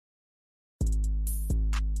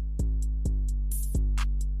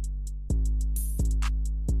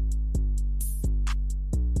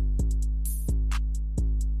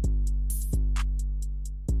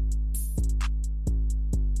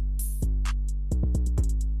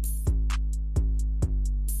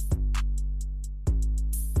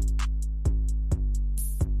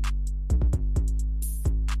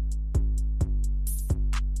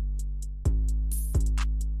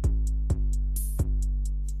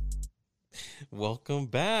Welcome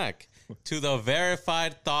back to the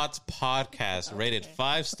Verified Thoughts podcast, rated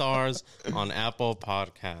 5 stars on Apple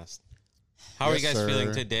Podcast. How are you guys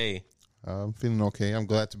feeling today? I'm feeling okay. I'm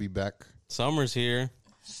glad to be back. Summer's here.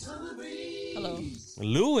 Hello.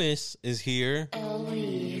 Lewis is here.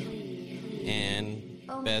 And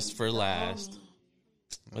best for last.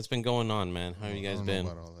 What's been going on, man? How have you guys been?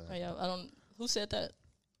 Oh, yeah, I don't. Who said that?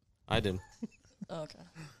 I did. Oh, okay.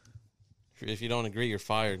 If you don't agree, you're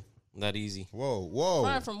fired. That easy. Whoa.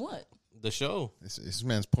 Fired from what? The show. This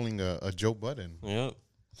man's pulling a Joe Budden. Yep.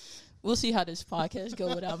 We'll see how this podcast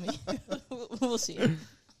go without me. We'll see.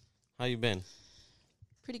 How you been?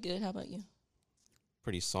 Pretty good. How about you?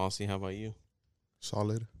 Pretty saucy. How about you?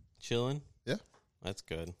 Solid. Chilling? Yeah. That's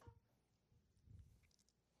good.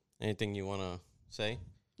 Anything you want to say?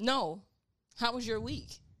 No. How was your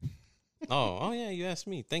week? Oh yeah, you asked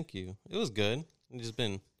me. Thank you. It was good. I've just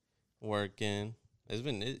been working.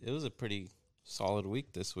 It was a pretty solid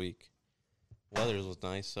week this week. Weather was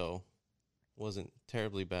nice, so wasn't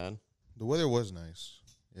terribly bad. The weather was nice.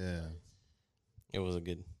 Yeah. It was a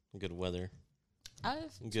good weather.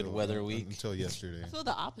 Good I weather week. Until yesterday. feel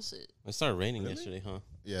the opposite. It started raining yesterday, huh?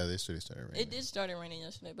 Yeah, yesterday started raining. It did start raining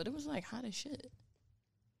yesterday, but it was like hot as shit.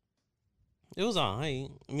 It was alright.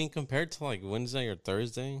 I mean, compared to like Wednesday or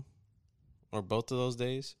Thursday, or both of those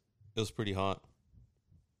days, it was pretty hot.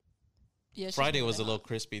 Yeah, it's Friday just was a really little hot.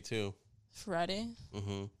 crispy too. Friday?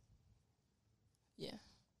 Mm-hmm. Yeah.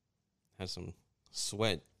 Had some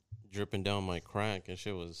sweat dripping down my crack, and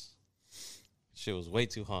shit was way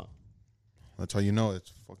too hot. That's how you know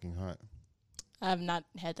it's fucking hot. I have not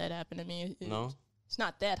had that happen to me. No? It's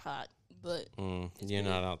not that hot, but You're good.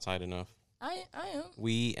 not outside enough. I am.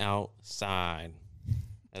 We outside,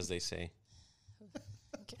 as they say.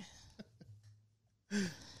 Okay.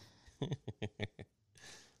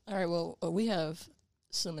 All right, well, we have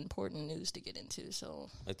some important news to get into, so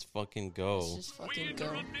Let's fucking go. let's just fucking go.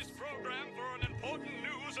 interrupt this program for an important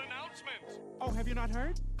news announcement. Oh, have you not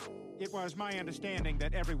heard? It was my understanding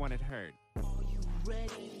that everyone had heard. Are you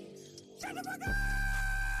ready?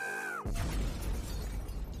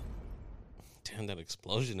 Damn, that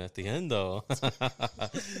explosion at the end, though.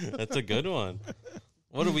 That's a good one.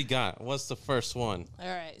 What do we got? What's the first one? All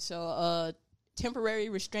right, so temporary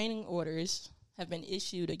restraining orders have been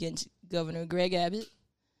issued against Governor Greg Abbott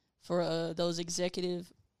for those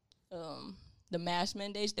executive, the mask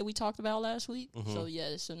mandates that we talked about last week.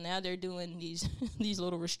 Mm-hmm. So now they're doing these these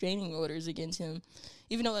little restraining orders against him,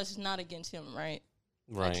 even though that's not against him, right?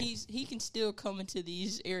 Right. Like he can still come into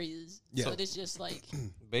these areas. Yeah. But it's just like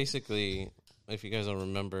Basically, if you guys don't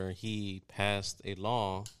remember, he passed a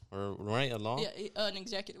law, or right, a law? an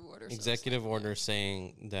executive order. So it's Executive like, order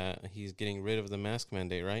saying that he's getting rid of the mask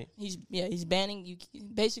mandate, right? he's banning you,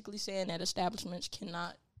 basically saying that establishments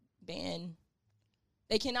cannot ban.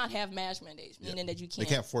 They cannot have mask mandates, meaning that you can't.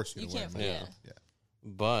 They can't force you to wear can't. them. Yeah. Yeah.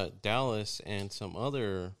 But Dallas and some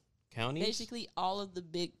other counties Basically, all of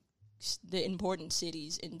the important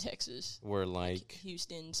cities in Texas, were like,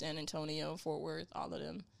 Houston, San Antonio, Fort Worth, all of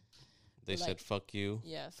them. they like- said, fuck you.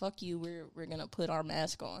 Yeah, fuck you. We're gonna put our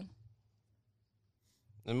mask on.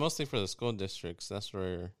 And mostly for the school districts, that's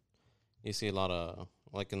where you see a lot of,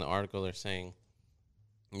 like in the article, they're saying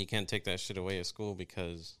you can't take that shit away at school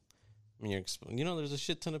because, I mean, there's a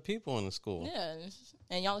shit ton of people in the school. Yeah,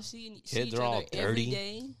 and y'all see Kids each are all other every dirty.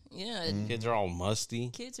 day. Yeah, Kids are all musty.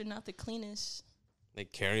 kids are not the cleanest. They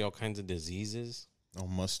carry all kinds of diseases. Oh,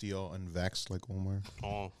 musty, all unvaxxed like Omar.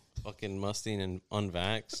 All fucking musty and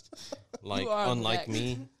unvaxxed. Like, You are unlike unvaxxed.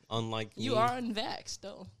 me. Unlike You me. are unvaxxed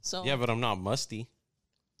though, so Yeah, but I'm not musty.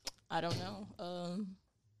 I don't know.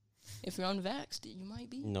 If you're unvaxxed, you might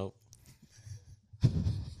be. Nope.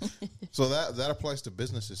 So that applies to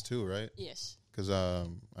businesses too, right? Yes. Because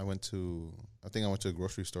I went to a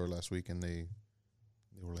grocery store last week and they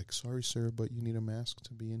were like, "Sorry, sir, but you need a mask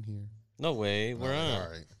to be in here." No way. We're on. All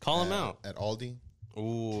right. Call him out. At Aldi.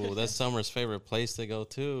 Ooh, that's Summer's favorite place to go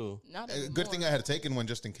to. Not Good anymore. thing I had taken one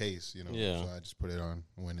just in case, you know. Yeah. So I just put it on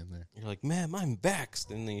and went in there. You're like, man, I'm vaxxed.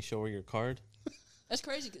 And then you show her your card. That's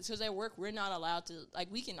crazy because at work we're not allowed to, like,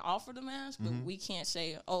 we can offer the mask, but we can't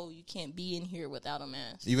say, oh, you can't be in here without a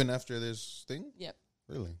mask. Even after this thing? Yep.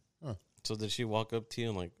 Really? Huh. So did she walk up to you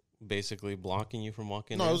and like basically blocking you from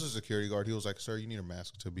walking No, in? it was a security guard. He was like, "Sir, you need a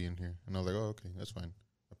mask to be in here." And I was like, "Oh, okay, that's fine."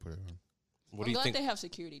 I put it on. What I'm do you glad think? they have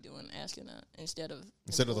security asking that instead of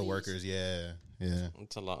The employees. workers, yeah.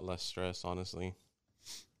 It's a lot less stress, honestly.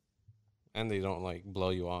 And they don't like blow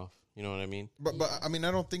you off. You know what I mean? But I mean,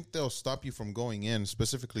 I don't think they'll stop you from going in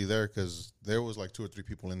specifically there because there was like 2 or 3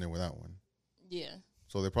 people in there without one. Yeah.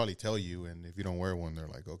 So they probably tell you, and if you don't wear one, they're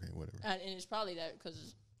like, okay, whatever. And it's probably that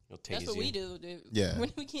because He'll tase That's what you. we do. Dude. Yeah.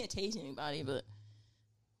 We can't tase anybody, but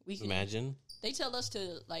we can. Imagine. They tell us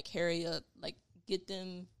to like hurry up, like get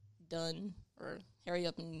them done, or hurry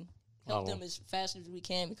up and help them as fast as we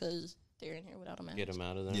can because they're in here without a mask. Get him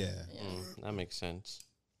out of there. Yeah. That makes sense.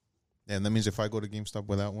 And that means if I go to GameStop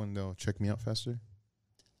without one, they'll check me out faster.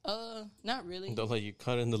 Not really. They'll let you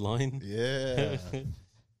cut in the line. Yeah.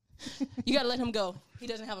 You gotta let him go. He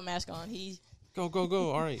doesn't have a mask on.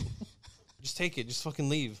 Go. All right. Just take it. Just fucking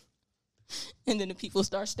leave. And then the people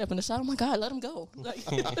start stepping aside. Oh my God, let him go. Like,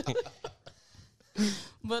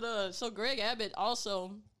 but so Greg Abbott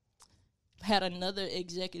also had another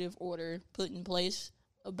executive order put in place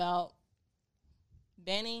about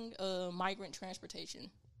banning migrant transportation.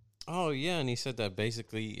 Oh, yeah. And he said that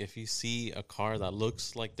basically if you see a car that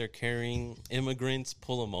looks like they're carrying immigrants,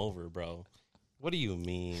 pull them over, bro. What do you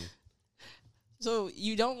mean? So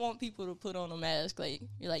you don't want people to put on a mask. Like,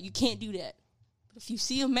 you're like, you can't do that. But if you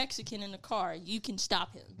see a Mexican in the car, you can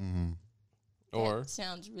stop him. Mm-hmm. Or that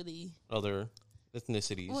sounds really... other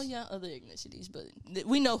ethnicities. Well, yeah, other ethnicities. But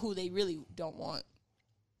we know who they really don't want.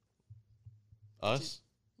 Us?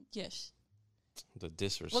 Yes. The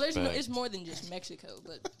disrespect. Well, it's more than just Mexico,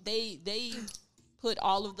 but they put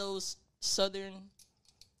all of those southern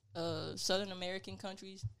American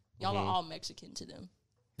countries. Y'all are all Mexican to them.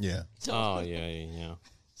 Yeah. So, Oh, yeah.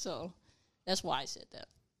 So that's why I said that.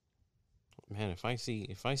 Man, if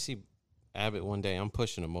I see Abbott one day, I'm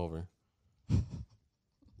pushing him over.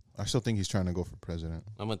 I still think he's trying to go for president.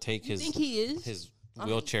 I'm gonna take You think he is? his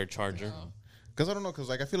wheelchair charger. No. Because I don't know, because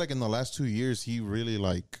like I feel like in the last 2 years he really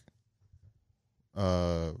like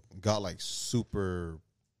got like super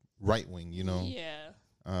right wing, you know.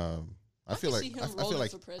 Yeah. I feel can like see him I feel rolling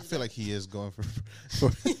like for I president. feel like he is going for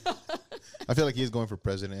I feel like he is going for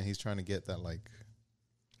president. And he's trying to get that like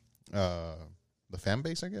the fan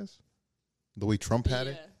base, I guess, the way Trump had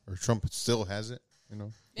it, or Trump still has it, you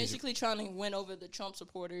know. Basically trying to win over the Trump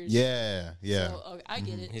supporters. Yeah. So, okay, I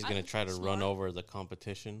get it. He's gonna try to run over the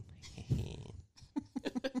competition.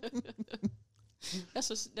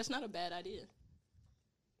 That's not a bad idea.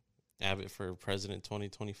 Abbott for president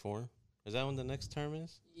 2024. Is that when the next term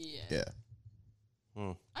is? Yeah.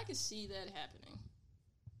 Yeah. I could see that happening.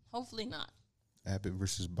 Hopefully not. Abbott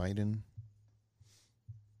versus Biden.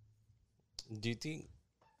 Do you think?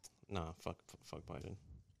 Nah, fuck Biden.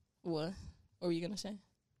 What were you gonna say?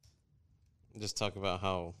 Just talk about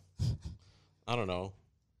how I don't know.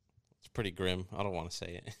 It's pretty grim. I don't want to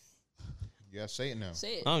say it. Yeah, say it now.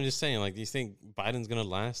 Say it. I'm just saying, like, do you think Biden's gonna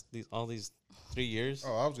last all these 3 years?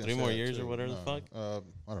 Oh, I was gonna 3 say more that years too. or whatever the fuck.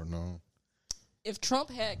 I don't know. If Trump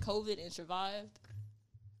had COVID and survived,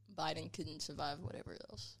 Biden couldn't survive whatever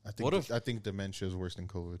else. I think dementia is worse than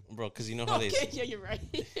COVID. Bro, because you know how Okay, yeah, you're right.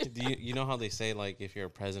 you know how they say, like, if you're a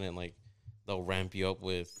president, like, they'll ramp you up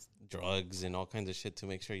with drugs and all kinds of shit to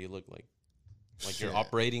make sure you look like you're Shit.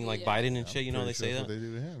 operating like Yeah. Biden and shit. You know Pretty they say sure that. that's what they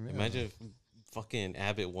do to him. Yeah. Imagine if fucking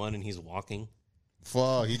Abbott won and he's walking.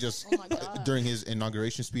 Fuck, he just Oh my God. during his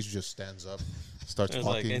inauguration speech just stands up, starts It's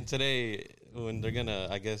like, walking. and today when they're gonna,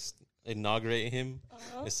 I guess, inaugurate him,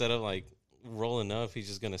 instead of like rolling up, he's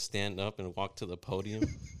just gonna stand up and walk to the podium.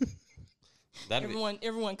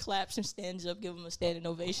 Everyone claps and stands up, give him a standing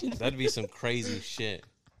ovation. That'd be some crazy shit.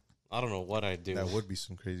 I don't know what I'd do. That would be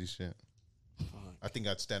some crazy shit. I think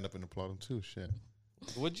I'd stand up and applaud him too. Shit.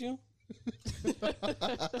 Would you?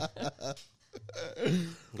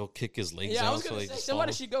 Go kick his legs Yeah, I out was so gonna they say just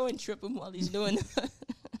somebody fall. should go and trip him while he's doing that.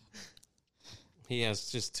 He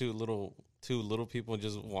has just two little people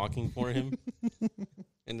just walking for him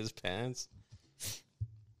in his pants.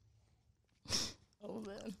 Oh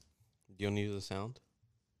man, You don't need the sound.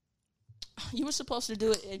 you were supposed to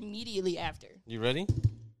do it immediately after. You ready?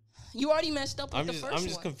 You already messed up with I'm the just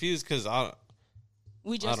first one. confused because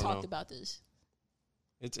We I just don't talked know. about this.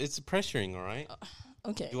 it's pressuring. All right.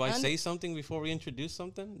 Okay. Do I say something before we introduce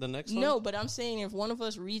something? The next one? No, but I'm saying if one of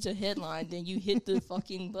us reads a headline, then you hit the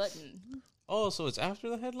fucking button. Oh, so it's after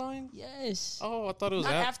the headline? Yes. Oh, I thought it was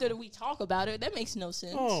Not after we talk about it. That makes no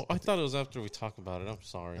sense. Oh, I thought it was after we talk about it. I'm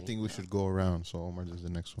sorry. I think we should go around. So Omar does the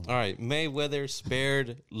next one. All right, Mayweather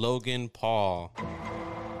spared Logan Paul.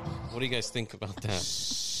 What do you guys think about that?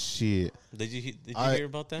 Shit. Did you I- hear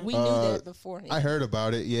about that? We knew that beforehand. I heard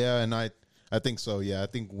about it. Yeah, and I think so. Yeah, I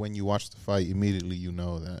think when you watch the fight, immediately you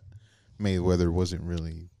know that Mayweather wasn't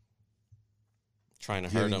really Trying to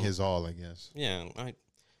hurt giving him. his all. I guess. Yeah,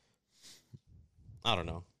 I don't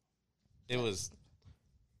know. He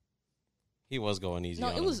was going easy No,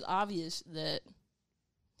 on it him. was obvious that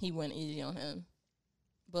he went easy on him.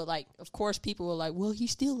 But, like, of course, people were like, well, he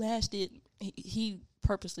still lasted. He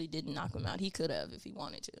purposely didn't knock him out. He could have if he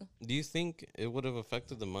wanted to. Do you think it would have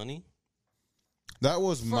affected the money? That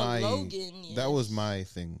was For Logan, that was yes. my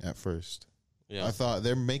thing at first. Yeah. I thought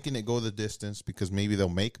they're making it go the distance because maybe they'll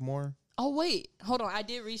make more. Oh wait, hold on. I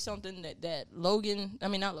did read something that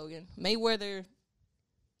Mayweather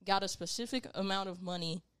got a specific amount of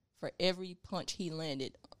money for every punch he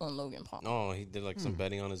landed on Logan Paul. Oh, he did like some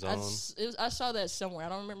betting on his own. I saw that somewhere. I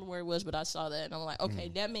don't remember where it was, but I saw that, and I'm like, okay,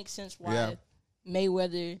 that makes sense why Yeah.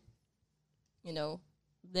 Mayweather,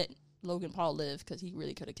 let Logan Paul live, because he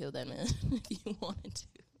really could have killed that man if he wanted to.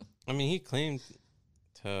 I mean, he claimed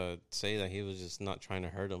to say that he was just not trying to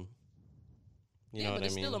hurt him. You know but what I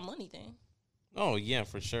it's mean? still a money thing. Oh yeah,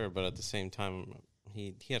 for sure. But at the same time,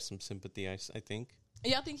 he has some sympathy. I think.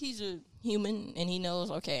 Yeah, I think he's a human, and he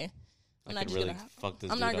knows. Okay, I'm not could just really gonna. fuck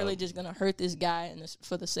this I'm not dude really up. just gonna hurt this guy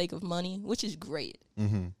for the sake of money, which is great.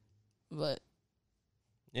 Mm-hmm. But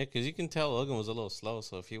Yeah, because you can tell Logan was a little slow.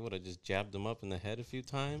 So if he would have just jabbed him up in the head a few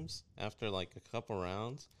times after like a couple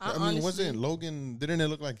rounds, I mean, honestly, wasn't Logan? Didn't it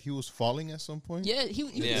look like he was falling at some point? Yeah, you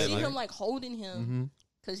Yeah, can see like- him like holding him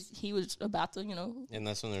because he was about to, and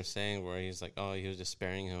that's when they're saying where he's like, oh, he was just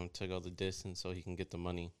sparing him to go the distance so he can get the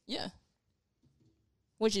money. yeah.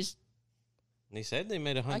 Which is, And they said they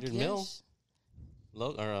made I 100 mil. guess,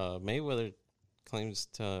 Mayweather claims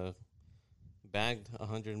to bagged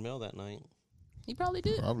 100 mil that night. he probably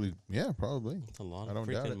did. Probably. Yeah, probably. That's a lot I of don't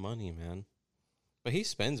doubt freaking it. money, man. But he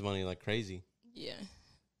spends money like crazy. Yeah.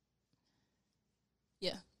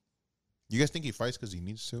 Yeah. You guys think he fights because he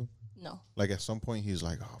needs to? No. Like at some point, he's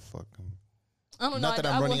like, "Oh fuck." I don't know. Not that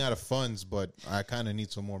I'm running out of funds, but I kind of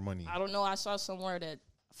need some more money. I don't know. I saw somewhere that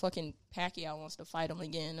fucking Pacquiao wants to fight him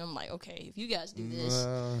again. I'm like, okay, if you guys do this,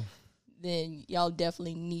 then y'all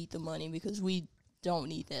definitely need the money, because we don't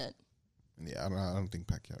need that. Yeah, I don't think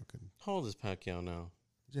Pacquiao could. How old is Pacquiao now?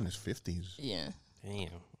 He's in his 50s. Yeah. Damn.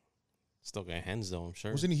 Still got hands though, I'm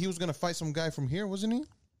sure. Wasn't he? He was gonna fight some guy from here, wasn't he?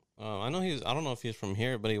 I know he was. I don't know if he's from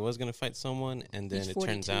here, but he was gonna fight someone, and then He's it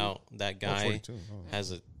turns 42. out that Oh, guy 42. Oh.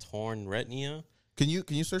 has a torn retina. Can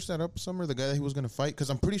you search that up, Summer? The guy that he was gonna fight,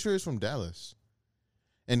 because I'm pretty sure he's from Dallas,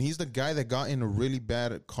 and he's the guy that got in a really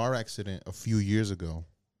bad car accident a few years ago.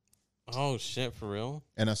 Oh shit, for real?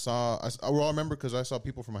 And I remember because I saw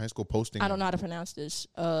people from my high school posting. I don't know how to pronounce this.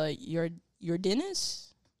 Your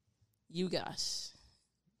Dennis? Ugas.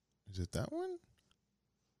 Is it that one?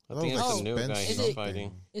 I think it's like a new guy Is he's it-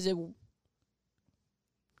 fighting. Is it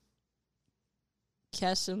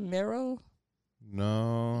Casemiro?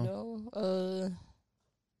 No, No.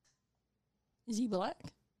 Is he black?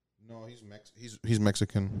 no, he's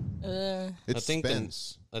Mexican. It's I think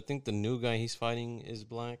Spence. I think the new guy he's fighting is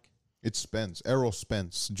black, It's Spence, Errol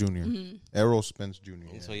Spence Jr. Mm-hmm. Errol Spence Jr. and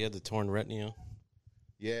Yeah, so he had the torn retina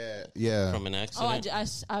yeah. from an Oh,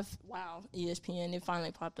 accident. I've wow, ESPN, it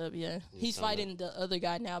finally popped up. Yeah, he's saw that. fighting the other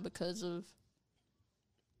guy now because of.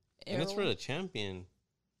 And it's for Errol. the champion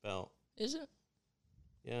belt. Is it?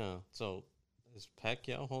 Yeah. So is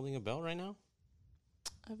Pacquiao holding a belt right now?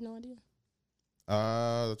 I have no idea.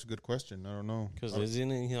 That's a good question. I don't know. Because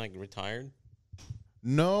isn't he like retired?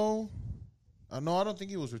 No, no, I don't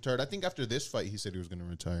think he was retired. I think after this fight, he said he was going to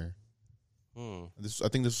retire. I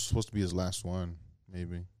think this was supposed to be his last one,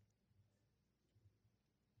 maybe.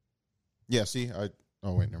 Yeah. See,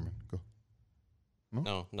 oh wait, never mind. Go.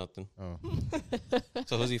 No, nothing. Oh,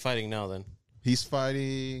 So who's he fighting now then? he's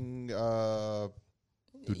fighting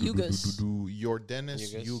Ugas.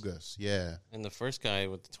 Yordenis Ugas. Ugas. Yeah, And the first guy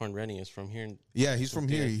with the torn retina is from here. yeah. He's from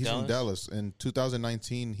here. Yeah, He's from Dallas. In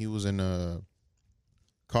 2019, he was in a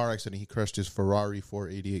car accident. He crashed his Ferrari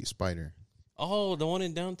 488 Spider. Oh, the one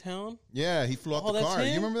in downtown? Yeah, he flew out Oh, the that's car.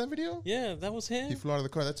 You him? remember that video? Yeah, that was him. He flew out of the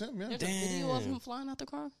car. That's him. Yeah. There's a video of Damn. him flying out the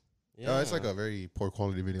car. Yeah. It's like a very poor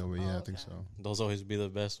quality video, but yeah, I think okay. so. Those always be the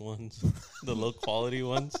best ones. The low quality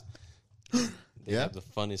ones. They Yeah? have the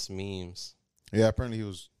funnest memes. Yeah, apparently he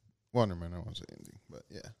was. Well, never mind. I won't say anything, but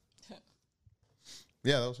yeah.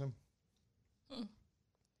 Yeah, that was him.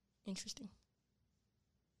 Interesting.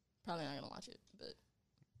 Probably not gonna watch it, but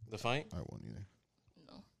The fight? I won't either.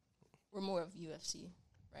 no, we're more of UFC,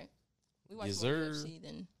 right? We watch Yes, more sir. UFC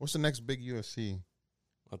than What's the next big UFC?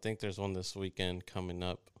 I think there's one this weekend coming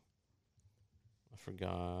up. I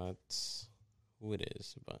forgot who it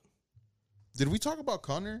is, but Did we talk about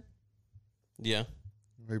Connor? yeah.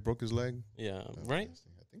 Where he broke his leg? Yeah, right?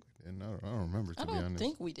 I think we did. I don't remember, to I be don't honest.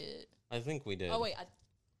 think we did. I think we did. Oh wait,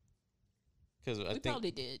 Because I we think,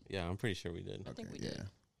 probably did. yeah, I'm pretty sure we did. I think we did.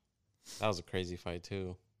 That was a crazy fight,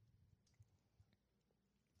 too.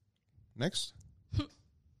 Next?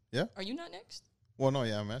 Are you not next? Well, no,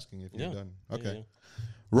 yeah, I'm asking if you're Yeah. done. Yeah, Okay. yeah.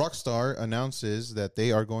 Rockstar announces that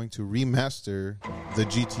they are going to remaster the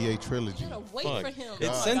GTA trilogy. You gotta wait Fuck. for him. It's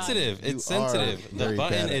Oh my sensitive. God. It's You are sensitive. The very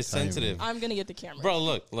button bad at is sensitive. I'm gonna get the camera. Bro,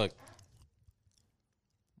 look.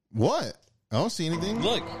 What? I don't see anything.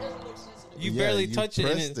 Look. It doesn't look sensitive. You Yeah, barely you touch it.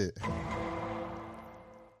 And pressed it.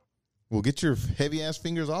 Well, get your heavy ass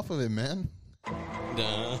fingers off of it, man.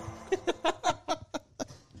 Duh.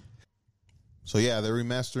 So yeah, they're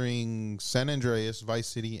remastering San Andreas, Vice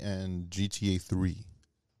City, and GTA 3.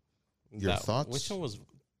 Your thoughts? Which one was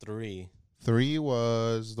 3? 3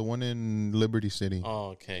 was the one in Liberty City.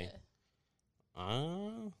 Oh, okay.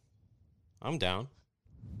 I'm down.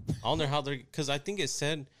 I wonder how they're, because I think it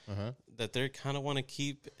said that they kind of want to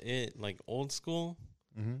keep it like old school.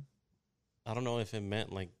 Mm-hmm. I don't know if it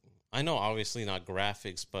meant like, I know obviously not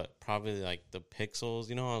graphics, but probably like the pixels.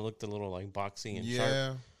 You know how it looked a little like boxy and sharp.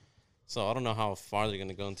 Yeah. So I don't know how far they're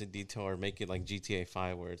gonna go into detail or make it like GTA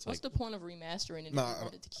 5, where it's What's like. the point of remastering it if Nah, you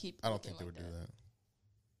wanted to keep? I don't looking think they would like do that.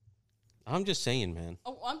 I'm just saying, man.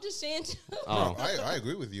 Oh, I'm just saying. Oh, No, I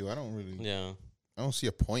agree with you. I yeah. don't see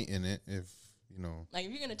a point in it if, you know, Like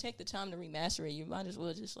if you're gonna take the time to remaster it, you might as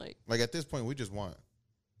well just like. like at this point we just want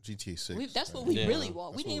GTA 6. That's what we Yeah. really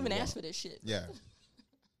want. We That's didn't what even we ask want. for this shit. Yeah.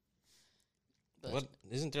 But What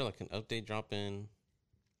isn't there like an update drop in?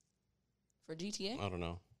 for GTA, I don't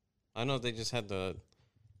know. I know they just had the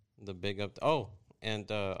big up. Oh, and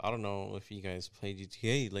I don't know if you guys play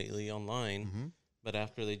GTA lately online, Mm-hmm. but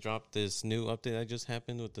after they dropped this new update that just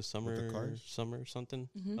happened with the summer cars? summer something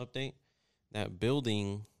Mhm. update, that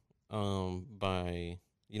building by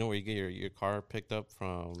you know where you get your car picked up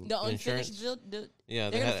from the insurance. unfinished build. Yeah,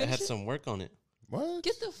 they're they gonna had finish it? some work on it. What?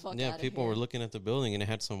 Get the fuck Yeah, out people of were here. looking at the building and it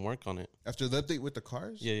had some work on it. After the update with the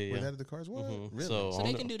cars? Yeah, yeah, Where yeah. they added the cars? What? Mhm. Really? So, So I they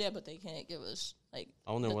wonder, can do that, but they can't give us like.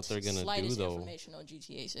 I wonder the what they're gonna do slightest though. information on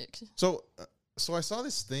GTA 6. So I saw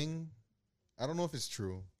this thing. I don't know if it's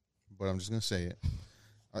true, but I'm just gonna say it.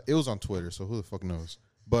 It was on Twitter, so who the fuck knows?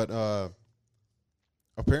 But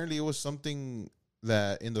apparently, it was something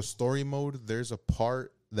that in the story mode, there's a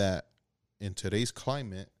part that in today's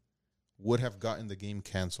climate would have gotten the game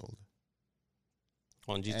canceled.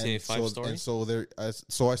 On GTA 5 story. And so there,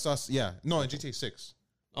 so I saw, in GTA 6.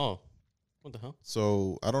 Oh, what the hell?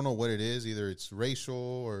 So I don't know what it is. Either it's racial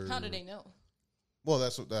or How do they know? Well,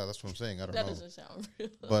 that's what I'm saying. I don't That know. doesn't sound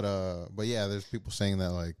real. But yeah, there's people saying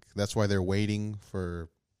that like that's why they're waiting for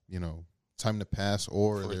time to pass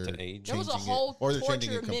or For it they're to age. There was a changing it, whole or they're changing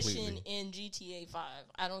torture it mission completely. in GTA 5.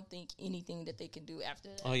 I don't think anything that they can do after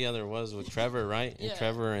that. Oh yeah, there was with Trevor, right? And Yeah.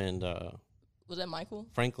 Trevor and Was that Michael?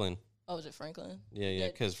 Franklin. Oh, was it Franklin? Yeah, Yeah.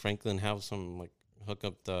 because Franklin have some like hook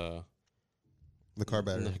up the The car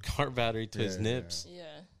battery. the car battery to his Yeah, nips,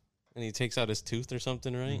 Yeah. and he takes out his tooth or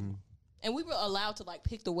something, right? Mhm. And we were allowed to like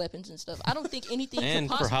pick the weapons and stuff. I don't think anything And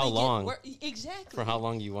could for how possibly long? Exactly. For how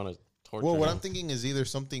long you want to torture? Well, what him? I'm thinking is either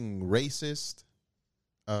something racist,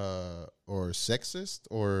 or sexist,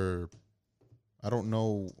 or I don't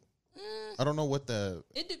know. Mm, I don't know what the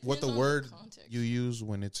it depends what the on word context. you use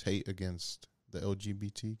when it's hate against the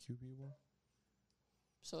LGBTQ people.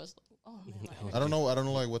 So it's like, oh man, I don't know. I don't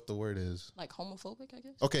know like what the word is. like homophobic, I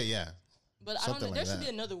guess. Okay, yeah. But I don't something know. There like should that. be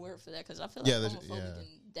another word for that because I feel Yeah, like there's- homophobic yeah.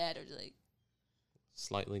 and that are like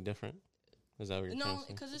Slightly different. Is that what you're no, trying to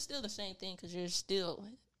say? because it's still the same thing. Because you're still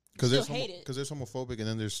Because still there's hate it. because there's homophobic and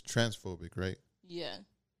then there's transphobic, right? Yeah,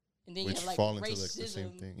 and then Which you have like fall into racism. like the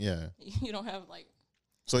same thing. Yeah. You don't have like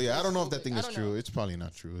So yeah, I don't know if that Transphobic. thing I is don't true. know. It's probably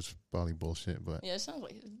not true. It's probably bullshit. But yeah. It sounds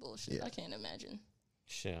like it's bullshit. Yeah. I can't imagine.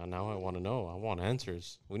 Shit, now I want to know. I want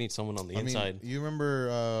answers. We need someone on the I mean, inside. you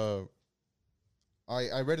remember?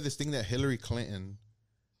 I read this thing that Hillary Clinton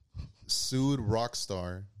sued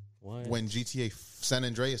Rockstar What? when GTA San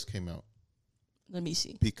Andreas came out Let me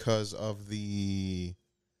see. because of the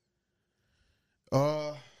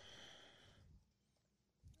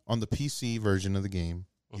on the PC version of the game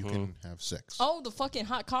you can have sex. Oh, the fucking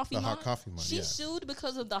hot coffee. The mod? hot coffee mod, She yeah. sued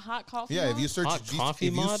because of the hot coffee. Yeah, mod? if you search Hot coffee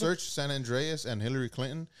if you mod? search San Andreas and Hillary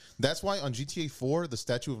Clinton, that's why on GTA 4 the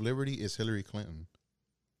Statue of Liberty is Hillary Clinton.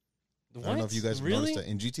 What? I don't know if you guys really? noticed that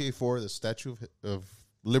in GTA 4 the Statue of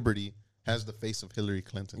Liberty has the face of Hillary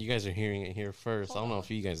Clinton. You guys are hearing it here first. I don't know if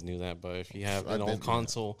you guys knew that, but if you have I've an been old through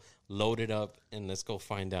console, load it up and let's go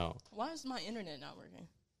find out. Why is my internet not working?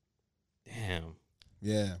 Damn.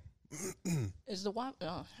 Yeah, Is the Wi?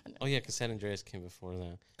 Oh, I know. Oh yeah, because San Andreas came before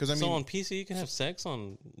that. because I mean, So on PC you can have sex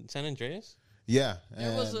on San Andreas? yeah,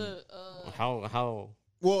 There was and- a. How?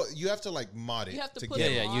 well, you have to like mod it. You have to to put get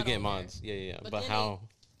a Yeah, it. yeah, mod you on get there. mods. Yeah, yeah. But But then how?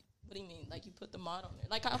 What do you mean? Like you put the mod on there?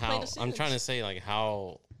 Like I How? played the I'm trying to Sims. say like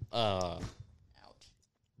how. Ouch.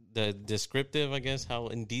 The descriptive, I guess. How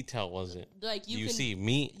in detail was it? Like you You can see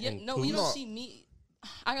meat Yeah, and no, poop? you don't No. see meat.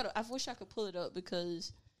 I wish I could pull it up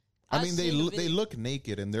because I mean, they seen the they video. look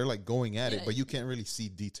naked and they're like going at it, Yeah. but you can't really see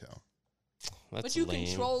detail. That's But you lame.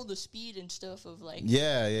 control the speed and stuff of like.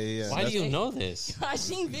 Yeah. Why do That's- you know this? I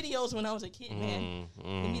seen videos when I was a kid, man.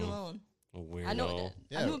 Leave me alone. Weirdo. I know that.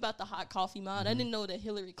 Yeah. I knew about the hot coffee mod. I didn't know that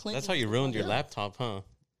Hillary Clinton. That's how you was ruined your the laptop, huh?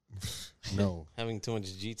 No. Having too much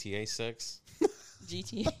GTA sex.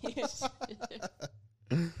 GTA.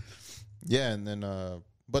 Yeah, and then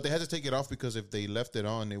but they had to take it off because if they left it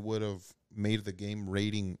on, it would have made the game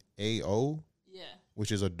rating AO, Yeah.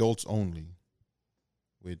 which is adults only,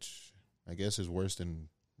 which I guess is worse than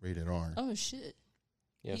rated R. Oh shit.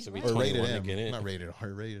 You have He's to be right. Or 21 rated to M. get in. Not rated R,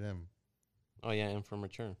 rated M. Oh yeah, and for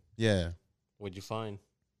mature. Yeah. What'd you find?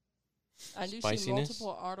 I do see Spiciness?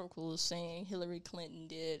 multiple articles saying Hillary Clinton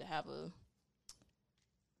did have a.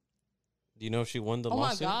 Do you know if she won the Oh my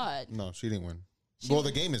lawsuit? god. No, she didn't win. She- Well,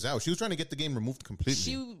 the game is out. She was trying to get the game removed completely.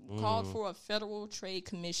 She called for a Federal Trade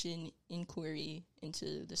Commission inquiry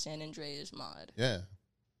into the San Andreas mod. Yeah.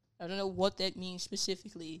 I don't know what that means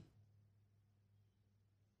specifically,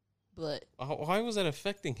 but Why was that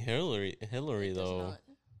affecting Hillary it does though? not.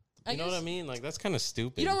 You know what I guess- mean? Like that's kind of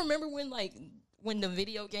stupid. You don't remember when the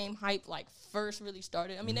video game hype like first really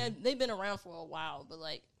started? I mean, they've been around for a while, but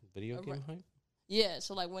like Video game Right. hype? yeah.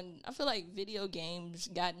 So like when I feel like video games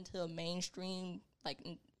got into mainstream like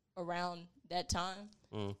around that time,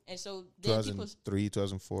 and so then people 2003,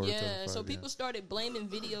 2004, yeah, 2005, so people started blaming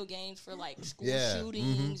video games for like school Yeah,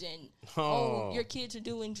 shootings and Oh. your kids are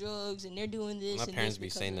doing drugs and they're doing this. My and parents this be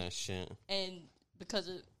because saying of- that shit. and because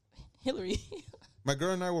of Hillary. My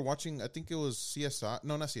girl and I were watching, I think it was CSI.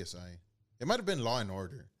 No, not CSI. It might have been Law and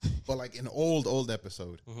Order, but like an old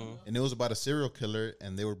episode. And it was about a serial killer,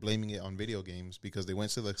 and they were blaming it on video games because they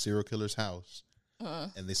went to the serial killer's house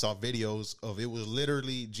and they saw videos of it was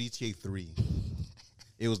literally GTA 3.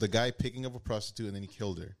 It was the guy picking up a prostitute and then he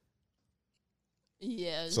killed her.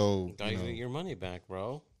 Yeah. So, Gotta you know, get your money back,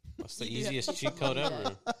 bro. That's the You do have easiest to cheat get code your money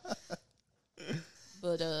ever.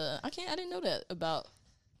 But I didn't know that about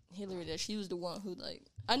Hillary, that she was the one who like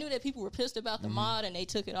I knew that people were pissed about the mod and they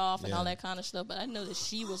took it off and all Yeah. that kind of stuff, but I didn't know that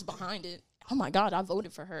she was behind it. Oh my god, I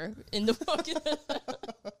voted for her in the fucking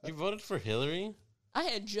You voted for Hillary? I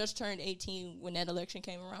had just turned 18 when that election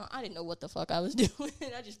came around. I didn't know what the fuck I was doing.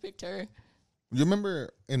 I just picked her. you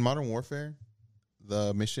remember in Modern Warfare,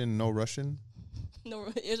 the mission No Russian? No,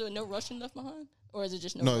 is there no Russian left behind, or is it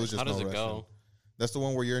just no? No, it was just How does No it Russian. go? That's the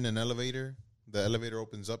one where you're in an elevator. The elevator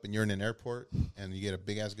opens up and you're in an airport and you get a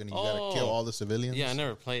big ass gun and you gotta kill all the civilians. Yeah, I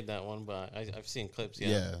never played that one, but I've seen clips. Yeah.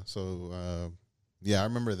 Yeah. So, I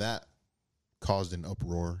remember that caused an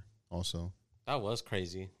uproar also. That was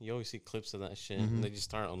crazy. You always see clips of that shit. And they just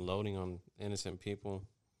start unloading on innocent people.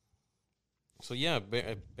 So, yeah,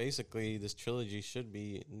 basically, this trilogy should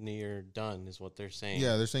be near done, is what they're saying.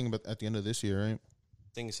 Yeah, they're saying about at the end of this year, right?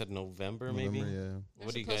 I think it said November, maybe. Yeah. They're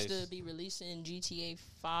What do you supposed guys? to be releasing GTA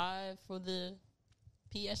 5 for the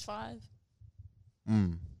PS5,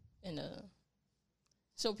 Mm. and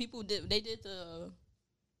so people did the,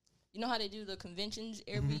 you know how they do the conventions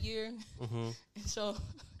every year, and so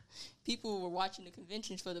people were watching the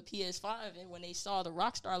conventions for the PS5, and when they saw the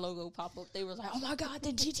Rockstar logo pop up, they were like, "Oh my god,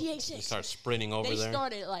 the GTA 6!" They start sprinting over They there.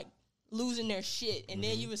 started like losing their shit, and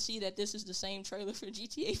then you would see that this is the same trailer for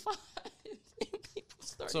GTA 5, and people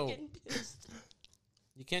started So, getting pissed.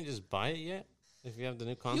 You can't just buy it yet? If you have the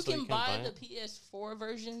new You console, can you can't buy buy the it? PS4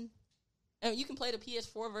 version. You can play the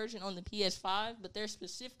PS4 version on the PS5, but they're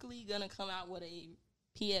specifically gonna come out with a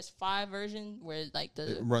PS5 version where like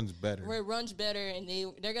It runs better. where it runs better, and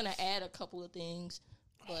they're gonna add a couple of things.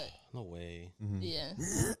 But No way. yeah,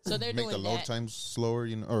 so they're Make doing the load that. times slower,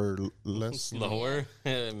 or less. Slower?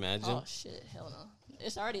 Imagine. Oh shit, hell no!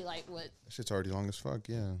 It's already like what That shit's already long as fuck.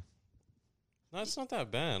 Yeah. No, it's not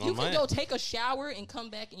that bad. you On can my, go take a shower and come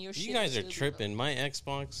back and your shit. you guys will are still be tripping. My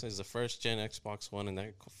Xbox is the first gen Xbox One, and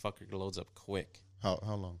that fucker loads up quick. How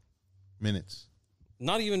long? Minutes.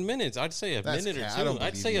 Not even minutes. I'd say a That's minute or cat. I two. don't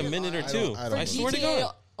I'd believe say a you. minute or I don't- two. I don't For I swear to GTA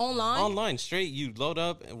God. Online. Online, straight. You load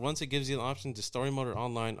up, and once it gives you the option to story mode or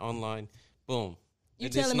online, boom. You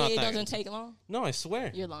It's telling not me it that- doesn't take long? No, I swear.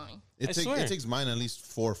 You're lying. It swear. takes mine at least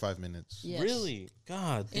 4 or 5 minutes. Yes. Really?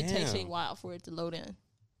 God damn. It takes a while for it to load in.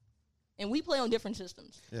 And we play on different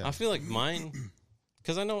systems. Yeah. I feel like mine,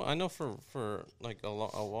 because I know for like a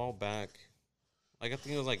while back, like I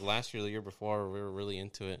think it was like last year, or the year before, we were really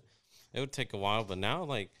into it. It would take a while, but now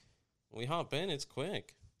like we hop in, it's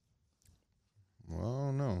quick.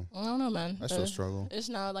 Well, no. I don't know, man. I still struggle. It's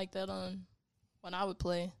not like that on when I would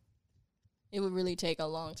play. It would really take a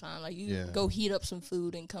long time. Like you Yeah. go heat up some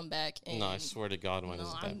food and come back. And No, I swear to God, mine No,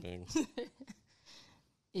 is that I'm- big.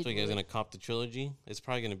 It So you guys would. gonna cop the trilogy? It's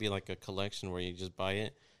probably gonna be like a collection where you just buy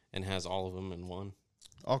it and has all of them in one.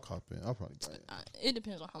 I'll cop it. I'll probably buy it. It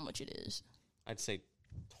depends on how much it is. I'd say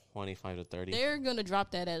 25 to 30. They're gonna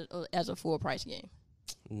drop that as a full price game.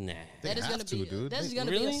 Nah. They That is have gonna to, be dude. that is They-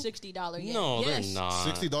 gonna be Really? a $60 game. No, yes. they're not.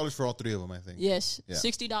 $60 for all three of them, I think. Yes, Yeah.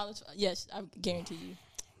 $60. Yes, I guarantee you.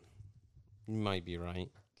 You might be right.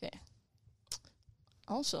 Okay.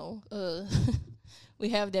 Also, we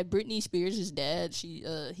have that Britney Spears' dad.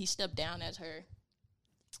 He stepped down as her.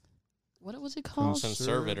 What was it called?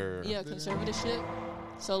 Conservator. Yeah,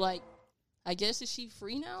 conservatorship. So like, I guess is she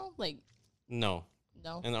free now? Like, No.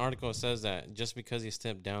 no. In the article, it says that just because he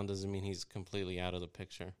stepped down doesn't mean he's completely out of the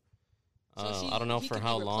picture. So I don't know he for could be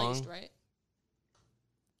how replaced, long. right?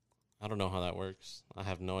 I don't know how that works. I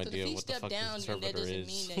have no Because idea if he what the stepped fuck down, the then that conservator doesn't is.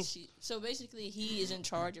 mean that she. So basically, he is in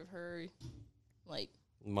charge of her. Like,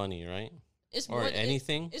 Money, right? it's Or more,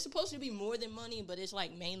 anything? It's supposed to be more than money, but it's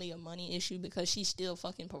like mainly a money issue because she's still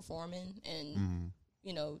fucking performing and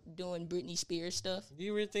doing Britney Spears stuff. Do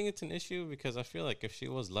you really think it's an issue? Because I feel like if she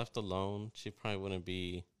was left alone, she probably wouldn't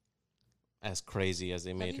be as crazy as they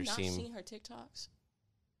Have made you her not seem. seen her TikToks?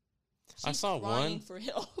 I She's saw crying one. for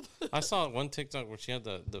help. I saw one TikTok where she had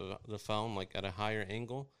the phone like at a higher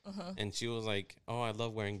angle, and she was like, "Oh, I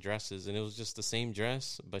love wearing dresses," and it was just the same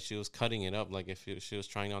dress, but she was cutting it up like if she was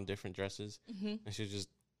trying on different dresses, and she was just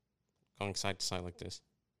going side to side like this.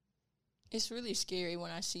 It's really scary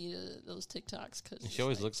when I see those TikToks because And she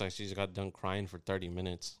always looks like she's got done crying for 30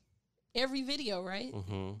 minutes. every video, right?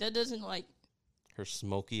 Hmm That doesn't like, Her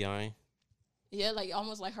smoky eye. yeah, like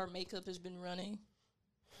almost like her makeup has been running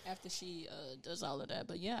after she does all of that.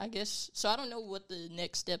 But yeah, I guess so. I don't know what the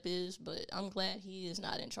next step is, but I'm glad he is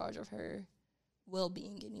not in charge of her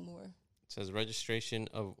well-being anymore. It says registration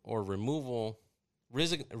of or removal,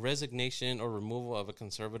 resignation or removal of a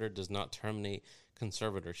conservator does not terminate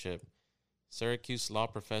conservatorship. Syracuse law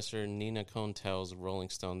professor Nina Cohn tells Rolling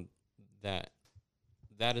Stone that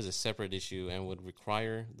is a separate issue and would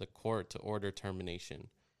require the court to order termination,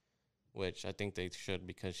 which I think they should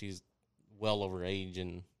because she's well over age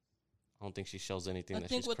and I don't think she shows anything I that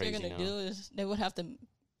think she's what they're crazy gonna now. do is they would have to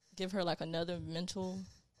give her like another mental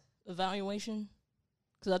evaluation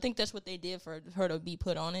because I think that's what they did for her to be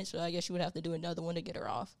put on it. So I guess you would have to do another one to get her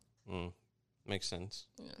off. Makes sense.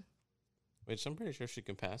 Yeah. Which I'm pretty sure she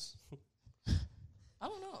can pass. I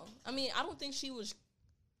don't know. I mean, I don't think she was.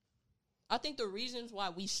 I think the reasons why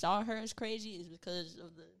we saw her as crazy is because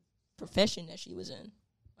of the profession that she was in.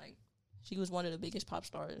 Like, she was one of the biggest pop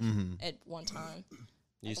stars at one time.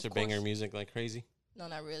 You used Of to bang her course. music like crazy. No,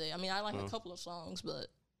 not really. I mean, I like a couple of songs, but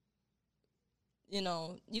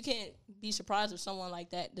you can't be surprised if someone like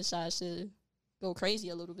that decides to go crazy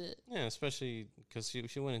a little bit. Yeah, especially because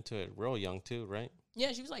she went into it real young too, right?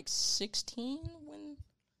 Yeah, she was like 16 when.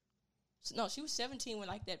 No, she was 17 when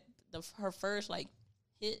like her first like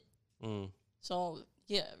hit. So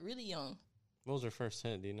yeah, really young. What was her first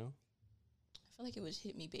hit? Do you know? I feel like it was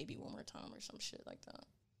 "Hit Me, Baby, One More Time" or some shit like that.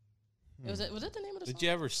 Was that the name of the song? Did you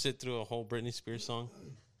ever sit through a whole Britney Spears song?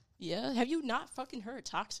 Yeah. Have you not fucking heard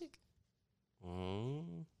 "Toxic"?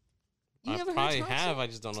 Mm. You I never heard probably "Toxic"? have. I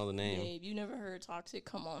just don't know the name. Babe, you never heard "Toxic"?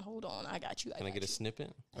 Come on, hold on. I got you. Can I get a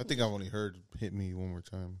snippet? I think I've only heard "Hit Me One More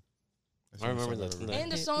Time." That's I remember the only that. song I've ever heard.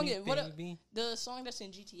 And the Hit song Me, is- what a- Baby. The song that's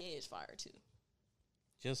in GTA is fire too.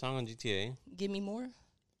 She has a song on GTA. Give Me More,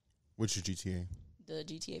 Which is GTA? the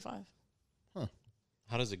GTA 5.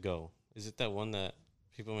 How does it go? Is it that one that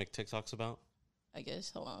people make TikToks about? I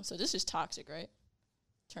guess. Hold on. So this is "Toxic," right?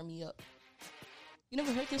 Turn Me Up. You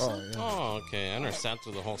never heard this Oh song? yeah. Oh, okay. I never sat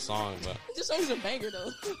through the whole song, but This song's a banger though.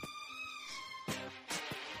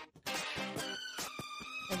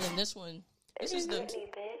 And then this one. This is the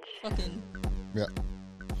fucking Yeah.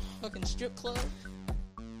 fucking strip club.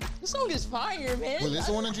 This song is fire, man. Wait, this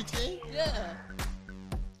the one in GTA? Yeah.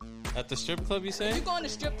 at the strip club, you If say? you go in the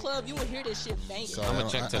strip club, you will hear this shit banging. Sorry, I'ma I don't-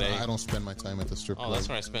 check today. I don't spend my time at the strip Oh, club. that's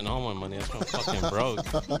where I spent all my money. That's why I'm fucking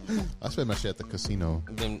broke. I spend my shit at the casino.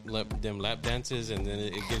 Them lap dances, and then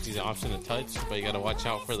it gives you the option to touch, but you got to watch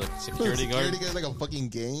out for the security guard. like a fucking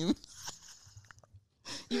game.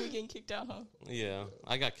 You were getting kicked out, huh? Yeah,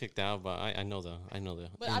 I got kicked out, but I know the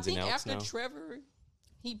But I ins think and outs after now. Trevor,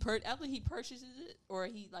 after he purchases it or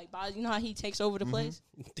he like buys, you know how he takes over the place.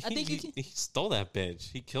 I think you can. he stole that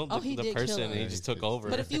bitch. He killed Oh, the, he the did kill person, her. and he Yeah, just he took did. over.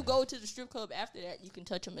 But if you go to the strip club after that, you can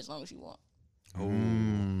touch him as long as you want.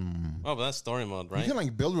 Oh, but that's story mode, You right? can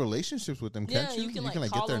like build relationships with them, can't Yeah, you? you can, like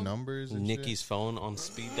like, get call their them. numbers. And Nikki's shit. phone on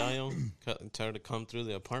speed dial, tell her to come through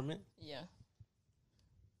the apartment. Yeah.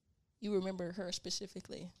 You remember her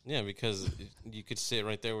specifically. Yeah, because you could sit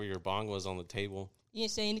right there where your bong was on the table You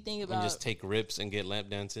didn't say anything and about just take rips and get lap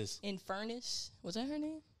dances. Infernus. Was that her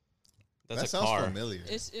name? That's that a sounds car. familiar. It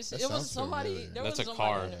That was sounds somebody. familiar. There That's was a somebody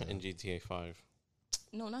car in there. in GTA 5.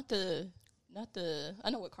 No, not the. I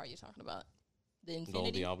know what car you're talking about. The The old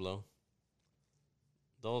Infinity. Diablo.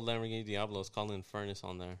 The old Lamborghini Diablo is called Infernus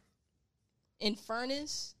on there.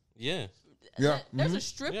 Infernus. Yeah. Yeah, There's a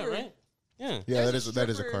stripper. Yeah, right? Yeah. Yeah, There's that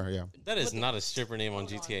is a stripper- car. Yeah. That is What the- not a stripper name on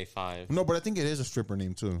Hold on. GTA 5. No, but I think it is a stripper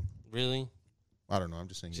name too. Really? I don't know. I'm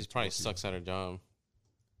just saying. She it's probably both of sucks at her job.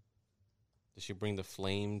 Does she bring the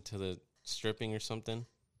flame to the stripping or something?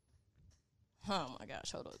 Oh my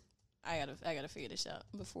gosh, hold up. I gotta figure this out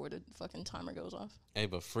before the fucking timer goes off. Hey,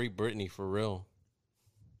 but free Britney for real.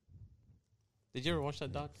 Did you ever watch that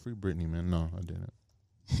you. doc? Free Britney, man. No, I didn't.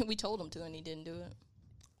 We told him to, and he didn't do it.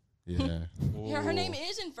 Yeah. Yeah, her name Ooh.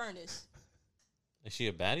 is Infernus. Is she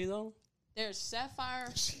a baddie though? There's Sapphire,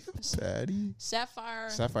 Sadie. Sapphire,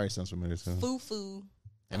 Sapphire sounds familiar too. Fufu,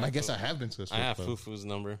 And I guess I have been to a I strip have club. Fufu's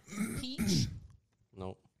number. Peach.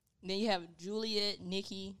 Nope. Then you have Juliet,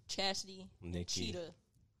 Nikki, Chastity, and Nikki. Cheetah.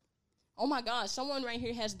 Oh my God! Someone right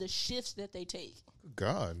here has the shifts that they take.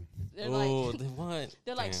 God. They're Oh, like, what?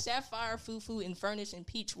 they're like Damn. Sapphire, Fufu, Infernus, and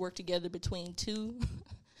Peach work together between 200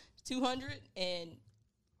 and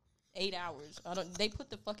 8 hours. They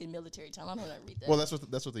put the fucking military time. I don't know how to read that. Well, that's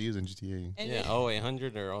what they use in GTA. and Yeah, then,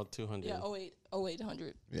 0800 or 0200. yeah,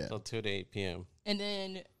 0800. Yeah. So 2 to 8 p.m. And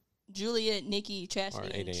then Juliet, Nikki, Chastity,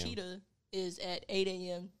 Or 8 and a.m. Cheetah is at 8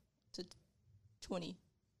 a.m. to 20.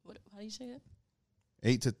 How do you say that?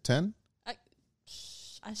 8 to 10.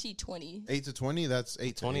 I see 20. 8 to 20. That's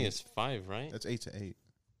 8 to 20 8. is 5, right? That's 8 to 8.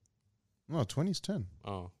 No, 20 is 10.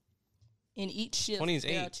 Oh. In each shift, 20 is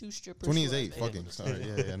there 8. are 2 strippers. 20 is who are 8. available. Fucking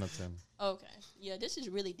sorry. Yeah, not 10. Okay. Yeah, this is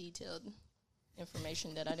really detailed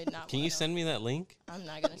information that I did not Can you want send me that link? I'm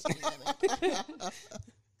not going to send you that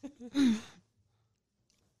link.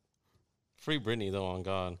 Free Britney, though, on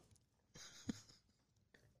God.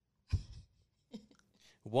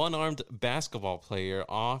 One-armed basketball player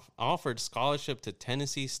offered scholarship to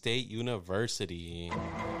Tennessee State University.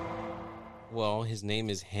 Well, his name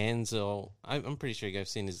is Hansel. I'm pretty sure you guys have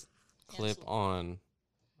seen his clip Hansel.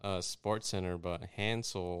 on Sports Center, but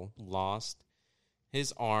Hansel lost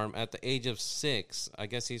his arm at the age of 6. I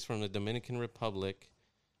guess he's from the Dominican Republic.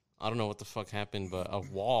 I don't know what the fuck happened, but a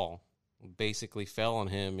wall basically fell on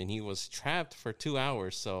him, and he was trapped for 2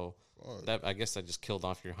 hours. So that I guess that just killed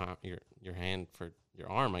off your hand for your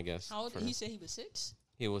arm. I guess. How old? for- He said he was 6?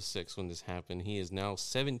 He was 6 when this happened. He is now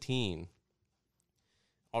 17.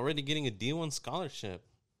 Already getting a D1 scholarship.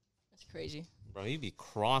 That's crazy. Bro, he'd be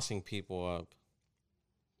crossing people up.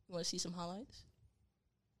 You want to see some highlights?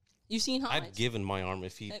 You seen highlights? I'd given my arm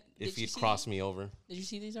if Did he'd you see crossed them? me over. Did you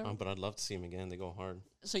see these already? But I'd love to see him again. They go hard.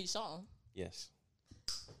 So you saw them? Yes.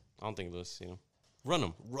 I don't think Lewis seen him. Run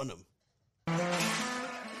him. Run him.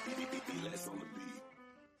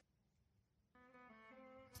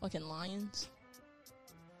 Fucking lions.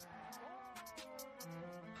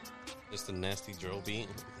 Just a nasty drill beat.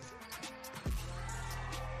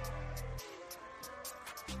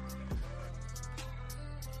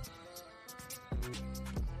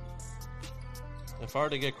 If I were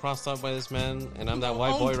to get crossed out by this man and I'm that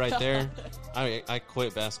white Oh, boy right God. there, I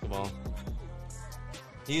quit basketball.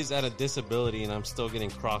 He's at a disability and I'm still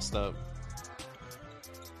getting crossed up.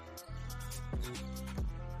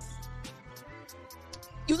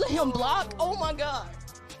 You let him block? Oh my God.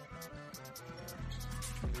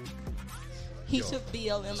 He took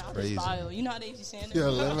BLM out crazy. his bio. You know how they be saying that? Yeah,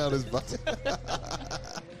 let him out his body.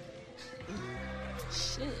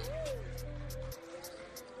 Shit.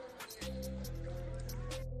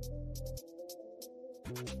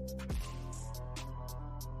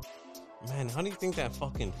 Man, how do you think that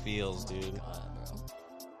fucking feels, dude? God,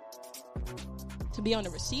 bro. To be on the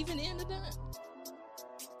receiving end of that?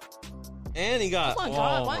 And he got. Oh my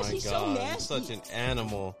God, why is my he so God, nasty? Such an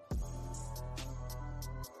animal.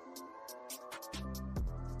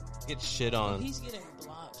 Get shit on. He's getting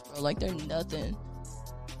blocks, bro. Like they're nothing.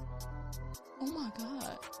 Oh my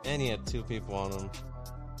God. And he had 2 people on him.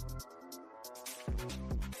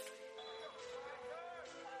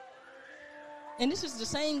 And this is the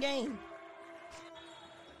same game.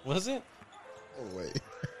 Was it? Oh, wait.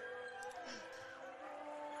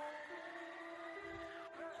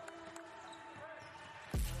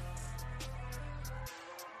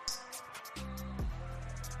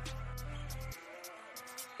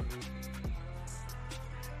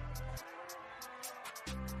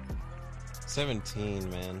 $17,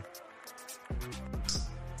 man.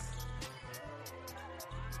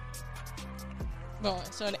 Well,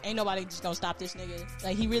 so ain't nobody just gonna stop this nigga.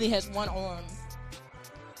 Like, he really has one arm.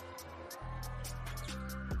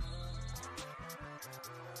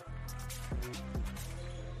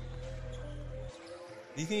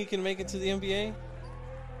 Do you think he can make it to the NBA?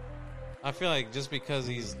 I feel like just because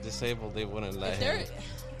he's disabled, they wouldn't let If there,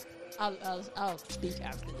 him. I'll speak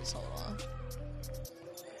after this. Hold on.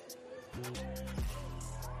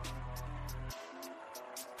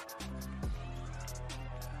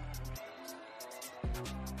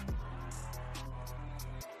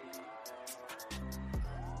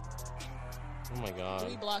 Oh my god.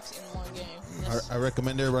 3 blocks in one game. That's- I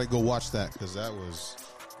recommend everybody go watch that because that was.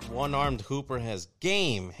 One-armed Hooper has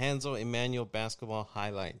game. Hanzo Emmanuel basketball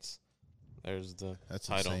highlights. There's the That's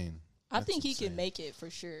title. insane. I That's think he insane. can make it for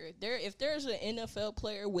sure. If there's an NFL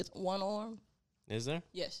player with one arm, Is there?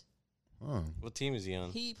 yes, Oh. What team is he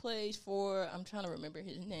on? he plays for. I'm trying to remember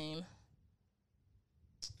his name.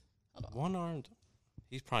 Hold on. One-armed.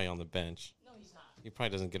 He's probably on the bench. No, he's not. He probably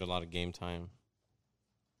doesn't get a lot of game time.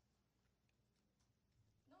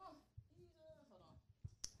 No, he's hold on.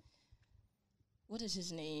 What is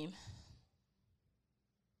his name?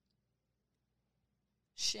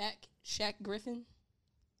 Shaq Griffin.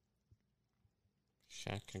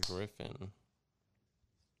 Shaq Griffin.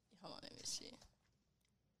 Hold on, let me see.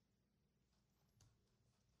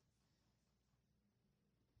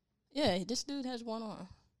 Yeah, this dude has one arm.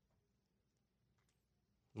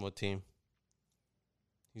 What team?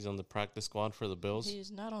 He's on the practice squad for the Bills. He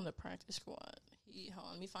is not on the practice squad. Hold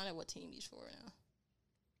on, let me find out what team he's for now.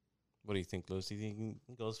 What do you think, Lucy? Do you think he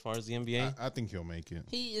can go as far as the NBA? I think he'll make it.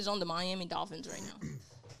 He is on the Miami Dolphins right now.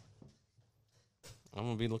 I'm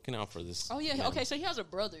gonna be looking out for this. Oh yeah, man. okay. So he has a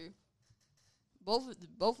brother. Both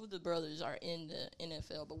of the brothers are in the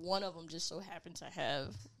NFL, but one of them just so happens to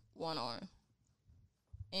have one arm,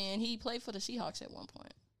 and he played for the Seahawks at one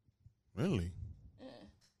point. Really? Yeah.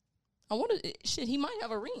 I wonder, shit, he might have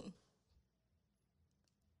a ring.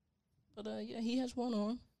 But yeah, he has one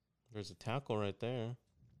arm. There's a tackle right there.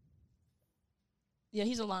 Yeah,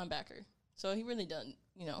 he's a linebacker, so he really doesn't.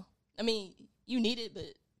 You know, I mean, you need it,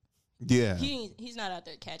 but Yeah. he's not out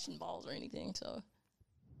there catching balls or anything. So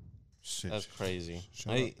Shit. That's crazy.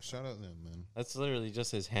 Shout out them, man. That's literally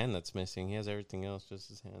just his hand that's missing. He has everything else, just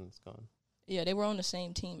his hand is gone. yeah, they were on the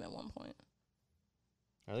same team at one point.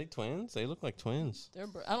 Are they twins? They look like twins.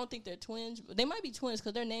 I don't think they're twins, but they might be twins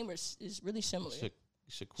because their name is really similar.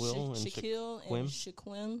 Shaquille and Shaquille and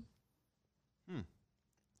Shaquem.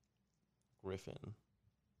 Griffin.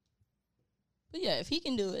 But yeah, if he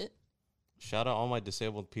can do it, Shout out all my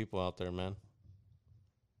disabled people out there, man.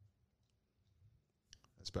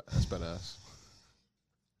 That's badass.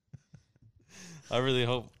 I really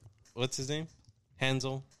hope. What's his name?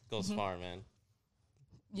 Hansel goes far, man.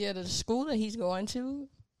 yeah, the school that he's going to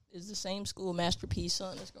is the same school Master P's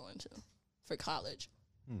son is going to for college.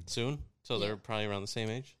 Soon, so Yeah. they're probably around the same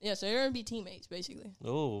age. Yeah, so they're gonna be teammates basically.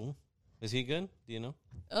 Oh, is he good? Do you know?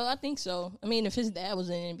 Oh, I think so. I mean, if his dad was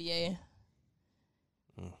in the NBA,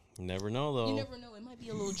 You never know though. you never know. It might be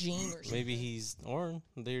a little gene or something. Maybe or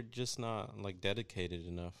they're just not like dedicated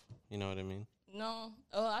enough. You know what I mean? No.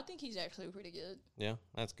 Oh, I think he's actually pretty good. Yeah,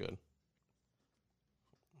 that's good.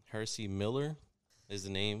 Hersey Miller is the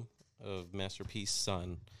name of Master P's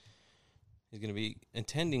son. He's going to be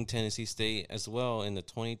attending Tennessee State as well in the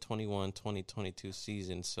 2021-2022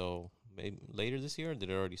 season. So maybe later this year, or did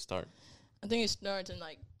it already start? I think it starts in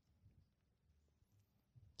like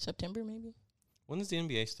September, maybe. When does the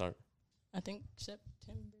NBA start? I think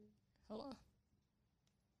September. Hold on.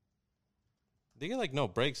 They get like no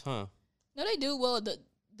breaks, huh? No, they do. Well,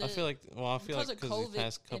 I feel like because of because COVID, the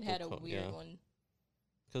past couple, it had a weird yeah. one.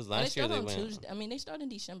 Because But last year start they on went. Tuesday. I mean, they start in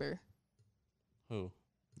December. Who?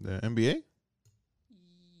 The NBA?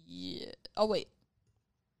 Yeah. Oh, wait.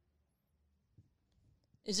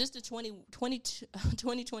 Is this the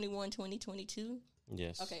 2021, 2022?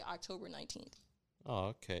 Yes. Okay, October 19th. Oh,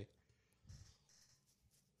 okay.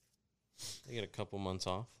 They get a couple months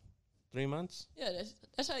off. 3 months? Yeah,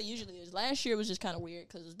 that's how it usually is. Last year was just kind of weird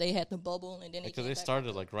because they had the bubble and then Because they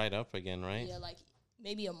started like right up again, right? Yeah, like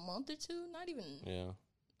maybe a month or two. Not even Yeah.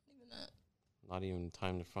 that. Not even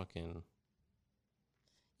time to fucking.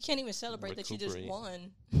 You can't even celebrate that you just Recuperate.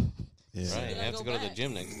 won. Yeah. So Right. you You gotta have to go go to the back.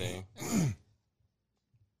 gym next day.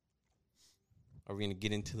 Are we going to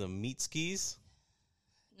get into the meat skis?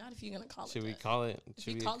 Not if you're gonna call Should it we that. call it? If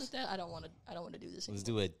Should you we call it that, I don't want to do this Let's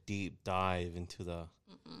anymore. do a deep dive into the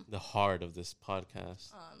heart of this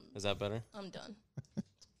podcast. Is that better? I'm done.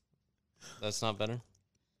 That's not better?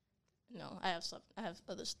 No, I have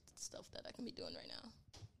other stuff that I can be doing right now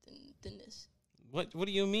than this. What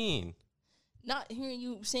do you mean? not hearing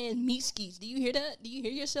you saying meat skis. Do you hear that? Do you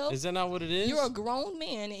hear yourself? Is that not what it is? You're a grown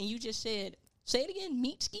man, and you just said, say it again,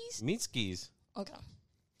 meat skis? Meat skis. Okay.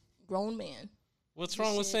 Grown man. What's You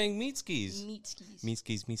wrong with said saying meat skis? Meat skis. Meat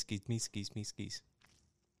skis, meat skis, meat skis, meat skis.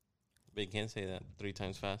 But you can't say that 3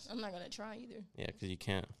 times fast. I'm not going to try either. Yeah, because you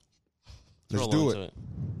can't. Let's Roll do into it.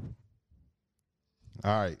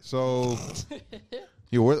 All right. So,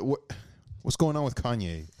 yo, what's going on with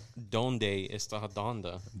Kanye? Donde está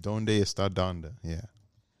Donda? Donde está Donda? Yeah.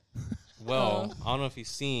 Well, I don't know if you've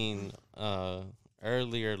seen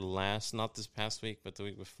earlier not this past week, but the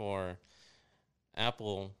week before,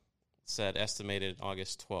 Apple said estimated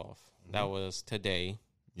August 12th. That was today,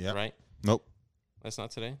 Yeah. right? Nope. That's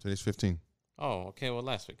not today? Today's 15. Oh, okay. Well,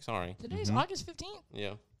 last week. Sorry. Today's August 15th?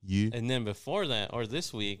 Yeah. Yeah. And then before that, or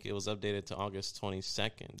this week, it was updated to August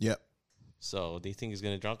 22nd. Yep. So do you think he's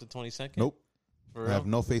going to drop the 22nd? Nope. For I real? have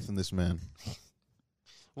no faith in this man.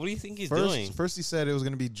 What do you think he's doing? First, he said it was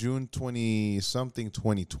going to be June 20-something,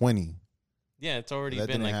 2020. Yeah, it's already That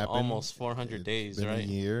been didn't like happen. almost 400 It's days, been right? a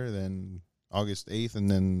year, then August 8th, and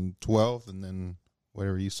then 12th, and then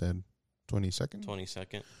whatever you said, 22nd?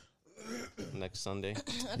 22nd. Next Sunday.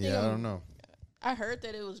 Yeah, I don't know. I heard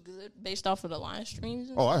that it was good based off of the live streams.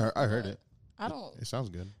 And Oh, stuff, I heard but it. I don't. It sounds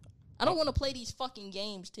good. I don't want to play these fucking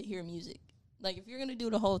games to hear music. Like, if you're gonna do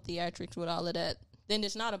the whole theatrics with all of that, then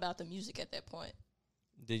it's not about the music at that point.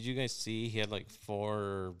 Did you guys see he had like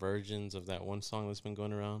 4 versions of that one song that's been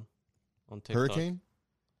going around on TikTok? Hurricane?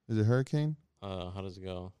 Is it Hurricane? How does it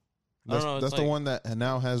go? That's, I don't know. that's the one that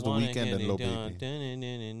now has the Wanna weekend get and it Lil done.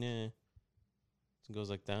 Baby. It goes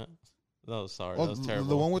like that. That was sorry. Oh, that was terrible.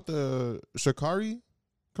 the one with the Shikari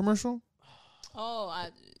commercial? Oh,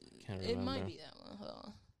 Can't it remember. might be that one. Hold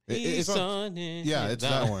on. It's on, yeah, it's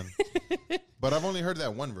that one. one. But I've only heard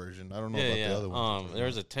that one version. I don't know about the other one. There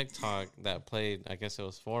was a TikTok that played. I guess it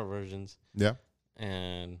was 4 versions, Yeah.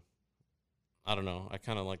 and I don't know. I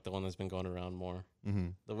kind of like the one that's been going around more. Mm-hmm.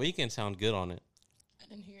 The Weeknd sound good on it. I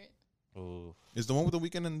didn't hear it. Ooh. Is the one with the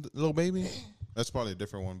Weeknd and Lil Baby? That's probably a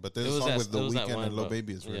different one. But there's a song with the Weeknd and Lil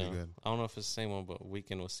Baby is really good. I don't know if it's the same one, but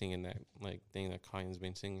Weeknd was singing that like thing that Kanye's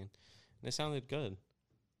been singing, and it sounded good.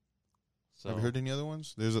 So Have you heard any other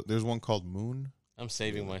ones? There's one called Moon. I'm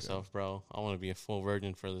saving Really myself, bro. I want to be a full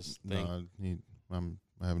virgin for this thing. No,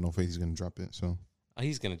 I have no faith he's gonna drop it. So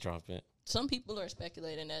He's gonna drop it. Some people are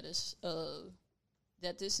speculating that it's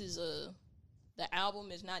that this is the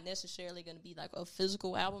album is not necessarily going to be like a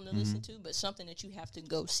physical album to listen to, but something that you have to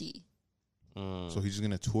go see. so he's just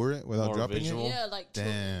gonna tour it without More dropping visual. it. Yeah, like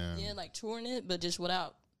Damn. like touring it, but just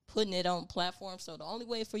without putting it on platforms. So the only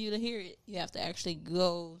way for you to hear it, you have to actually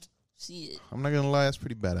go see it. I'm not gonna lie, that's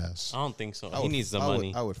pretty badass. I don't think so. I He would- needs the I would-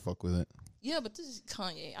 money. I would fuck with it. Yeah, but this is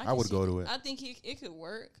Kanye. I would go to it. I think it could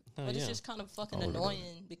work, Oh, but it's yeah. just kind of fucking I would go.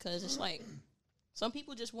 annoying because it's like some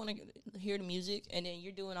people just want to hear the music, and then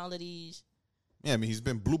you're doing all of these. Yeah, I mean he's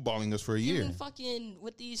been blue balling us for a year. Even fucking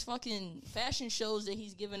with these fucking fashion shows that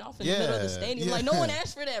he's giving off in the middle of the Yeah, stadium. yeah. Like, no one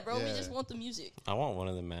asked for that, bro. We Yeah. just want the music. I want one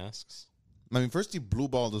of the masks. I mean, first he blue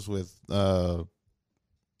balled us with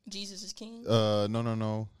Jesus is King.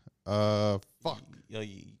 no. Fuck.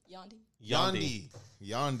 Yandi.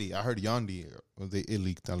 Yandi. I heard Yandi. It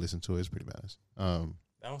leaked. I listened to it. It's pretty badass.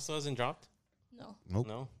 That one still hasn't dropped? No. Nope.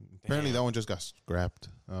 No. Apparently Damn. that one just got scrapped.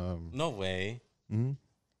 No way. Mhm.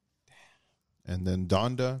 And then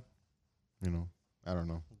Donda, I don't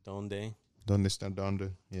know. Donde. Donde está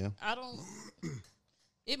Donda? Yeah. I don't.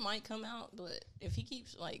 It might come out, but if he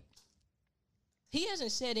keeps like, he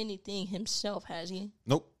hasn't said anything himself, has he?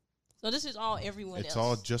 Nope. So this is all everyone It's else.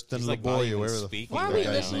 all Justin He's, like, LeBoy not or even whatever the speaking Why are fuck we that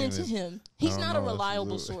guy's listening name to is. him? He's don't not a know. reliable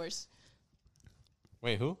That's- source.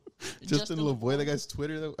 Wait, who? Justin LeBoy, that guy's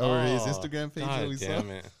Twitter or his Instagram page that we saw. Damn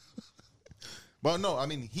it. But no, I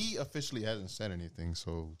mean he officially hasn't said anything.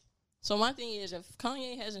 So So my thing is, if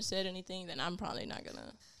Kanye hasn't said anything, then I'm probably not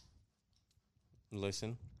gonna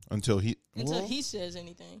Listen. until he says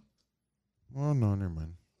anything. Well, no, never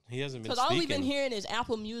mind. He hasn't been Because all speaking. we've been hearing is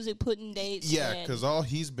Apple Music putting dates. Yeah, and- because all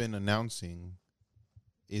he's been announcing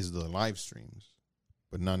is the live streams,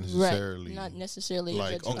 but not right, necessarily not necessarily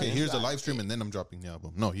like that you're okay, gonna here's the drop live stream, it. and then I'm dropping the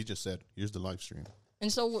album. No, he just said here's the live stream.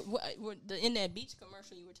 And so, in that Beats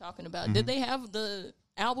commercial you were talking about, Mm-hmm. did they have the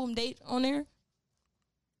album date on there?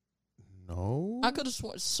 No, I could have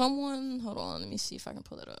sworn someone. Hold on, let me see if I can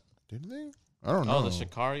pull it up. did they? I don't know. Oh, the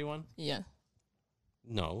Shikari one? Yeah.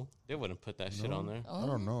 No, they wouldn't put that shit on there. Oh. I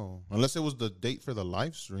don't know unless it was the date for the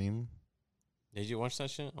live stream. Did you watch that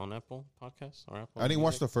shit on Apple Podcast or Apple? I didn't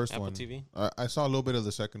watch Music? the first Apple one. TV. I saw a little bit of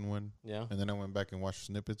the second one, Yeah, and then I went back and watched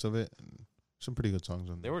snippets of it. And some pretty good songs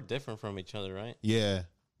on they there. were different from each other, right? Yeah,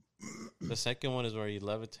 The second one is where he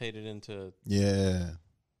levitated into. Yeah.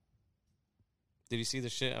 Did you see the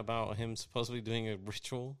shit about him supposedly doing a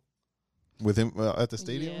ritual? With him at the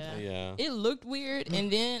stadium? Yeah. It looked weird,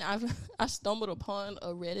 and then I stumbled upon a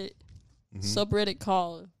Reddit Mm-hmm. subreddit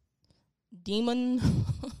called Demon.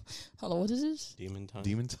 Hold on, what is this? Demon time.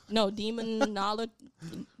 Demon time? No,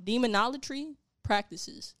 demonolatry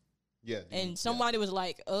practices. Yeah. And somebody was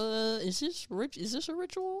like, is this a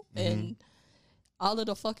ritual? Mm-hmm. And all of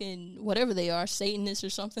the fucking whatever they are, Satanists or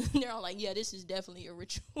something, they're all like, yeah, this is definitely a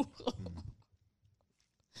ritual.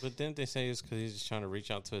 But didn't they say it's because he's just trying to reach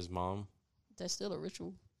out to his mom? That's still a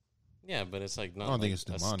ritual. Yeah, but it's like not. I don't think like it's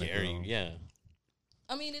demonic, a scary. though. Yeah.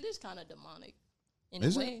 I mean, it is kind of demonic in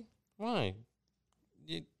Is a it? way. Why?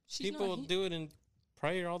 People not- do it in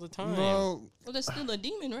prayer all the time. No. Well, that's still a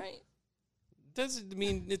demon, right? Doesn't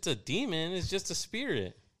mean it's a demon. It's just a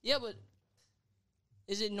spirit. Yeah, but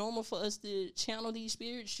is it normal for us to channel these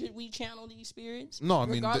spirits? Should we channel these spirits? No, I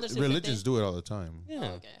mean, Regardless if it religions they- do it all the time. Yeah.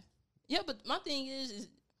 Oh, okay. Yeah, but my thing is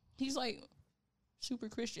he's like super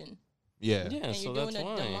Christian, Yeah. Yeah. and So you're that's doing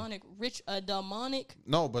why. a demonic.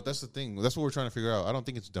 No, but that's the thing. That's what we're trying to figure out. I don't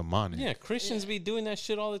think it's demonic. Yeah, Christians Yeah. be doing that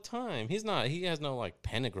shit all the time. He's not. He has no like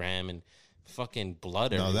pentagram and fucking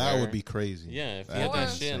blood. No, everywhere. that would be crazy. Yeah, if he That'd had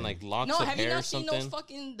that be shit and insane. like locks No, of have you hair or not seen something. those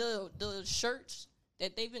fucking the shirts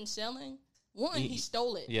that they've been selling? One, He- he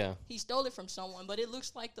stole it. Yeah, He stole it from someone, but it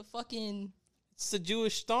looks like the fucking. it's the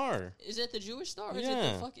Jewish star. Is it the Jewish star? Or is it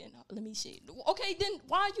Yeah. the fucking? Let me see. Okay, then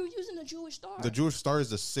why are you using the Jewish star? The Jewish star is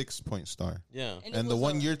the 6-point star. Yeah, And it And the was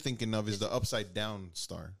one a- you're thinking of is the upside down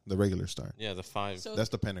star, the regular star. yeah, the 5. So That's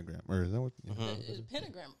the pentagram. Or is that what? Yeah, Is a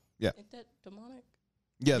pentagram. Yeah. Ain't that demonic?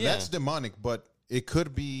 yeah, Yeah. that's demonic, but it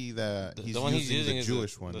could be that the he's one he's using using the is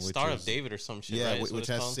Jewish the, one. the which Star is, of David or some shit. Yeah, right? Is what which it's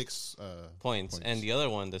has called? 6 points, and the other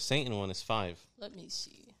one, the Satan one, is 5, Let me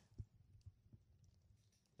see.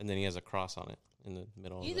 and then he has a cross on it in the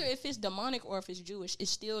middle. Either of it. if it's demonic or if it's Jewish,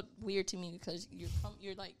 it's still weird to me because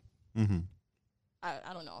you're like Mhm.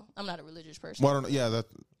 I don't know. I'm not a religious person. Well, I don't know. Yeah,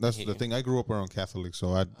 that's Yeah. the thing. I grew up around Catholic,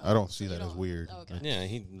 so I don't see You that as don't- weird. Okay. Yeah,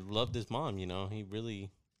 he loved his mom. You know, he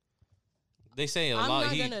really. They say a I'm lot.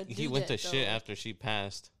 not He gonna he do went to that, shit though. after she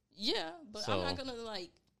passed. Yeah, but So- I'm not gonna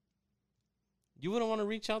like You wouldn't want to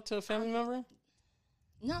reach out to a family member?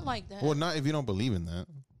 not like that. Well, not if you don't believe in that.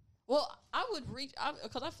 Well, I would reach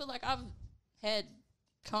because I feel like I've had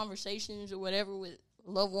conversations or whatever with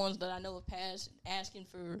loved ones that I know have passed, asking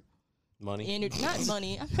for Money? not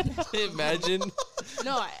money. Imagine.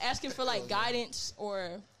 No, asking for like guidance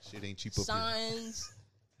or Shit ain't cheap up here. signs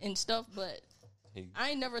and stuff. But Hey.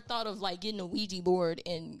 I ain't never thought of like getting a Ouija board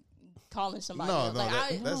and calling somebody. No, up. no,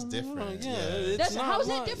 Like, that's different. Yeah, Yeah. it's That's- not, how is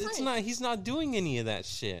that what- different? It's not. He's not doing any of that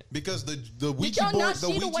shit. Because the Ouija y'all board, not the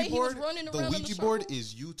see the way Ouija he was board, running the around in the Ouija board circle?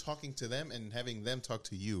 is you talking to them and having them talk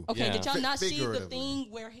to you. Okay, Yeah. did y'all not see the Figuratively.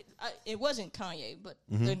 thing where it wasn't Kanye, but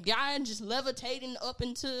Mm-hmm. the guy just levitating up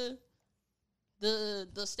into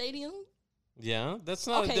the stadium? Yeah, that's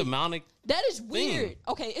not Okay. a demonic. That is weird.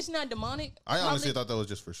 Okay, it's not demonic. I honestly probably, thought that was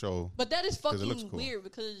just for show. but that is 'cause it looks fucking cool. weird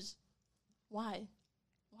because why?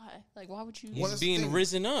 Why? Like, why would you? He's Well, that's the being thing.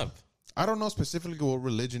 risen up. I don't know specifically what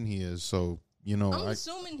religion he is, so you know. I'm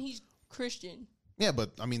assuming he's Christian. Yeah,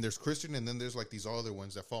 but I mean, there's Christian, and then there's like these other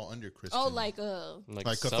ones that fall under Christian. Oh, like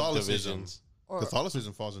Like Catholicism. subdivisions. or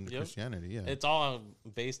Catholicism falls under Yep. Christianity. Yeah, It's all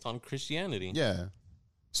based on Christianity. yeah.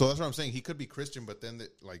 So that's what I'm saying. He could be Christian, but then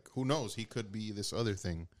like who knows? He could be this other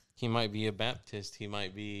thing. He might be a Baptist. He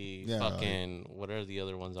might be Yeah, fucking whatever the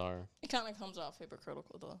other ones are. it kind of comes off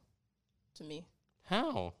hypocritical though, to me,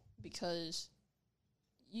 How? because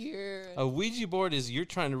you're A Ouija board is you're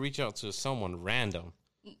trying to reach out to someone random.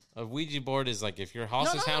 A Ouija board is like if your house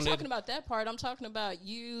no, is I'm not hounded. talking about that part. I'm talking about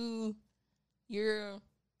you're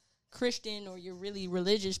Christian or you're really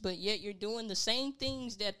religious, but yet you're doing the same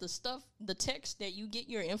things that the text that you get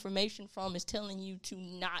your information from is telling you to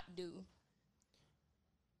not do.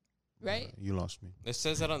 Right? You lost me. It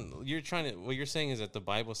says that on. You're trying to. What you're saying is that the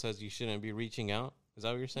Bible says you shouldn't be reaching out. Is that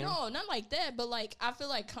what you're saying? No, not like that, but like I feel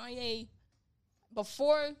like Kanye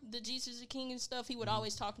before the Jesus is King and stuff, he would Mm-hmm.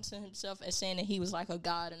 always talk to himself as saying that he was like a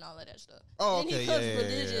god and all of that stuff. Oh, Then he okay, becomes yeah,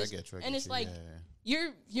 religious, I get you. and it's like yeah.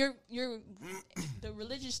 you're the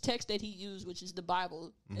religious text that he used, which is the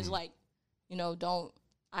Bible, is Mm-hmm. like, you know, don't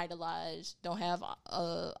idolize, don't have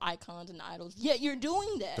icons and idols. Yet you're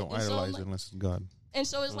doing that. Don't And so, idolize like- unless it's God. And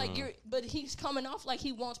so it's like but he's coming off like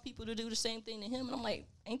he wants people to do the same thing to him, and I'm like,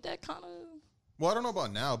 ain't that kind of Well, I don't know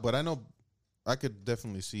about now, but I know I could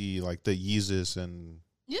definitely see like the Yeezus and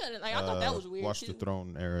Like I thought that was weird Watch too. the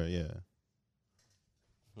Throne era. Yeah.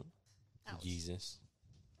 Ouch. Jesus.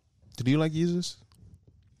 Did you like Yeezus?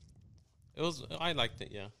 It was. I liked it.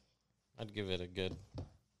 Yeah. I'd give it a good.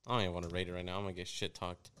 I don't even want to rate it right now. I'm gonna get shit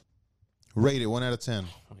talked. Rate it 1 out of 10.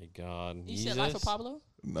 Oh my god. You said Life of Pablo?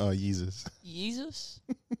 Yeezus. Jesus?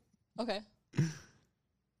 Okay.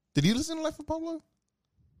 Did you listen to Life of Pablo?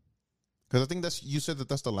 Because I think you said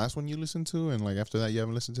that's the last one you listened to, and like after that you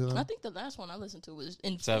haven't listened to them. I think the last one I listened to was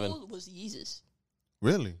in 7. full was Yeezus.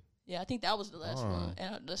 Really? Yeah, I think that was the last Oh. one.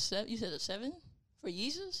 And you said a 7 for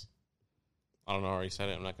Yeezus? I don't know. I already said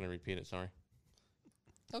it. I'm not gonna repeat it. Sorry.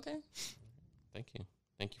 Okay. Thank you.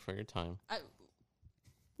 Thank you for your time.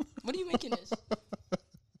 What are you making this?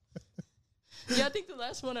 Yeah, I think the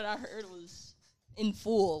last one that I heard was in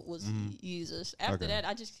full was Yeezus. After that,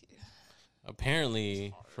 I just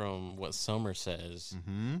Apparently, from what Summer says,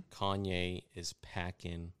 Mm-hmm. Kanye is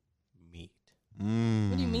packing meat. what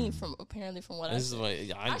do you mean from what This is I said?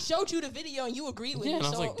 what I showed you the video and you agreed with yeah, me. and I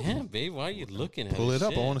was so like, damn, babe, why are you looking at Pull it this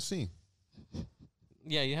up. shit? I want to see.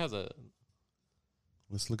 Yeah, you have the.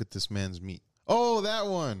 Let's look at this man's meat. Oh, that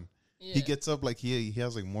one. yeah. He gets up like he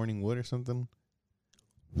has like morning wood or something.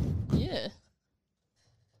 Yeah.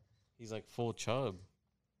 He's like full chub.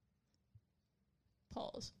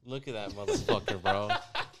 Pause. Look at that motherfucker, bro.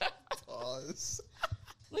 Pause.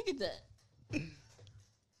 Look at that.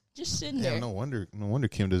 Just sitting Damn, there. no wonder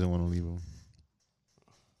Kim doesn't want to leave him.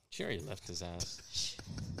 She already left his ass.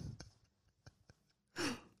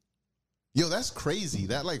 Yo, that's crazy.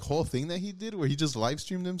 That like whole thing that he did where he just live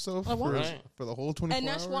streamed himself Oh, wow. Right. for the whole 24 And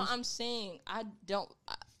that's hours. why I'm saying I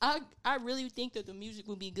really think that the music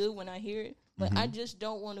will be good when I hear it, but I just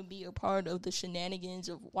don't want to be a part of the shenanigans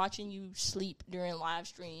of watching you sleep during live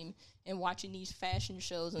stream and watching these fashion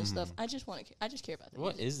shows and stuff. I just care about the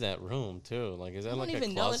What music. is that room too? Like, is that I don't like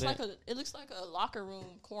even a know. It's closet? it looks like a locker room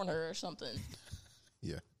corner or something.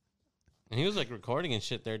 Yeah. And he was like recording and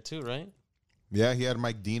shit there too, right? Yeah, he had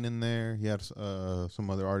Mike Dean in there. He had some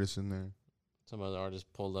other artists in there. Some other artists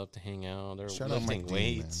pulled up to hang out. They're Shout out lifting Mike Dean,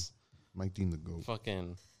 weights. Mike Dean the GOAT.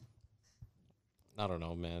 Fucking. I don't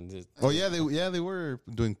know, man. Oh yeah, they were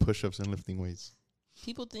doing push-ups and lifting weights.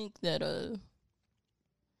 People think that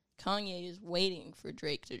Kanye is waiting for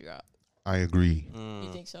Drake to drop. I agree. You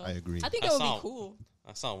think so? I agree. I think I that would saw- be cool.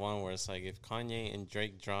 I saw one where it's like, if Kanye and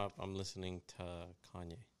Drake drop, I'm listening to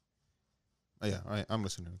Kanye Oh, yeah, I'm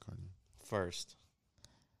listening to Kanye. first.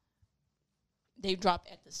 They drop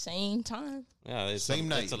at the same time. Yeah, it's Same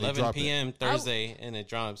night, It's they 11 drop it. p.m. Thursday, and it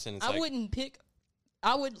drops, and it's I like, wouldn't pick.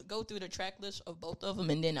 I would go through the track list of both of them,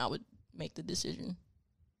 and then I would make the decision.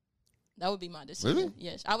 That would be my decision. Really?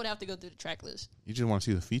 Yes, I would have to go through the track list. You just want to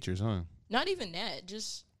see the features, huh? Not even that,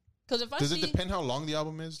 just because if I Does see it depend how long the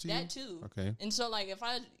album is to you? that too, Okay. and so like if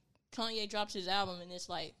Kanye drops his album and it's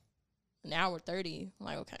like an hour 30, I'm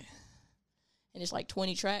like okay, and it's like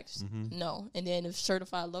 20 tracks, no. And then if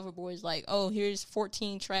Certified Lover Boy is like, oh, here's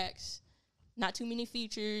 14 tracks, not too many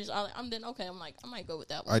features, I'm then okay. I'm like I might go with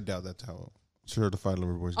that one. I doubt that's how Certified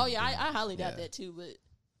Lover Boy's. Oh gonna yeah, be. I highly doubt Yeah. that too. But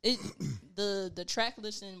the track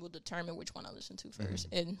listing will determine which one I listen to 1st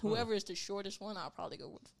and whoever is the shortest one, I'll probably go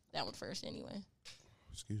with that one first anyway.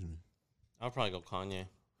 Excuse me. I'll probably go Kanye.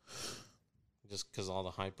 Just because all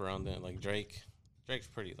the hype around it. Like Drake's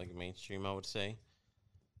pretty like mainstream, I would say.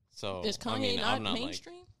 So Is Kanye I mean, I'm not not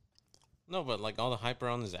mainstream? Like, no, but like all the hype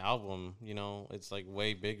around his album, you know, it's like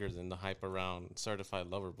way bigger than the hype around Certified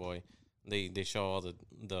Lover Boy. They show all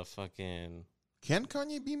the fucking. Can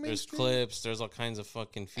Kanye be There's mainstream? clips. There's all kinds of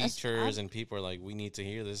fucking That's- features, and people are like, "We need to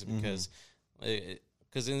hear this because,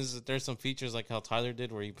 there's some features like how Tyler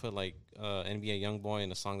did, where he put like NBA YoungBoy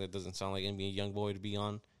in a song that doesn't sound like NBA YoungBoy to be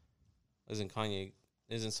on. Isn't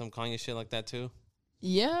some Kanye shit like that too?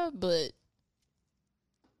 Yeah, but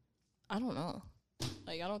I don't know.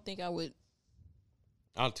 Like I don't think I would.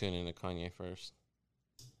 I'll tune into Kanye first.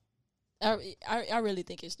 I really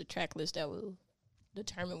think it's the track list that will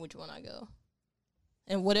determine which one I go,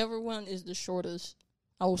 and whatever one is the shortest,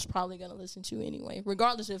 I was probably gonna listen to anyway,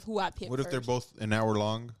 regardless of who I pick. What if they're first. both an hour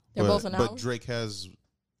long? They're both an hour? But Drake has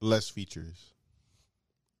less features.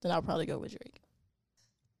 Then I'll probably go with Drake.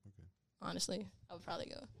 Honestly, I would probably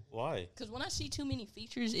go. Why? Because when I see too many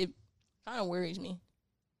features, it kind of worries me.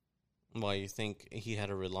 Why you think he had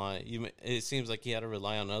to rely? It seems like he had to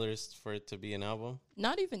rely on others for it to be an album.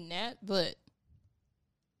 Not even that, but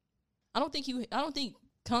I don't think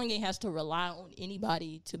Kanye has to rely on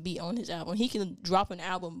anybody to be on his album. He can drop an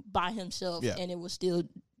album by himself, Yeah. and it will still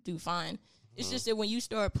do fine. It's just that when you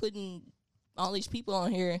start putting all these people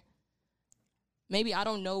on here, maybe I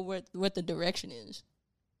don't know what the direction is.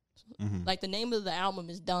 Like the name of the album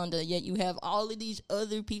is Donda, yet you have all of these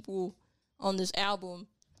other people on this album.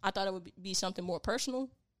 I thought it would be something more personal,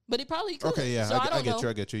 but it probably could. Okay, yeah, So I I don't get know. you.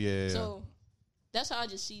 I get you. Yeah, yeah. So that's how I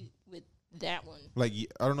just see with That one. Like,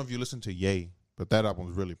 I don't know if you listen to Ye, but that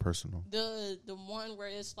album's really personal. The one where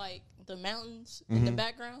it's like the mountains in the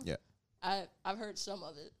background. Yeah. I've heard some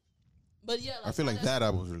of it, but yeah, I feel like that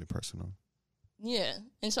album's really personal. Yeah,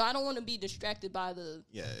 and so I don't want to be distracted by the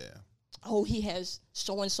Yeah. oh, he has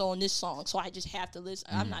so and so on this song, so I just have to listen.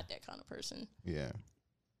 I'm not that kind of person. Yeah.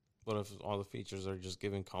 What if all the features are just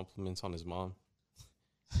giving compliments on his mom?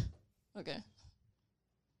 Okay.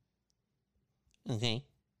 Okay.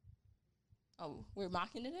 Oh, we're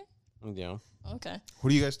mocking today. Yeah. Okay. Who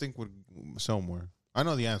do you guys think would sell more? I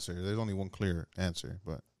know the answer. There's only one clear answer,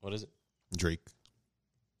 but What is it? Drake.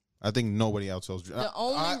 I think nobody outsells Drake. The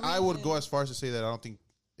only I would reason- go as far as to say that I don't think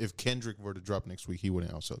if Kendrick were to drop next week, he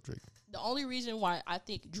wouldn't outsell Drake. The only reason why I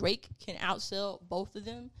think Drake can outsell both of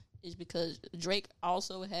them is because Drake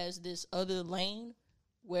also has this other lane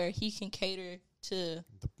where he can cater to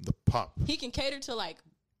The pop. like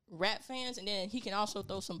rap fans, and then he can also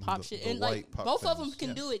throw some pop shit. the And white like pop both of them fans, can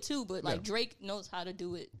yeah. do it too, but like Yeah. Drake knows how to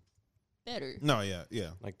do it better. No,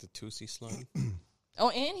 yeah. Like the Tootsie Slide? Oh,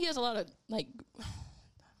 and he has a lot of like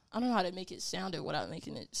I don't know how to make it sound or without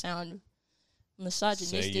making it sound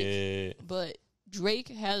misogynistic. Say it. But Drake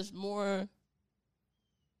has more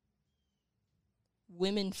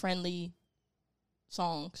women-friendly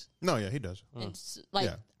songs. No, yeah, he does. And like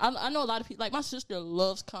Yeah. I know a lot of people. Like my sister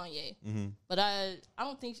loves Kanye, Mm-hmm. but I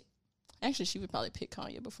don't think. Actually, she would probably pick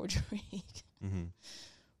Kanye before Drake. Mm-hmm.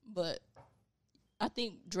 But I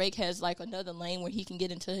think Drake has like another lane where he can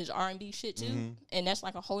get into his R&B shit too, and that's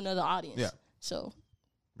like a whole nother audience. Yeah. So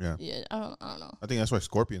Yeah. yeah, I don't know. I think that's why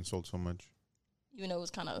Scorpion sold so much. Even though it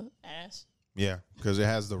was kind of ass, Yeah, because it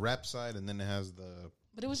has the rap side and then it has the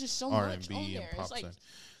but it was just so R much and on B there. and pop It's like, side.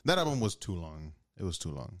 That album was too long. It was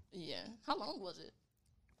too long. yeah. How long was it?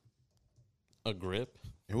 A grip?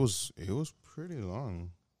 It was pretty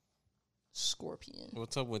long. Scorpion.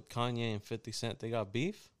 What's up with Kanye and 50 Cent? They got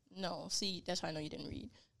beef? No, see, that's how I know you didn't read.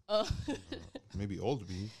 Maybe old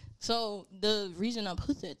B. So the reason I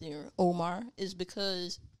put that there, Omar, is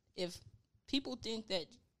because if people think that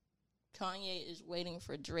Kanye is waiting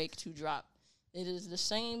for Drake to drop, it is the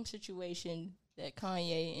same situation that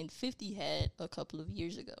Kanye and 50 had a couple of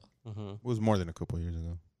years ago. Mm-hmm. It was more than a couple years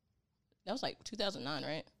ago. That was like 2009,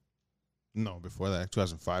 right? No, before that,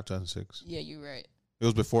 2005, 2006. Yeah, you're right. It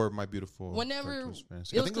was before My Beautiful. Whenever Dark Twisted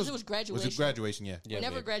Fantasy. it I was think because it was graduation. Was it graduation? Yeah. Yeah,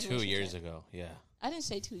 Whenever babe, graduation 2 years came. ago. Yeah. I didn't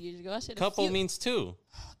say 2 years ago. I said Couple a few. means two.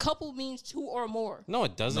 Couple means two or more. No,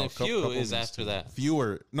 it doesn't. No, Few couple is means after two. that.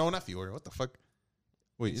 Fewer. No, not fewer. What the fuck?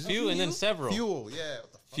 Wait, is Few and then few? several. Fuel. Yeah.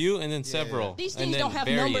 What the fuck? Few and then several. These and things then don't have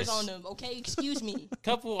various. numbers on them, okay? Excuse me.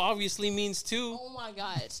 Couple obviously means two. Oh my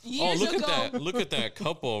God. Oh, Years look ago. at that. Look at that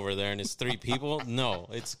couple over there, and it's 3 people. No,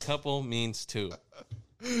 it's couple means 2.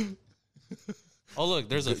 Oh, look,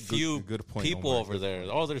 there's a Good- few good point, people Omar. over there.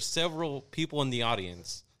 Oh, there's several people in the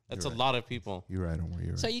audience. That's You're a right. lot of people. You're right, Omar. You're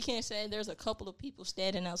right. So you can't say there's a couple of people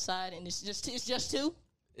standing outside and it's just two?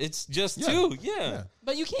 It's just Yeah. 2, yeah.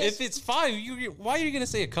 But you can't. If it's 5, why are you gonna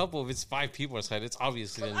say a couple if it's 5 people outside? It's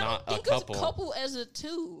obviously I not don't a think couple. it's a couple as a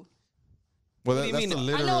two. well, what do you that's mean? the I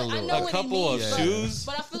literal. I know A what couple it of means, shoes?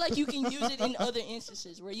 But I feel like you can use it in other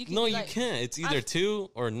instances where you can. No, be you like, can't. It's either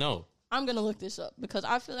 2 or no. I'm gonna look this up because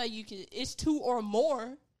I feel like you can. It's 2 or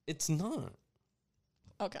more. It's not.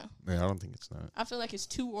 Okay, Yeah, I don't think it's not. I feel like it's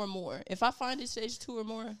 2 or more. If I find it says 2 or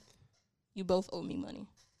more, you both owe me money.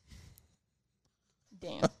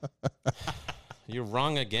 Damn. You're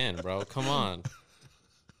wrong again, bro. Come on.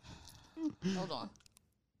 Hold on.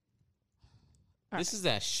 This is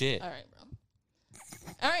that shit. All right, bro.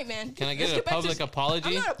 All right, man. Can I Let's get a back to public this. apology?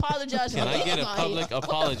 I'm not apologizing. Can for I get a anybody. public What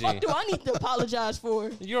apology? the fuck do I need to apologize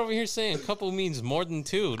for? You're over here saying couple means more than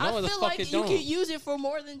 2. No, I the feel fuck like it you don't. can use it for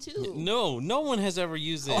more than 2. No, no one has ever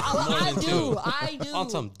used it Oh, more I than do. 2. I do. On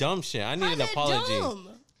some dumb shit. I need How's an that apology. dumb?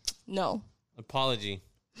 No, Apology.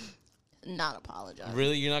 not apologize.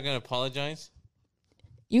 Really? You're not gonna apologize?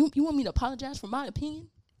 You want me to apologize for my opinion?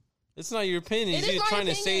 It's not your opinion. It is You're my trying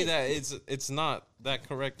to say opinion. that it's not that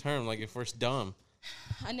correct term. Like if we're dumb.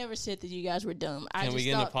 I never said that you guys were dumb. I Can we just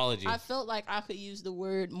get an thought- apology? I felt like I could use the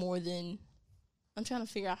word more than. I'm trying to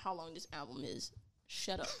figure out how long this album is.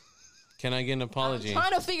 Shut up. Can I get an apology? I'm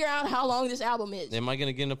trying to figure out how long this album is. Am I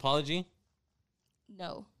gonna get an apology?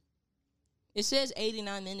 No. It says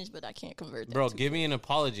 89 minutes, but I can't convert that. Bro, to- give me an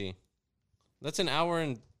apology. That's an hour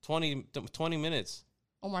and 20 minutes.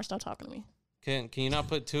 Omar, stop talking to me. Can you not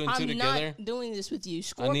put 2 and 2 I'm together? not doing this with you. I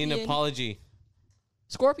Scorpion. need an apology.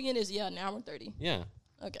 Scorpion is, an hour and 30. Yeah.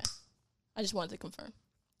 Okay. I just wanted to confirm.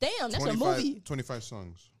 Damn, that's 25, a movie. 25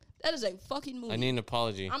 songs. That is a fucking movie. I need an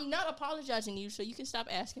apology. I'm not apologizing to you, so you can stop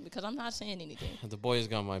asking because I'm not saying anything. The boys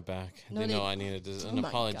got my back. No, they they- know I needed an Oh my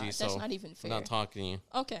apology, God, so that's not even fair. I'm not talking to you.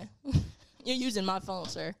 Okay. You're using my phone,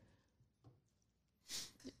 sir.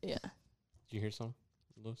 Yeah. Did you hear something,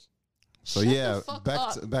 Lewis? So Shut the yeah, fuck back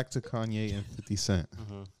up. back to Kanye and 50 Cent.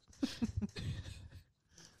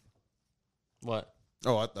 What?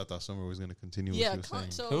 Oh, I thought Summer was gonna continue. Yeah, what she was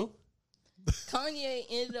saying. so Who? Kanye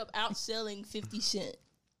ended up outselling 50 Cent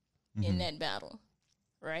Mm-hmm. in that battle,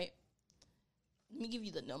 right? Let me give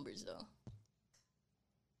you the numbers, though.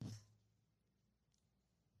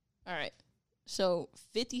 All right. So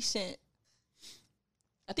 50 Cent,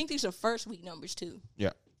 I think these are first week numbers, too.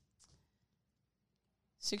 Yeah.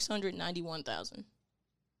 691,000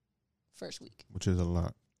 first week. Which is a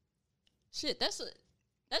lot. Shit,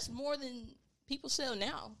 that's more than people sell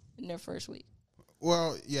now in their first week.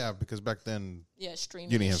 Well, yeah, because back then Yeah,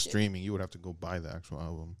 streaming. you didn't and have shit. streaming. You would have to go buy the actual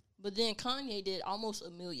album. But then Kanye did almost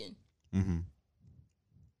 1 million. Mm-hmm.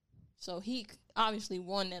 So he obviously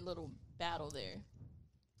won that little battle there.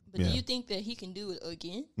 But Yeah. do you think that he can do it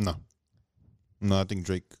again? No, I think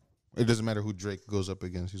Drake. It doesn't matter who Drake goes up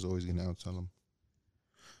against. He's always gonna outsell him.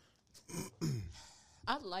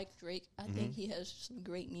 I like Drake. I Mm-hmm. think he has some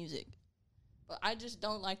great music. But I just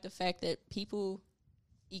don't like the fact that people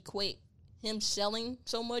equate him selling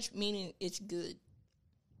so much, meaning it's good.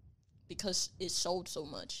 Because it sold so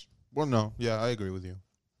much. Well, no, yeah, I agree with you.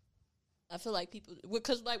 I feel like people,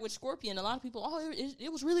 because like with Scorpion, a lot of people, it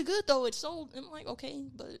was really good though. It sold. And I'm like, okay,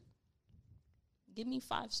 but give me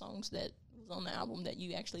 5 songs that was on the album that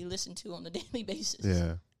you actually listen to on a daily basis.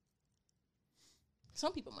 Yeah.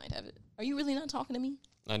 Some people might have it. Are you really not talking to me?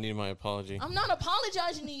 I need my apology. I'm not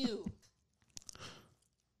apologizing to you.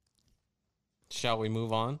 Shall we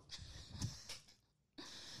move on?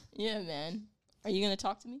 Yeah, man. Are you going to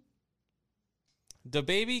talk to me? The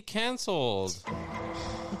baby canceled.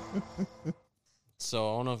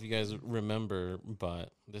 So I don't know if you guys remember,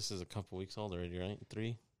 but this is a couple weeks old already, right?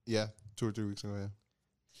 3. Yeah, 2 or 3 weeks ago. Yeah.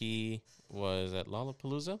 He was at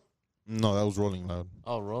Lollapalooza. No, that was Rolling Loud.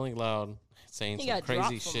 Oh, Rolling Loud, saying He some got crazy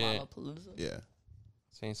dropped from shit. Lollapalooza. Yeah.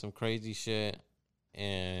 Saying some crazy shit,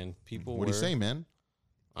 and people What were. do you say, man?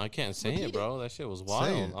 I can't say Repeat it, bro. That shit was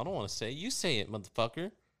wild. it. I don't want to say it. You say it,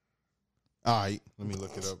 motherfucker. All right, let me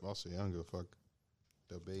look it up. I'll see. I don't give a fuck.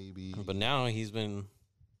 The baby. But now he's been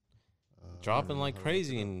dropping like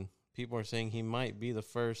crazy, and people are saying he might be the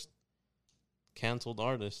first canceled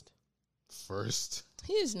artist. First.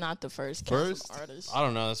 He is not the first canceled First? artist. I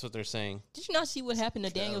don't know. That's what they're saying. Did you not see what happened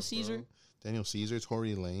to Daniel Yeah, Caesar? bro. Daniel Caesar,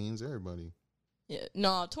 Tory Lanez, everybody. Yeah.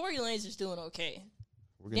 No, Tory Lanez is doing okay.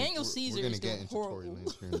 Daniel Caesar We're gonna is get doing into Tory horrible.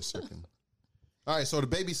 Lanez here in a second. All right, so the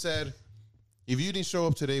baby said, if you didn't show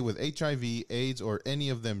up today with HIV, AIDS, or any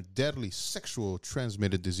of them deadly sexual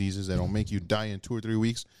transmitted diseases that'll make you die in 2 or 3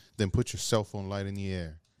 weeks, then put your cell phone light in the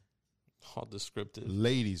air. All descriptive.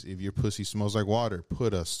 Ladies, if your pussy smells like water,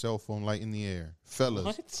 put a cell phone light in the air. Fellas,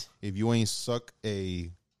 What? if you ain't suck a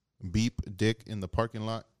beep dick in the parking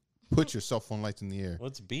lot, put your cell phone lights in the air.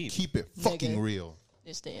 What's beef? Keep it fucking Nigga. real.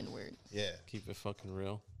 It's the N word. Yeah. Keep it fucking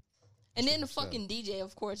real. And then the fucking DJ,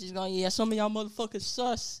 of course, is going, yeah, some of y'all motherfuckers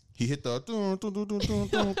sus. He hit the dun, dun, dun, dun, dun,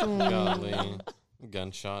 dun, dun. Golly.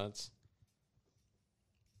 Gunshots.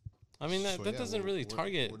 I mean, that So, yeah, doesn't really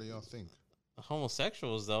target What do y'all think?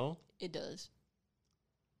 homosexuals, though. It does.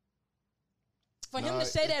 For Nah, him to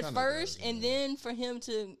say it that kinda first, does, and yeah. then for him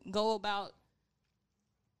to go about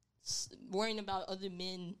worrying about other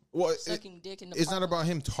men Well, sucking dick in the it's not parking about lot,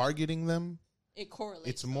 him targeting them. It correlates.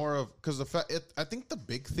 It's more of because the fact. I think the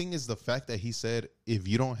big thing is the fact that he said if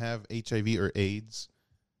you don't have HIV or AIDS,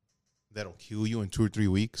 that'll kill you in 2 or 3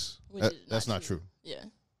 weeks. Which is That's not true. Yeah.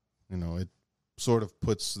 You know, it sort of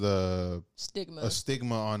puts a Stigma.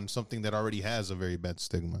 stigma on something that already has a very bad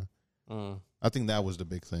stigma. Mm. I think that was the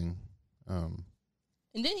big thing.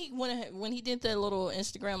 And then he went ahead, when he did that little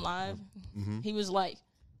Instagram live, Mm-hmm. he was like,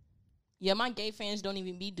 yeah, my gay fans don't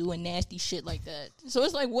even be doing nasty shit like that. So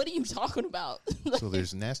it's like, what are you talking about? Like, So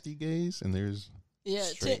there's nasty gays and there's yeah,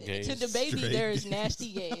 straight gays. to the baby, Straight there is gays.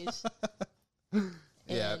 nasty gays.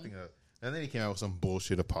 yeah. I And- think. And then he came out with some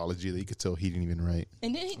bullshit apology that you could tell he didn't even write.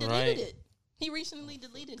 And then he deleted Right. it. He recently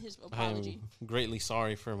deleted his I'm apology. greatly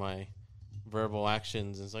sorry for my verbal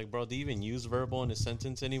actions. It's like, bro, do you even use verbal in a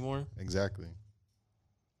sentence anymore? Exactly.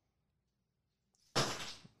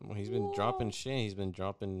 Well, he's been dropping shit. He's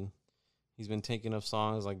been taking up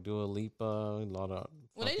songs like Dua Lipa, a lot of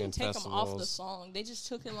Well, they fucking didn't take him festivals. off the song. They just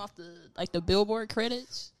took him off the Billboard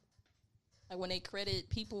credits. Like when they credit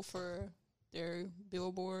people for their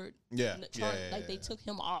Billboard Yeah. chart, they took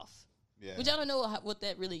him off. Yeah. Which I don't know what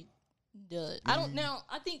that really I don't now.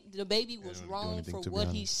 I think the baby was don't do wrong anything, for to be what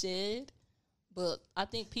he honest. said, but I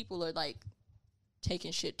think people are like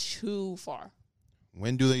taking shit too far.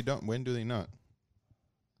 When do they don't? When do they not?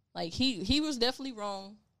 Like he was definitely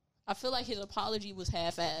wrong. I feel like his apology was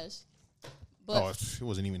half-assed. But It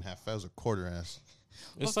wasn't even half as a quarter ass.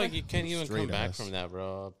 It's like you can't even come Straight back ass. from that,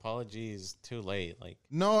 bro. Apologies, too late. Like,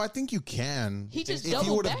 No, I think you can. He just if he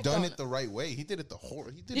doubled would have back done on it it. the right way. He did it the whole.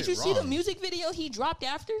 He did did it you see the wrong. music video he dropped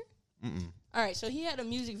after? All right, so he had a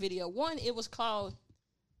music video. One, it was called.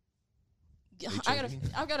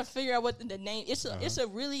 I gotta figure out what the name. It's a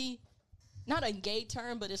really not a gay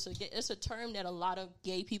term, but it's a term that a lot of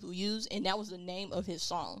gay people use, and that was the name of his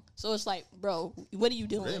song. So it's like, bro, what are you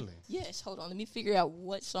doing? Really? Yes. Hold on, let me figure out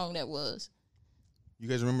what song that was. You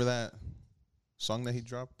guys remember that song that he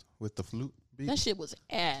dropped with the flute beat? That shit was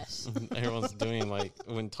ass. everyone's doing like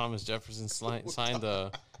when Thomas Jefferson signed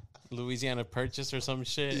the Louisiana Purchase or some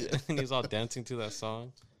shit, and he's all dancing to that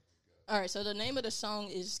song. All right, so the name of the song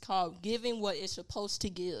is called "Giving What It's Supposed to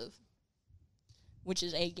Give," which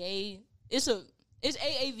is a gay. It's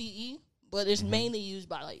AAVE, but it's mainly used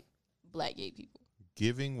by like black gay people.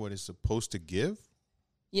 Giving what it's supposed to give.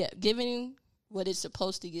 Yeah, giving what it's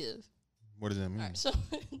supposed to give. What does that mean? All right, so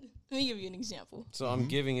let me give you an example. So I'm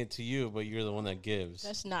giving it to you, but you're the one that gives.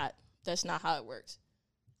 That's not how it works.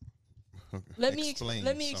 Okay. Let me Summer.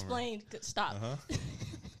 explain. Stop. Uh-huh.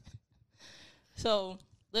 So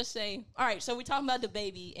let's say, all right. So we're talking about the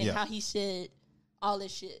baby and Yeah. how he said all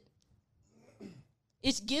this shit.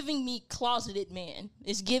 It's giving me closeted man.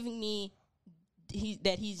 It's giving me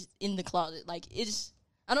that he's in the closet. Like it's.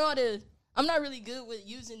 I don't know how to. I'm not really good with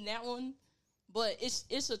using that one, but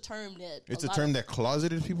it's a term that It's a term that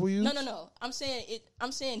closeted people use. No. I'm saying it.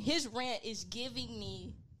 I'm saying his rant is giving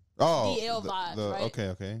me. Oh, DL vibes, right?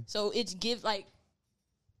 Okay. So it's like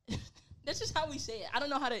that's just how we say it. I don't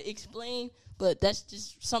know how to explain, but that's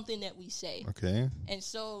just something that we say. Okay. And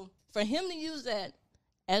so for him to use that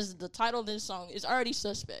as the title of this song is already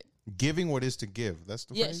suspect. Giving what is to give. That's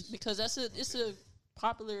the Yes, phrase. because it's a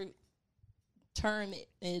popular term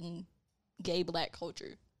in gay black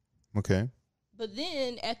culture. Okay. But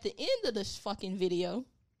then at the end of this fucking video,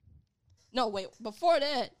 no, wait, before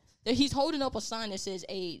that, he's holding up a sign that says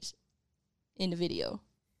AIDS in the video.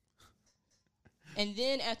 And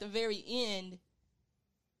then at the very end,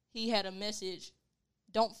 he had a message,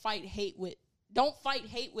 don't fight hate with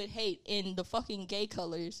hate in the fucking gay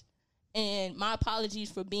colors. And my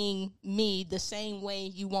apologies for being me the same way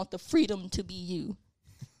you want the freedom to be you.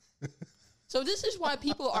 So this is why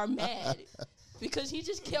people are mad. Because he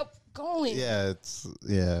just kept going. Yeah,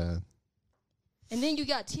 yeah. And then you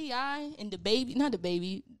got T.I. and not the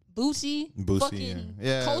baby, Boosie fucking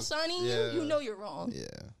yeah. co-signing Yeah. you. You know you're wrong. Yeah.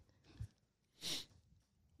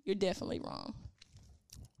 You're definitely wrong.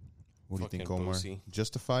 What do you think, Fucking Omar? Boosie.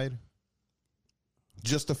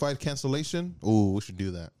 Justified cancellation? Oh, we should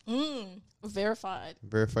do that. Verified.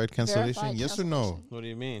 Verified cancellation? Verified Yes or no? cancellation. What do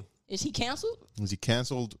you mean? Is he canceled? Is he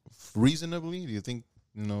canceled reasonably? Do you think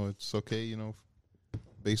it's okay?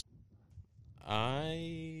 Based.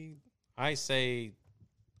 I say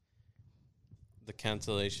the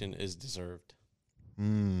cancellation is deserved.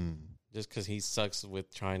 Just because he sucks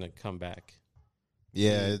with trying to come back.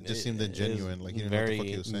 Yeah, it just seemed is genuine. Like, you didn't know what the fuck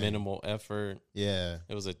he very was saying. minimal effort. Yeah.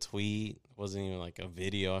 It was a tweet. It wasn't even like a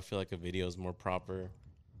video. I feel like a video is more proper.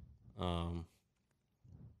 I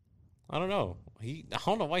don't know. I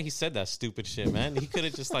don't know why he said that stupid shit, man. He could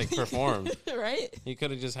have just like performed. Right? He could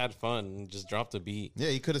have just had fun and just dropped a beat. Yeah,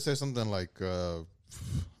 he could have said something like, I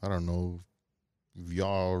don't know, if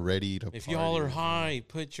y'all ready to If party y'all are or high,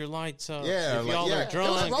 put your lights up. Yeah, if like, y'all yeah. are It was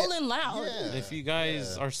drunk, rolling loud. Yeah. if you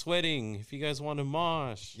guys are sweating, if you guys want to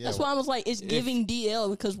mosh. Yeah, That's why I was like, it's giving DL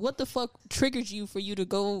because what the fuck triggers you for you to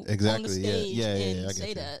go on the Exactly, yeah. stage Yeah, and I get say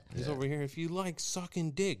you. that? He's over here. If you like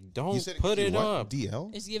sucking dick, You don't said put you it what? up.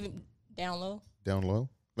 DL? It's giving down low. Down low?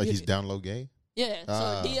 Like Yeah. he's down low gay? Yeah.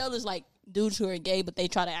 Ah. So DL is like dudes who are gay, but they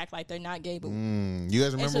try to act like they're not gay. But You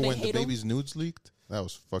guys remember so they when the hate him? baby's nudes leaked? That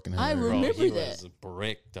was fucking I hilarious. Bro, remember he that. was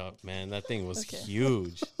bricked up, man. That thing was Okay.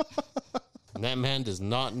 huge. And that man does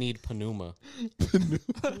not need Panuma.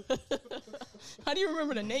 How do you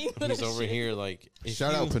remember the name of He's that over shit? here like, if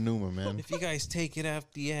Shout out you- Panuma, man. If you guys take it off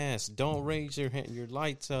the ass, don't raise your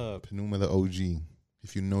lights up. Panuma the OG.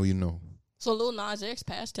 If you know, you know. So Lil Nas X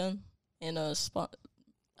passed him in a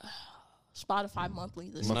Spotify monthly.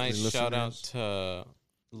 This Monthly Nice shout out listeners. to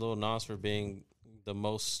Lil Nas for being the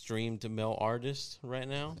most streamed male artist right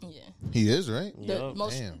now. yeah, He is, right? the Yup.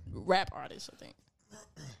 most Damn. rap artist, I think. I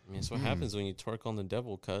mean, that's what happens when you twerk on the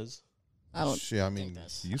devil, cuz. I don't. Shit, I mean,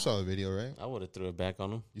 that's- you saw the video, right? I would have threw it back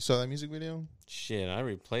on him. You saw that music video? Shit, I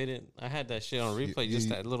replayed it. I had that shit on replay, You- just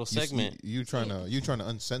that little segment. You trying to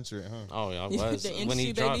uncensor it, huh? Oh, yeah, I was. the when he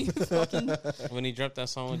industry dropped baby. Fucking, when he dropped that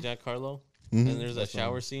song with Jack Harlow, Mhm. and there's that That's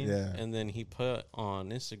shower one. scene, Yeah. and then he put on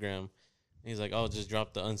Instagram, he's like, "Oh, just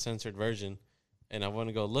drop the uncensored version," and I want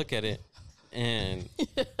to go look at it, and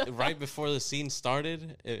right before the scene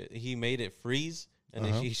started, he made it freeze, and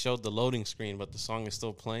then he showed the loading screen, but the song is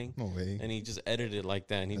still playing. No way. And he just edited it like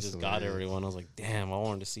that, and he That's just got hilarious. everyone. I was like, "Damn, I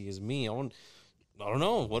wanted to see his me. I don't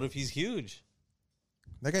know. What if he's huge?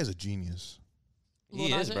 That guy's a genius. He Well,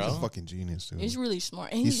 is, that's- bro. He's a fucking genius, dude. he's really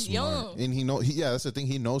smart, and he's smart. young. And yeah, that's the thing.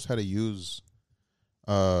 He knows how to use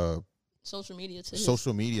Social media to his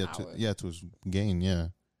social media power. to his gain. Yeah.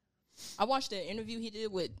 I watched the interview he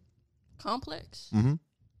did with Complex. Mm-hmm.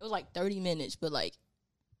 It was like 30 minutes, but like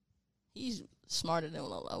he's smarter than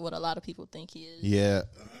what a lot of people think he is. Yeah.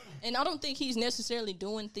 And I don't think he's necessarily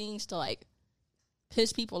doing things to like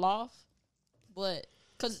piss people off, but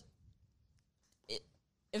because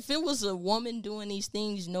if it was a woman doing these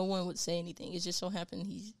things, no one would say anything. It just so happened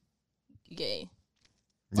he's gay.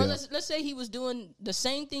 Or Yeah. let's say he was doing the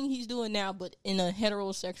same thing he's doing now, but in a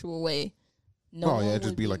heterosexual way. No Oh one yeah, would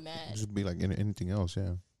just be like mad. anything else.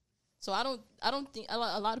 Yeah. So I don't think a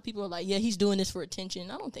lot of people are like, yeah, he's doing this for attention.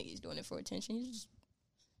 I don't think he's doing it for attention. He's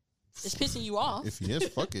just it's pissing you off. If he is,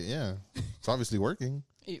 fuck it. Yeah. It's obviously working.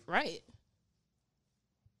 Right.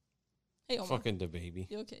 Hey, Omar. Fucking the baby.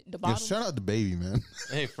 You okay? The Yeah, bottom. shout out the baby, man.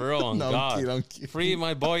 Hey, for real, on No, I'm God, kidding, I'm kidding. free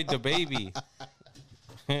my boy, the baby.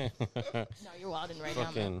 No, you're wilding right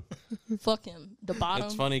now, man. Fucking, Fuck him. The bottom.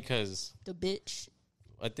 it's funny because The bitch.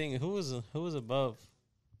 I think who was above,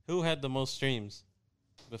 who had the most streams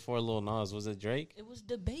before Lil Nas? Was it Drake? It was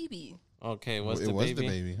the baby. Okay, It was was the baby? the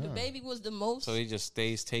baby, huh? The baby was the most. So he just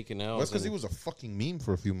stays taking L's. That's because he and- was a fucking meme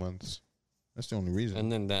for a few months. That's the only reason.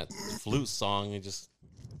 And then that flute song, it just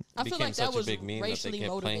I feel became like such that a was big meme that they racially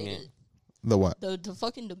kept playing motivated. it. The what? The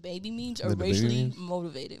fucking the baby memes The are baby racially memes?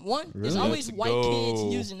 motivated. One, Really? it's always Let's white go.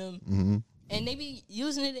 kids using them, Mm-hmm. and they be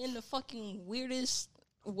using it in the fucking weirdest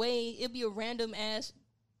way. It'd be a random ass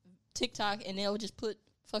TikTok, and they'll just put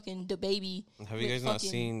fucking the baby. Have you with guys not fucking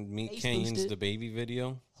seen Meat face Canyon's boosted. The Baby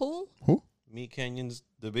video? Who? Who? Meat Canyon's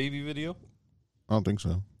The Baby video? I don't think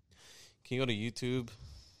so. Can you go to YouTube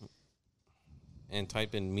and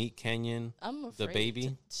type in Meat Canyon? I'm afraid baby?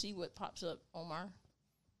 to see what pops up, Omar.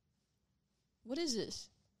 What is this?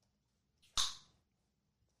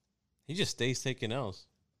 He just stays taking L's.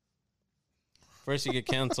 First you get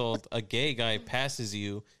canceled, a gay guy passes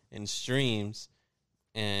you in streams,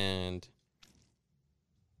 and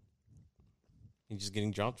he's just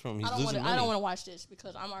getting dropped from. He's I losing money. don't want to watch this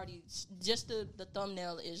because I'm already just the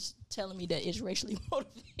thumbnail is telling me that it's racially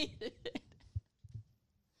motivated.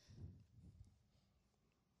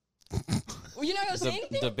 Well, you're not gonna say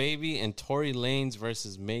anything. The Baby and Tory Lanez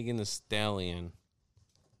versus Megan Thee Stallion.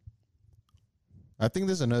 I think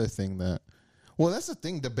there's another thing that. Well, that's the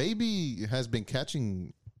thing. The baby has been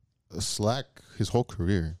catching slack his whole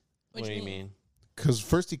career. What do you mean? Because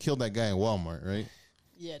first he killed that guy in Walmart, right?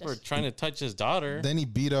 Yeah, We're that's, trying to touch his daughter. Then he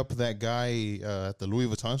beat up that guy at the Louis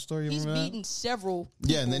Vuitton store. You he's remember that? beaten several.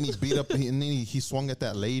 Yeah, and then he people. beat up, and then he swung at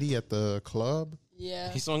that lady at the club.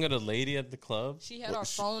 Yeah, He swung at a lady at the club. she had her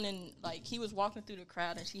phone and like he was walking through the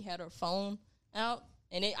crowd and she had her phone out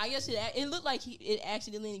and I guess it looked like it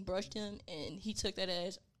accidentally brushed him and he took that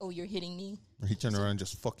as, oh, you're hitting me. He turned around and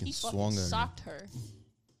just fucking He swung fucking at her. socked her.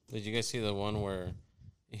 Did you guys see the one where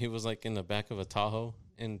he was like in the back of a Tahoe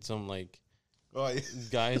and some like Oh, yeah.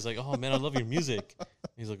 guy's like, "Oh man, I love your music."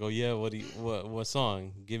 He's like, "Oh yeah, what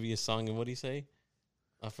song? Give you a song." And what do you say?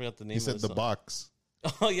 I forgot the name. He said of the song. box.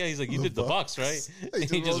 Oh yeah, he's like, "You The did the box, box. right?" He And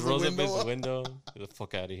he just just rolls rolls the up window his up. window. Get the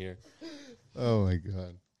fuck out of here. Oh my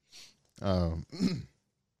god.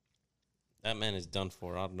 That man is done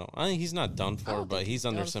for. I don't know. I mean, he's not done for, don't but think he's he's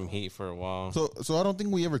under done some for. heat for a while. So I don't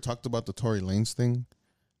think we ever talked about the Tory Lanez thing,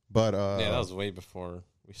 but Yeah, that was way before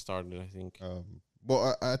we started, I think.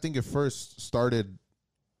 well, I think it first started.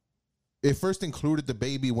 It first included the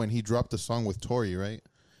baby when he dropped the song with Tory, right?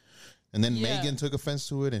 And then Yeah. Megan took offense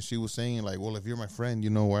to it, and she was saying like, "Well, if you're my friend,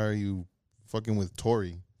 why are you fucking with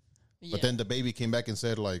Tory?" Yeah. But then the baby came back and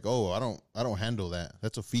said like, "Oh, I don't handle that.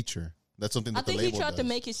 That's a feature. That's something that I think the he label tried to does."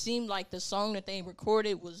 make it seem like the song that they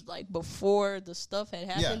recorded was like before the stuff had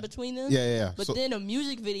happened Yeah. between them. Yeah. But So then a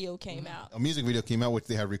music video came out. a music video came out which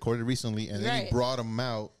they had recorded recently, and then he Right. brought them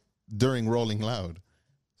out during Rolling Loud.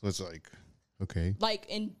 So it's like, okay, Like,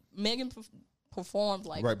 and Megan performed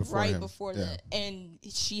like Right before him. before Yeah. that. And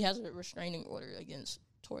she has a restraining order against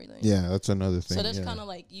Tory Lanez. Yeah, that's another thing. So that's yeah. kind of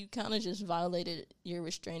like you kind of just violated your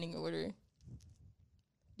restraining order.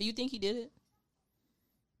 Do you think he did it?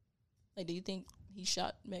 Like, do you think he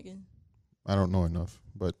shot Megan? I don't know enough,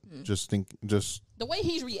 but just The way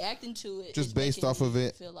he's reacting to it, Just is based making off of me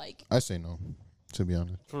it. feel like I say no, to be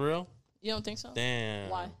honest. For real? you don't think so. Damn.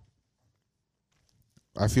 Why?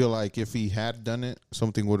 I feel like if he had done it,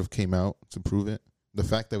 something would have came out to prove it. The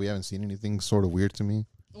fact that we haven't seen anything is sort of weird to me.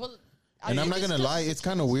 Well, And I'm not going to lie, it's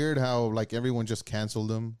kind of weird how like everyone just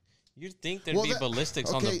canceled him. You'd think there'd Well, be that-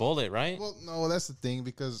 ballistics on the okay. bullet, right? Well, no, that's the thing,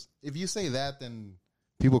 because if you say that, then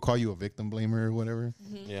people call you a victim blamer or whatever.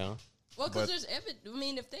 Yeah. well, because but- there's evidence. I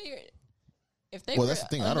mean, if they Well, were that's the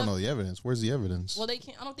thing. I don't enough- know the evidence. Where's the evidence? Well, they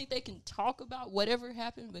can't. I don't think they can talk about whatever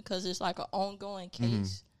happened because it's like an ongoing case.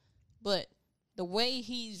 Mm-hmm. But the way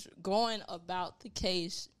he's going about the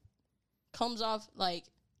case comes off like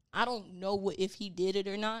I don't know if he did it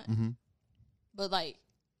or not. Mm-hmm. But like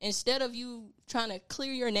instead of you trying to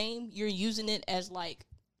clear your name, you're using it as like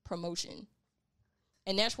promotion,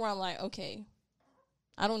 and that's where I'm like, okay,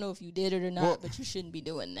 I don't know if you did it or not, Well, but you shouldn't be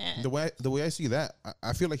doing that. The way I see that,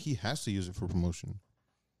 I feel like he has to use it for promotion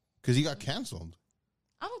because he got canceled.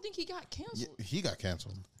 I don't think he got canceled. He got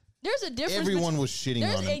canceled. There's a difference. Everyone was shitting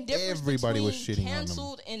There's on a him. difference Everybody was between shitting on him.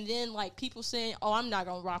 canceled and then like people saying, "Oh, I'm not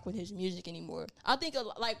gonna rock with his music anymore." I think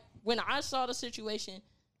like when I saw the situation,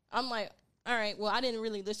 I'm like, "All right, well, I didn't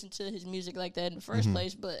really listen to his music like that in the 1st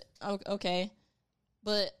place, but okay."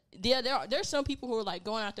 But yeah, there's some people who are like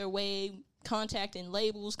going out their way, contacting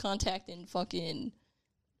labels, contacting fucking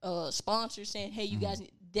sponsors, saying, "Hey, you guys,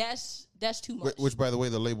 that's too much." Which, by the way,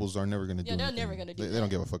 the labels are never going to do. Yeah, they're anything. never gonna do They don't that.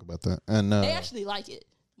 give a fuck about that. And they actually like it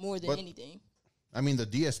more than but- anything. I mean, the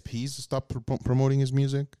DSPs stopped promoting his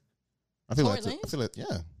music. I feel Tory like Lanez? I feel like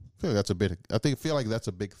that's a bit. I feel like that's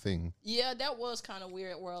a big thing. Yeah, that was kind of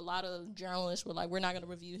weird. Where a lot of journalists were like, "We're not going to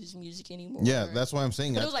review his music anymore." Yeah, that's why I'm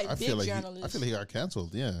saying. But it was like I feel big like I journalists. feel like he got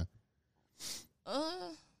canceled. Yeah,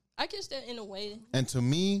 I guess that in a way. and to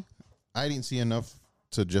me, I didn't see enough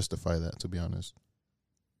to justify that. To be honest,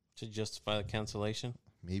 To justify the cancellation?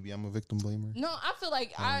 maybe I'm a victim blamer. No, I feel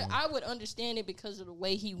like I would understand it because of the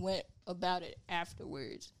way he went about it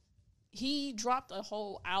afterwards. He dropped a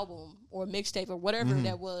whole album or mixtape or whatever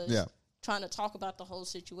that was, Yeah. trying to talk about the whole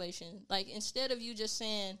situation. Like instead of you just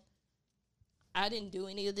saying, "I didn't do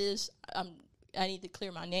any of this. I need to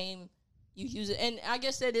clear my name." You use it, and I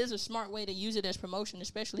guess that is a smart way to use it as promotion,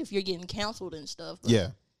 especially if you're getting canceled and stuff. But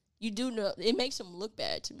Yeah, you do know it makes him look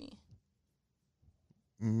bad to me.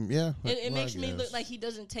 yeah. It well, I makes me look guess. like he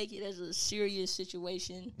doesn't take it as a serious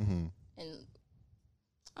situation, Mhm. and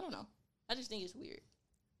I don't know. I just think it's weird.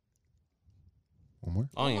 One more.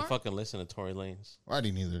 I don't even Omar? fucking listen to Tory Lanez. I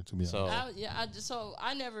didn't either. To be honest. So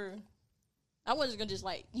I wasn't gonna just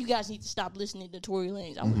like you guys need to stop listening to Tory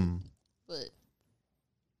Lanez. I wouldn't, but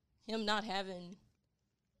him not having,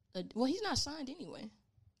 he's not signed anyway.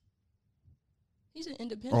 He's an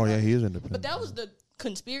independent. Oh yeah, artist. he is independent. But that was the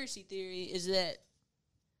conspiracy theory: is that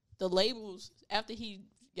the labels after he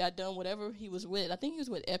got done whatever he was with, I think he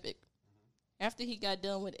was with Epic. After he got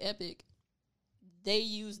done with Epic, they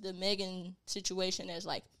used the Megan situation as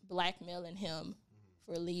like blackmailing him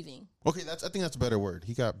for leaving. Okay, I think that's a better word.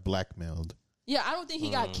 He got blackmailed. Yeah, I don't think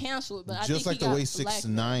he got canceled, but I Just think like he the got way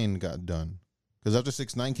blackmailed. 6ix9ine got done. Because after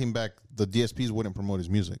 6ix9ine came back, the DSPs wouldn't promote his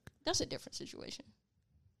music. That's a different situation.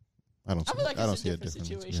 I don't. I See, feel like I don't it's a see a different difference.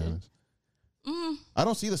 To be situation. honest. I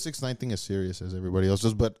don't see the 6ix9ine thing as serious as everybody else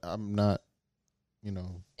does, but I'm not. You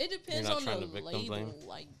know, It depends not on trying the to victim label, blame?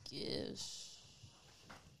 I guess.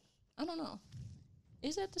 I don't know.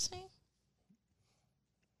 Is that the same?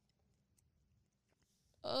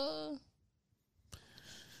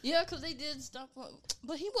 Yeah, because they did stuff.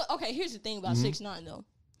 But he was okay. Here's the thing about 6ix9ine though,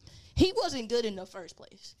 he wasn't good in the first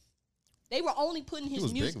place. They were only putting his he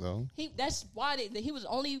was music. big though. That's why he was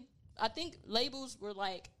only. I think labels were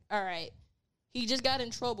like, all right, he just got in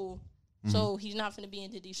trouble, so he's not going to be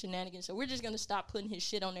into these shenanigans. So we're just going to stop putting his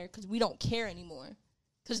shit on there because we don't care anymore.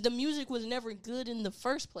 Because the music was never good in the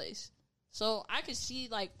first place. So I could see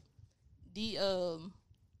like the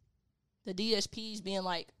DSPs being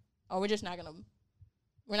like, oh, we're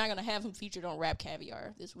not gonna have him featured on Rap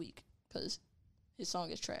Caviar this week because his song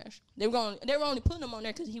is trash. They were only putting him on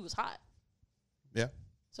there because he was hot. Yeah.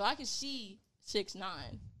 So I can see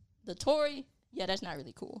 6ix9ine. The Tory, yeah, that's not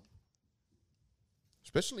really cool.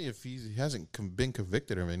 Especially if he hasn't been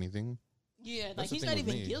convicted of anything. Yeah, like That's the he's thing not with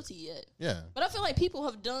even me. guilty yet. Yeah. But I feel like people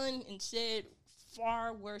have done and said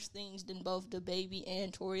far worse things than both the Baby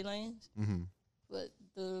and Tory Lanez. Mm-hmm. But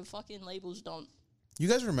the fucking labels don't. You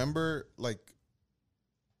guys remember like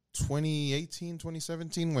 2018,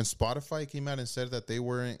 2017, when Spotify came out and said that they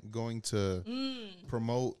weren't going to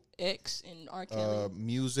promote X and R. Kelly.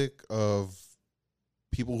 music of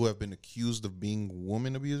people who have been accused of being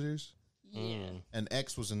woman abusers. Yeah. And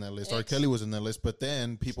X was in that list. X. R. Kelly was in that list. But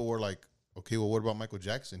then people were like, okay, well, what about Michael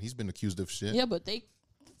Jackson? He's been accused of shit. Yeah, but they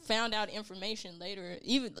found out information later.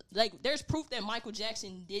 Even like, there's proof that Michael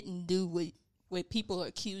Jackson didn't do what people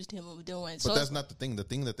accused him of doing. But So that's not the thing. The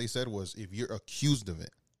thing that they said was, if you're accused of it,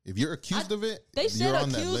 they said you're on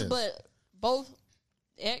that accused, list. but both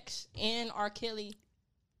X and R. Kelly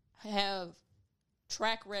have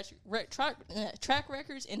track records,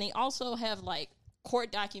 and they also have like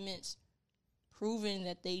court documents proving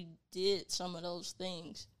that they did some of those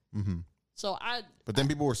things. Mm-hmm. So But then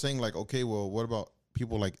people were saying like, okay, well, what about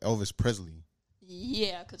people like Elvis Presley?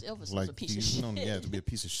 yeah, because Elvis Like was a piece of he's shit. known, yeah, to be a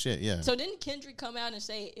piece of shit. Yeah. So didn't Kendrick come out and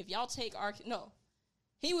say, if y'all take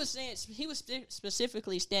he was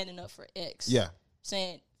specifically standing up for X. Yeah.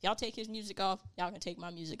 Saying, if y'all take his music off, y'all can take my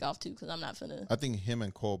music off too, because I'm not finna. I think him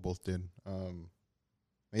and Cole both did.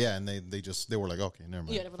 Yeah, and they were like, okay, never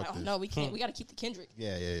mind. Yeah, they were like, Fuck oh, this. no, we can't. We got to keep the Kendrick.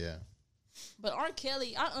 Yeah. But R.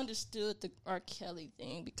 Kelly, I understood the R. Kelly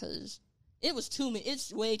thing because it was too many.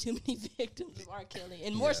 It's way too many victims of R. Kelly,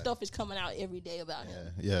 and more Yeah. stuff is coming out every day about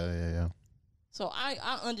him. Yeah. So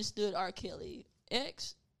I understood R. Kelly.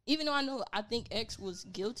 X, even though I think X was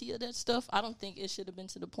guilty of that stuff, I don't think it should have been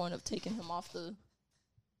to the point of taking him off the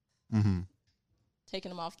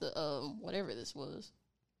whatever this was.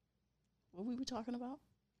 What were we talking about?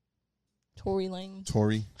 Tory Lane.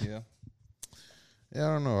 Tory, yeah. Yeah,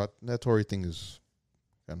 I don't know. That Tory thing is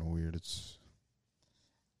kind of weird.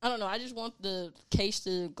 I don't know. I just want the case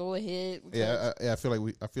to go ahead. Yeah, I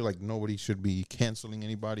feel like nobody should be canceling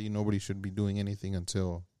anybody. Nobody should be doing anything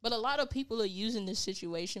until. But a lot of people are using this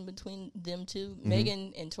situation between them two, Mm-hmm.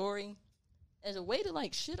 Megan and Tory, as a way to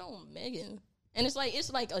like shit on Megan. And it's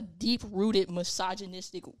like a deep rooted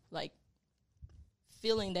misogynistic like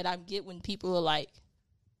feeling that I get when people are like,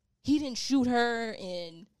 he didn't shoot her,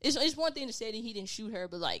 and it's one thing to say that he didn't shoot her,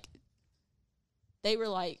 but like they were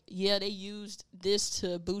like, yeah, they used this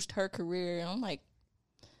to boost her career, and I'm like,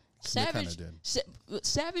 Savage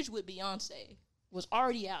with Beyonce was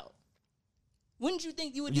already out. Wouldn't you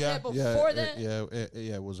think you would do that before that? Yeah,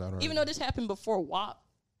 it was out already. Even though this happened before WAP,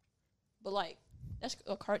 but like that's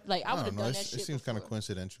a card. Like I would have don't know. done that shit. It seems kind of before.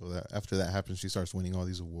 coincidental that after that happens, she starts winning all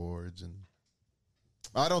these awards, and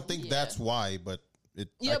I don't think Yeah. that's why, but I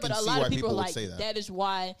Yeah, can but a see lot why of people are would like, say that. that is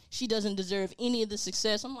why she doesn't deserve any of the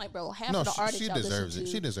success. I'm like, bro, half No, of the artists she y'all listen deserves it. to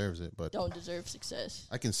She deserves it, but don't deserve success.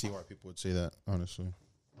 I can see why people would say that. Honestly,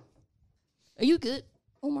 Are you good,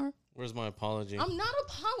 Omar? Where's my apology? I'm not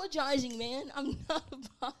apologizing, man. I'm not You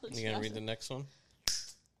apologizing. gonna read the next one?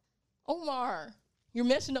 Omar, you're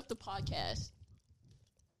messing up the podcast.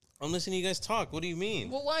 I'm listening to you guys talk. What do you mean?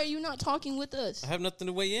 Well, why are you not talking with us? I have nothing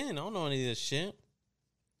to weigh in. I don't know any of this shit.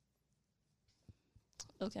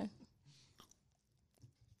 Okay.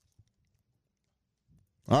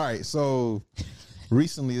 all right. So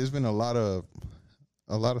recently, there's been a lot of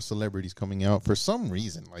celebrities coming out for some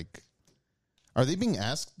reason. Like, are they being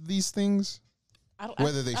asked these things?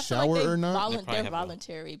 Whether they I feel shower like or not? They probably They're have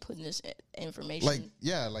voluntary putting this information. Like,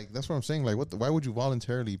 yeah, like that's what I'm saying. Like, why would you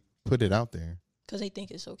voluntarily put it out there? because they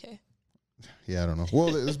think it's okay. Yeah, I don't know.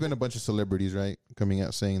 Well, there's been a bunch of celebrities, right, coming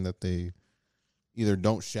out saying that they either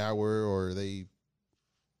don't shower or they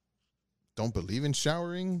don't believe in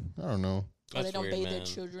showering. I don't know. Or they That's don't weird, bathe their man.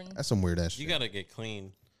 children. That's some weird ass shit. You gotta get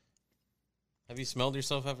clean. Have you smelled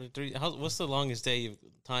yourself after 3? What's the longest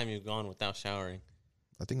time you've gone without showering?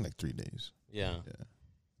 I think like 3 days. Yeah. Yeah.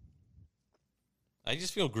 I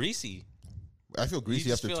just feel greasy. I feel greasy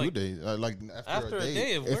just after feel 2 days. Like after a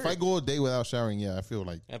day of if I work. go a day without showering, yeah, I feel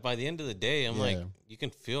like And by the end of the day, I'm Yeah. like, you can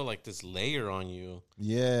feel like this layer on you.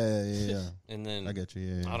 yeah. And then I get you.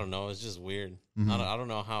 Yeah. I don't know. It's just weird. Mhm. I don't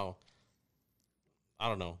know how. I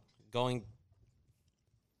don't know. Going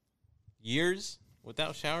years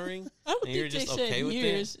without showering, I don't and you're think they just said okay with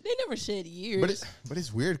years. They never said years. But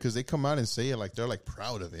it's weird because they come out and say it like they're like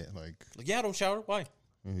proud of it. Like, Like, yeah, I don't shower. Why?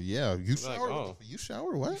 yeah, you Like, shower. oh. You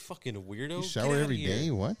shower You what? fucking weirdo. You Get shower outta every here.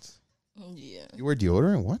 day? What? Yeah. You wear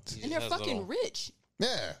deodorant? What? He And just they're has fucking little- rich.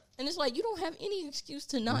 Yeah. And it's like you don't have any excuse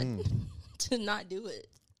to not to not do it.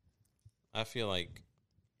 I feel like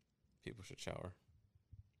people should shower.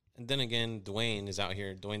 And then again, Dwayne is out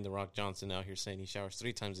here, Dwayne The Rock Johnson out here saying he showers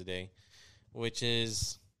 3 times a day, which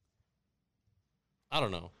is, I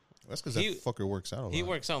don't know. That's because He- that fucker works out a lot. He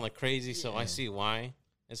works out like crazy, so I Yeah. see why.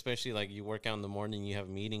 Especially like you work out in the morning, you have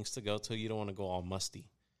meetings to go to, you don't want to go all musty.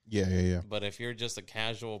 Yeah. But if you're just a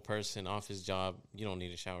casual person off his job, you don't need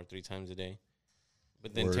to shower 3 times a day.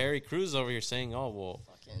 But then Word. Terry Crews over here saying, "Oh well,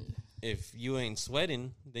 Fucking. if you ain't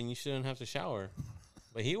sweating, then you shouldn't have to shower."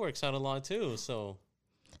 But he works out a lot too, so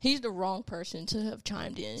He's the wrong person to have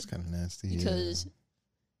chimed in It's kind of nasty. because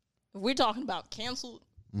if we're talking about canceled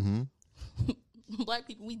Mm-hmm. black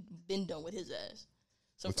people, we've been done with his ass.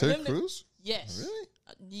 So With for Ted him to- Cruz? yes, Really?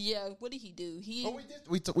 Yeah. What did he do? He Oh, we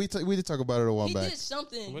did. We did talk about it a while he back. did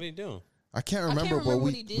something. what do you do? I can't I remember, can't but remember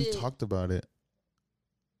we what he did. talked about it.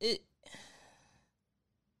 It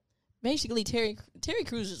basically Terry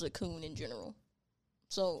Crews is a coon in general.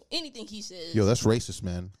 So anything he says, Yo, that's racist,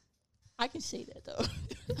 man. I can say that though.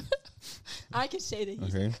 I can say that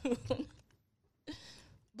he's Okay. a coon.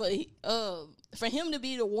 But for him to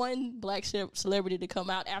be the one black celebrity to come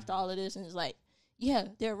out after all of this and it's like, yeah,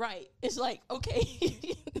 they're right. It's like, okay,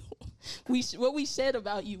 what we said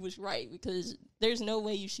about you was right because there's no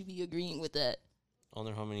way you should be agreeing with that. I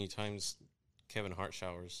wonder how many times Kevin Hart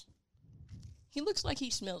showers. He looks like he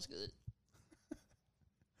smells good.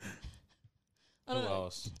 I Who don't know.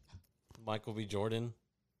 else? Michael Jordan,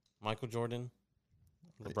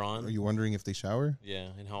 LeBron. Are you wondering if they shower? Yeah,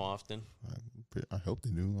 and how often? I hope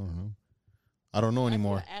they do. I don't know. I don't know If you're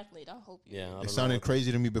anymore. an athlete, I hope you. Yeah, I don't It know sounded what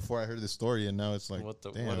crazy to me before I heard the story, and now it's like, what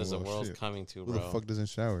damn, what is the well, world shit. coming to, Who bro? the fuck doesn't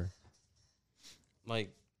shower?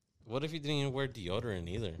 Like, what if he didn't even wear deodorant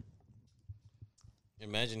either?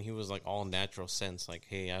 Imagine he was like all natural sense, like,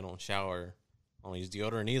 hey, I don't shower, I don't use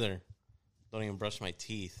deodorant either, don't even brush my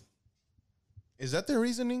teeth. Is that their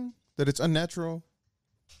reasoning? That it's unnatural?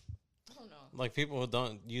 I don't know. Like people who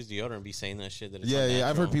don't use deodorant be saying that shit. That it's Yeah, I've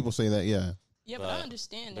heard unnatural. people say that, yeah. Yeah, but I But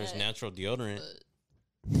understand There's that. natural deodorant.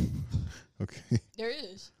 But Okay. there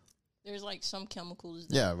is. There's like some chemicals.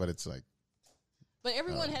 That, Yeah, but it's like, But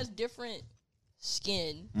everyone has different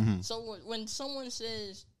skin. Mhm. So when someone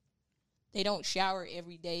says they don't shower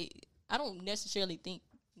every day, I don't necessarily think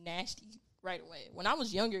nasty right away. When I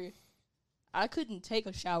was younger, I couldn't take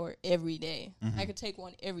a shower every day. I could take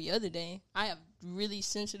one every other day. I have really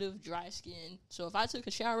sensitive, dry skin. So if I took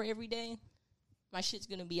a shower every day, my shit's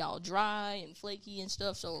going to be all dry and flaky and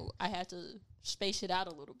stuff. So I had to space it out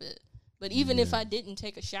a little bit. But even if I didn't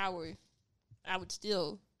take a shower, I would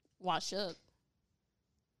still wash up.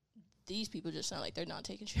 These people just sound like they're not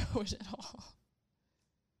taking showers at all.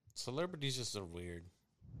 Celebrities just are weird.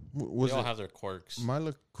 was they all it have their quirks.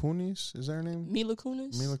 Mila Kunis? Is that her name? Mila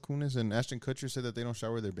Kunis? Mila Kunis and Ashton Kutcher said that they don't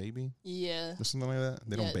shower their baby Yeah. or something like that.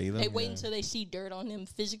 They don't bathe them. They wait yeah. until they see dirt on them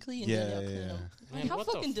physically and Yeah, then they'll clean yeah. them. Man, How what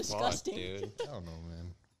the fucking fuck, disgusting. dude. I don't know,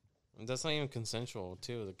 man. And that's not even consensual,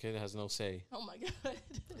 too. The kid has no say. Oh my God.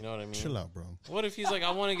 You know what I mean? Chill out, bro. What if he's like,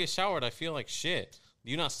 I want to get showered? I feel like shit.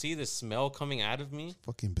 Do you not see the smell coming out of me?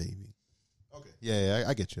 Fucking baby. Okay. Yeah,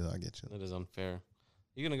 I get you. I get you. That is unfair.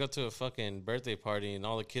 You're going to go to a fucking birthday party and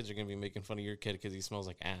all the kids are going to be making fun of your kid because he smells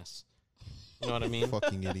like ass. You know what I mean?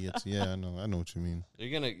 Fucking idiots. Yeah, I know what you mean.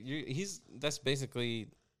 That's basically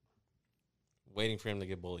waiting for him to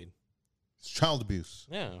get bullied. It's child abuse,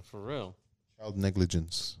 Yeah, for real. child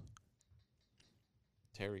negligence.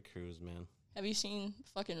 Terry Crews, man. Have you seen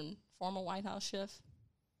fucking former White House chef?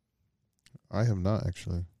 I have not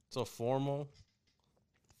actually. So former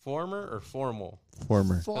or formal?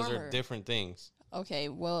 Former. Because Former. they're different things. Okay,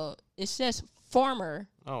 well, it says former.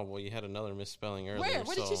 Oh, well, you had another misspelling earlier.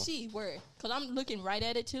 Where did you see? Where? Because I'm looking right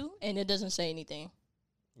at it too, and it doesn't say anything.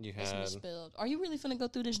 You It's had, misspelled. Are you really finna go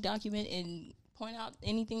through this document and point out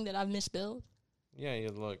anything that I've misspelled? yeah, you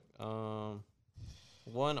look.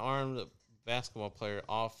 One armed basketball player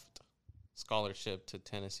off scholarship to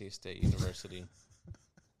Tennessee State University.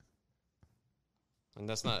 And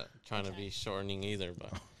that's not trying to be shortening either,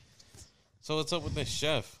 but. So what's up with this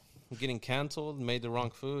chef? Getting canceled, made the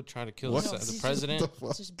wrong food, trying to kill What? the president.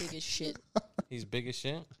 It's just big as shit. He's big as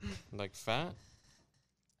shit, like fat.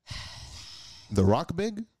 The Rock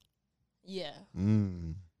big? Yeah.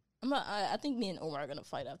 I I think me and Omar are gonna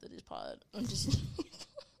fight after this pod. I'm just.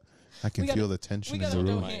 can We gotta- feel the we tension in gotta the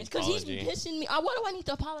go room. hands because he's Apology. pissing me. What do I need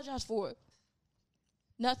to apologize for?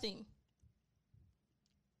 Nothing.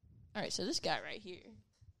 All right, so this guy right here,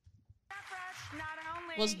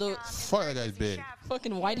 Was the- Fuck, that guy's big.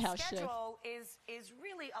 fucking White House chef. schedule is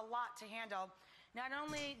really a lot to handle. Not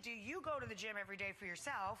only do you go to the gym every day for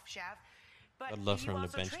yourself, chef, but I'd love for you him to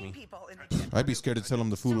also bench train me. people in the gym. I'd be scared to tell him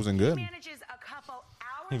the food So wasn't he good. manages a couple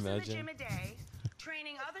hours in the Imagine. gym a day,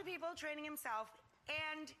 training other people, training himself,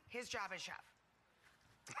 and his job as chef.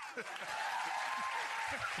 What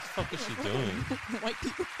the fuck is she doing? White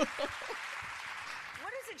people.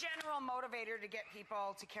 What is a general motivator to get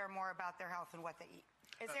people to care more about their health and what they eat?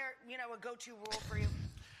 Is there, a go-to rule for you?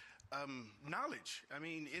 Knowledge. I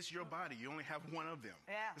mean, it's your body. You only have one of them.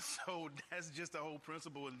 Yeah. So that's just the whole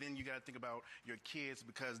principle. And then you got to think about your kids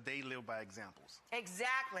because they live by examples.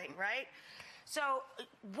 Exactly, right? So,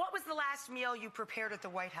 what was the last meal you prepared at the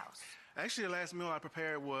White House? Actually, the last meal I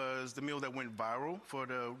prepared was the meal that went viral for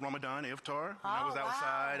the Ramadan iftar. When I was wow.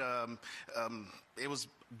 outside, it was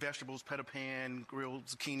vegetables, pita pan, grilled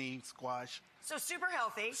zucchini, squash. So super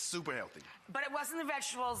healthy. Super healthy. But it wasn't the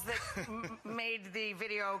vegetables that made the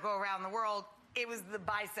video go around the world. It was the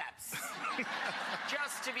biceps.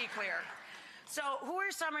 Just to be clear. So who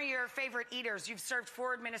are some of your favorite eaters? You've served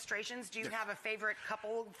 4 administrations. Do you have a favorite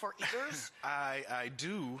couple for eaters? I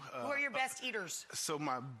do. Who are your best eaters? So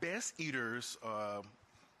my best eaters are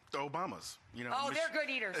the Obamas. You know. Oh, they're good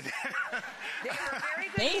eaters. They were very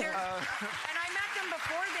good Damn. eaters. And I met them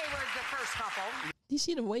before they were the first couple. Do you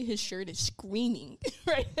see the way his shirt is screaming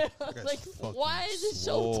right now? Like, why is it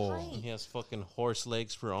so swole. tight? He has fucking horse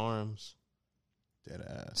legs for arms. Dead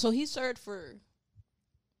ass. So he served for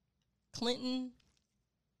Clinton.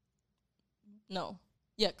 No.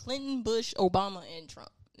 Yeah, Clinton, Bush, Obama, and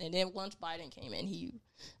Trump. And then once Biden came in, I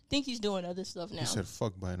think he's doing other stuff now. He said,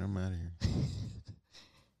 "Fuck Biden, I'm out of here."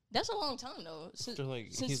 That's a long time, though. Since, They're like,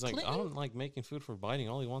 since he's like, I Clinton? don't like making food for Biden.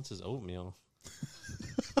 All he wants is oatmeal.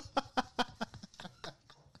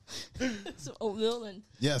 So oatmeal and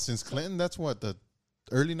Yeah, since Clinton, that's what, the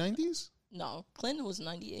early 90s? no, Clinton was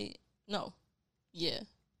 98. No, yeah,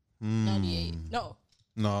 Hmm. 98. No,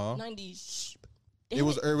 No. 90s. It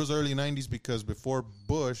was early 90s because before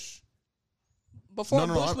Bush. before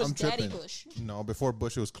no, Bush I'm was Daddy tripping. Bush. No, before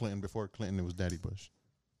Bush it was Clinton. Before Clinton it was Daddy Bush.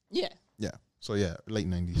 Yeah, Yeah. So yeah, late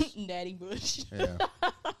 90s. Daddy Bush. Yeah.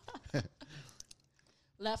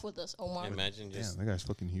 Laugh with us, Omar. Imagine Damn, just that guy's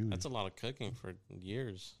fucking huge. that's a lot of cooking for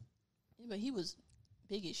years. Yeah, but he was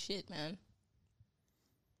big as shit, man.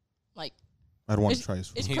 Like, I'd want to it's- try his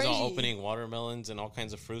food. it's He's crazy. all opening watermelons and all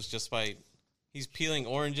kinds of fruits just by he's peeling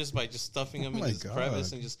oranges by just stuffing them Oh in my his God.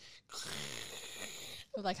 crevice and just.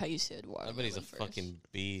 I like how you said I watermelon bet he's a first. fucking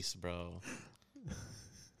beast, bro.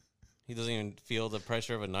 He doesn't even feel the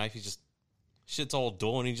pressure of a knife. He just shit's all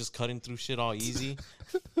dull and he's just cutting through shit all easy.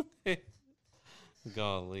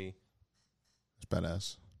 Golly. It's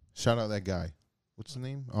badass. Shout out that guy. What's his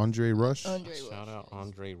name? Andre Rush. Andre Shout Rush. out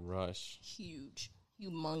Andre Rush. Huge,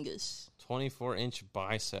 humongous. 24-inch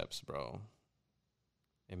biceps, bro.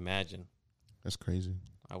 Imagine. That's crazy.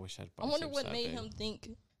 I wish I had I biceps wonder what that made big. him think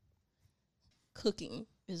cooking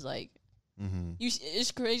is like. Mm-hmm.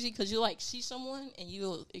 It's crazy because you like see someone and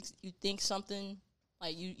you think something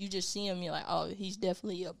like you just see him, you're like, oh, he's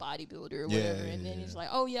definitely a bodybuilder or Yeah, whatever, and then yeah. he's like,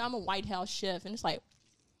 oh yeah, I'm a White House chef, and it's like,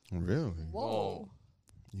 Really? whoa.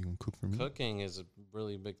 You gonna cook for me? Cooking is a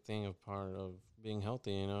really big thing, a part of being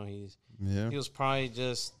healthy. You know, he Yeah. was probably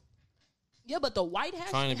just Yeah, but the White House,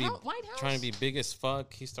 trying to be White House, trying to be big as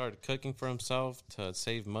fuck. He started cooking for himself to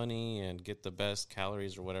save money and get the best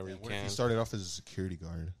calories or whatever he What if can. he started off as a security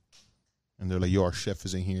guard, and they're like, "Yo, our chef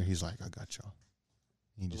is in here." He's like, "I got y'all."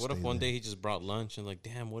 He just What if stayed one there. day he just brought lunch and like,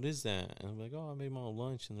 damn, what is that? And I'm like, oh, I made my own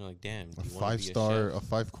lunch. And they're like, damn, do a you wanna be a 5-star, chef? a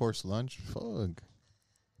 5-course lunch? Fuck.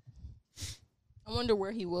 I wonder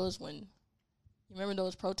where he was when. You remember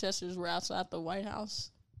those protesters were outside the White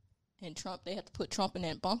House, and Trump? They had to put Trump in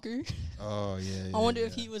that bunker. Oh yeah. I wonder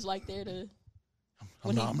if he was like there to.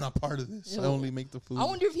 I'm not part of this. I Yo, only make the food. I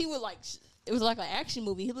wonder if he would like. It was like an action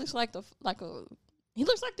movie. He looks like He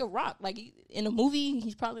looks like the Rock. Like in a movie,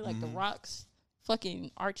 he's probably like the Rock's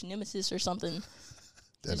fucking arch nemesis or something.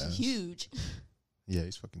 Just Deadass. huge. Yeah,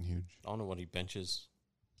 he's fucking huge. I don't know what he benches.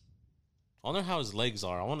 I wonder how his legs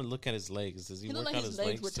are. I want to look at his legs. Does he, He work looked out like his his legs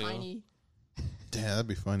legs were too? tiny, Damn, that'd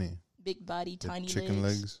be funny. big body, The tiny chicken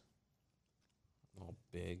legs. Oh,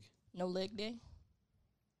 big. No leg day.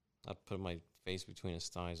 I'd put my face between his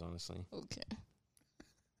thighs, honestly. Okay.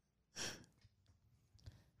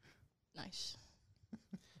 Nice.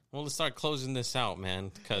 Well, let's start closing this out,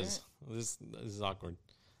 man, because this is awkward.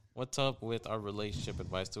 What's up with our relationship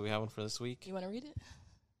advice? Do we have one for this week? You want to read it?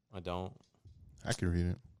 I don't. I could read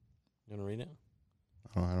it. You want to read it?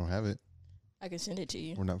 Oh, I don't have it. I can send it to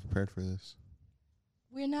you. We're not prepared for this.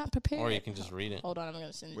 We're not prepared. Or you can just read it. Hold on, I'm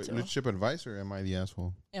gonna send it Wait, to him. relationship advice or am I the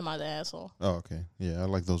asshole? Am I the asshole? Oh, okay. Yeah, I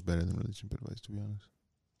like those better than relationship advice, to be honest.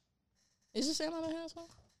 Is this Am I the asshole?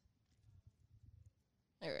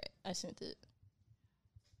 All right, I sent it.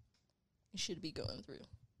 It should be going through.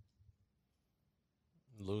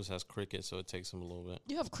 Lewis has cricket, so it takes him a little bit.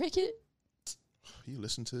 You have cricket? You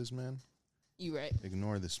listen to this man? You right?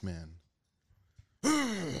 Ignore this man.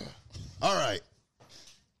 All right.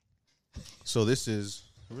 So this is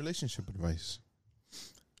relationship advice.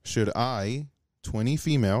 Should I, 20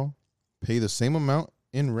 female, pay the same amount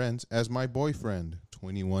in rent as my boyfriend,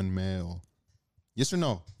 21 male? Yes or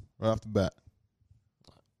no? Right off the bat.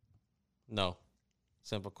 No.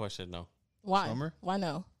 Simple question, no. Why? Summer? Why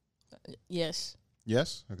no? Yes.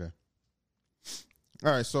 Yes? Okay.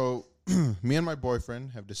 All right, so me and my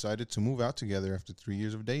boyfriend have decided to move out together after 3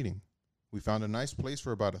 years of dating. We found a nice place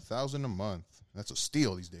for about $1,000 a month. That's a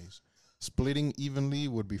steal these days. Splitting evenly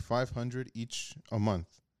would be $500 each a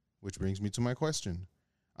month, which brings me to my question.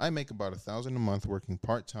 I make about $1,000 a month working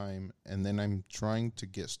part-time, and then I'm trying to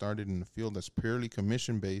get started in a field that's purely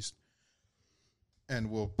commission-based and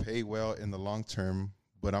will pay well in the long term,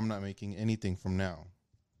 but I'm not making anything from now.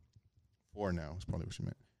 For now, is probably what she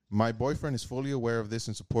meant. My boyfriend is fully aware of this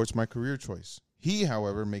and supports my career choice. He,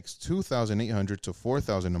 however, makes $2,800 to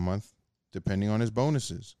 $4,000 a month, depending on his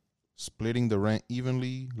bonuses. Splitting the rent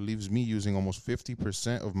evenly leaves me using almost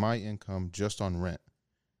 50% of my income just on rent.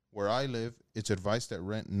 Where I live, it's advised that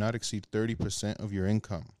rent not exceed 30% of your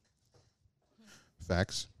income.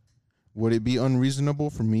 Facts. Would it be unreasonable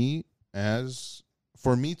for me as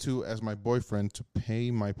my boyfriend to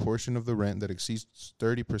pay my portion of the rent that exceeds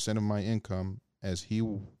 30% of my income, as he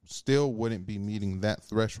still wouldn't be meeting that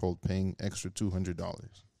threshold paying extra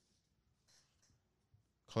 $200?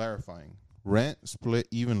 Clarifying. Rent split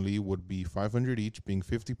evenly would be $500 each, being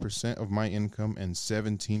 50% of my income and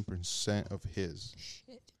 17% of his.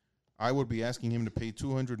 Shit. I would be asking him to pay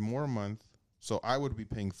 $200 more a month, so I would be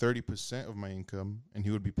paying 30% of my income, and he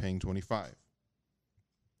would be paying 25%.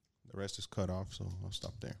 The rest is cut off, so I'll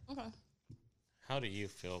stop there. Okay. How do you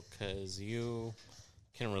feel? Because you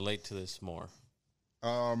can relate to this more.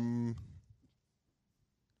 The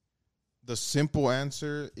simple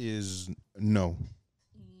answer is no.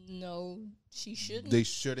 No, she shouldn't. They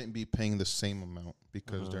shouldn't be paying the same amount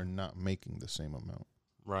because they're not making the same amount.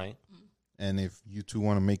 Right. And if you two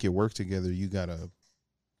want to make it work together, you gotta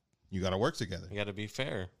work together. You got to be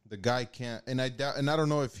fair. The guy can't, and I don't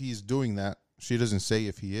know if he's doing that. She doesn't say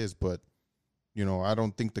if he is, but I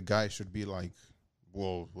don't think the guy should be like,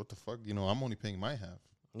 well, what the fuck? I'm only paying my half.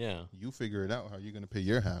 Yeah. You figure it out how you're gonna pay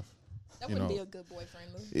your half. That wouldn't be a good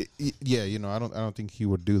boyfriend move. Yeah, I don't think he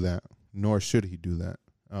would do that, nor should he do that.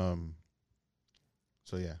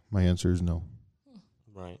 So yeah, my answer is no.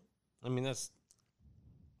 Right. I mean, that's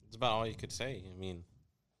about all you could say. I mean,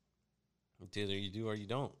 it's either you do or you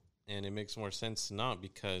don't. And it makes more sense to not,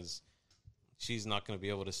 because she's not going to be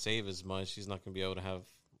able to save as much. She's not going to be able to have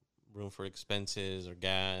room for expenses or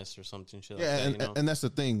gas or something. Shit Yeah, like that, and that's the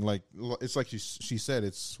thing. Like, it's like she said,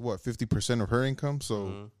 it's what, 50% of her income.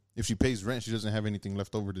 So if she pays rent, she doesn't have anything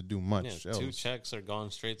left over to do much. Yeah, 2 checks are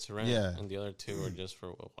gone straight to rent, and the other 2 are just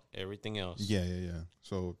for everything else. Yeah.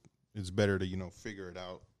 So it's better to figure it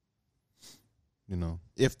out.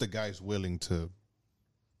 If the guy's willing to.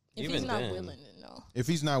 If he's not willing, then no. If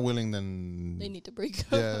he's not willing, then they need to break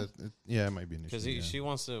up. Yeah, it might be an issue. Because she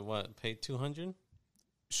wants to pay $200.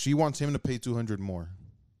 She wants him to pay $200 more,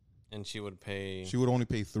 and she would pay. She would only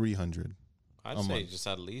pay $300. I'd say just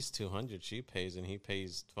at least $200 she pays, and he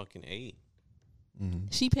pays fucking $800. Mm-hmm.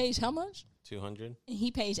 She pays how much? $200. And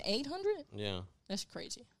he pays $800. Yeah, that's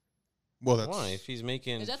crazy. Well, that's why if he's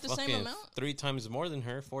making is that the same amount? 3 times more than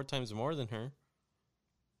her, 4 times more than her.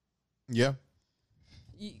 Yeah.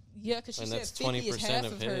 Yeah, because she said 50 is half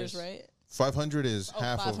of hers, right? 500 is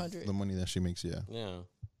half 500. of the money that she makes. Yeah. Yeah.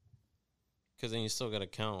 Because then you still got to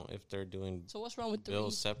count if they're doing. So what's wrong with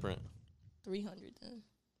bills separate? 300 then.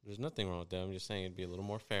 There's nothing wrong with that. I'm just saying it'd be a little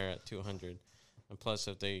more fair at 200, and plus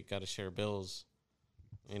if they got to share bills,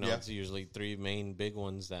 it's usually 3 main big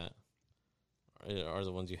ones that are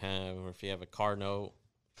the ones you have, or if you have a car note,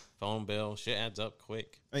 phone bill, shit adds up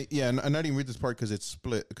quick. Yeah, and I didn't read this part because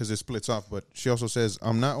it splits off. But she also says,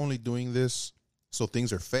 I'm not only doing this so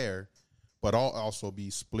things are fair, but I'll also be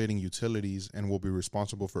splitting utilities and will be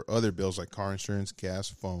responsible for other bills like car insurance, gas,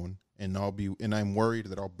 phone, and I'm worried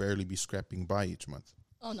that I'll barely be scrapping by each month.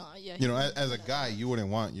 Oh no, yeah. As a guy, you wouldn't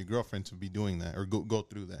want your girlfriend to be doing that or go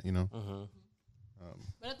through that.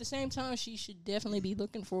 But at the same time, she should definitely be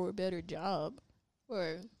looking for a better job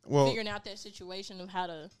or figuring out that situation of how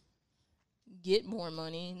to get more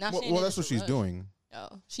money. Not saying that's what she's doing.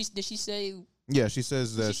 Oh, did she say? Yeah, she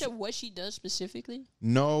says that. She said what she does specifically?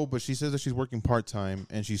 No, but she says that she's working part-time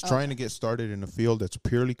and she's trying to get started in a field that's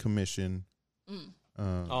purely commission.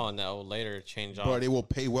 And that will later change off. But it will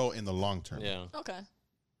pay well in the long term. Yeah. Okay.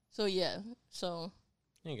 So, yeah. So.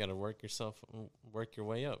 You got to work your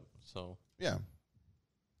way up. So. Yeah.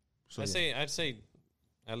 So I'd say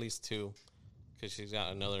at least 2 because she's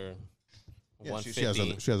got another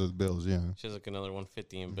 150. She has other bills, yeah. She has like another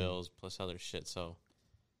 150 in bills plus other shit, so.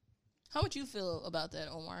 How would you feel about that,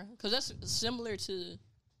 Omar? Because that's similar to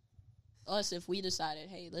us if we decided,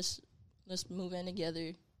 hey, let's move in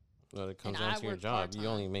together. But it comes And down I to your work job. You part-time.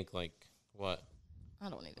 only make like what? I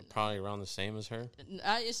don't even know. Probably around the same as her.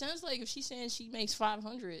 It sounds like if she's saying she makes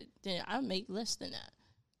 $500, then I make less than that.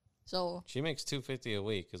 So She makes $250 a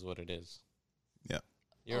week, is what it is. Yeah.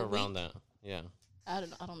 You're A around week? that, yeah. I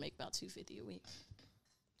don't make about $250 a week.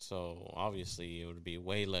 So obviously it would be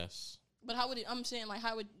way less. But how would it? I'm saying, like,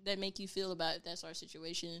 how would that make you feel about if that's our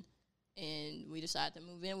situation, and we decide to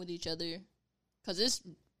move in with each other? Because it's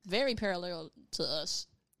very parallel to us.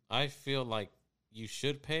 I feel like you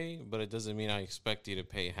should pay, but it doesn't mean I expect you to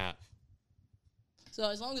pay half. So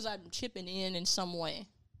as long as I'm chipping in some way,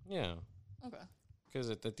 Yeah, okay. because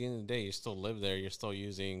at the end of the day, you still live there. You're still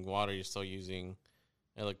using water. You're still using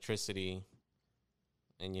electricity,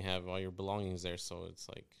 and you have all your belongings there. So it's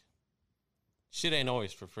like, shit ain't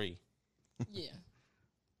always for free. Yeah,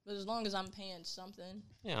 but as long as I'm paying something,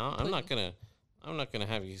 Yeah, I'm not gonna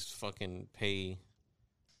have you fucking pay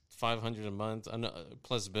 $500 a month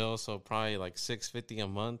plus bill, so probably like $650 a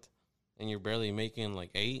month, and you're barely making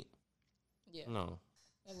like $8. yeah, No,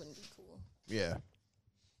 that wouldn't be cool. Yeah.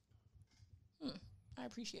 I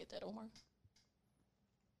appreciate that, Omar.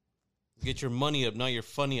 get your money up, not your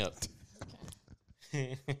funny up.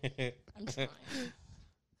 I'm trying.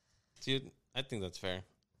 Dude, I think that's fair.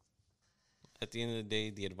 At the end of the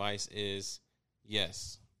day, the advice is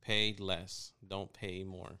yes, pay less, don't pay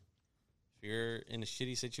more. If you're in a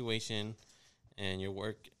shitty situation and your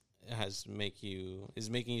work is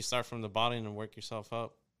making you start from the bottom and work yourself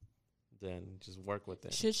up, then just work with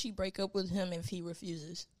it. Should she break up with him if he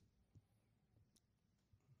refuses?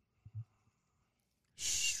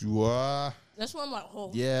 Sure. That's why I'm like,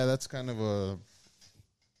 oh, Yeah, that's kind of a.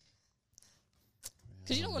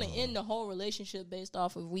 because you don't want to end the whole relationship based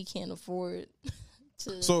off of we can't afford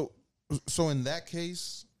to. So in that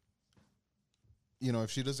case, you know,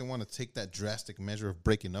 if she doesn't want to take that drastic measure of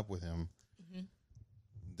breaking up with him,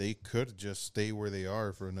 they could just stay where they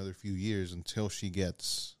are for another few years until she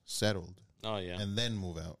gets settled Oh, yeah. and then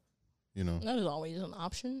move out. You know, That is always an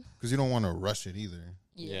option. because you don't want to rush it either.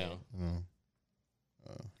 Yeah. You know,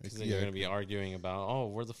 Because then you're going to be arguing about, oh,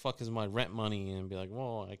 where the fuck is my rent money? And be like,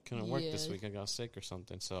 well, I couldn't work this Yeah. week. I got sick or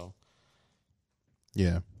something. So,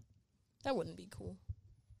 yeah. That wouldn't be cool.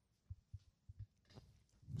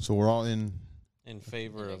 So we're all in. in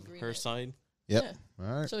favor In of her agreement. side. Yep. Yeah.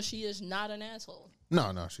 All right. So she is not an asshole. No,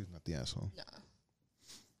 she's not the asshole. Nah.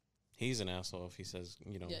 He's an asshole if he says,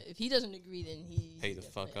 Yeah, if he doesn't agree, then he Pay the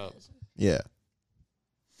fuck up. Yeah.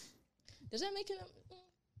 Does that make it?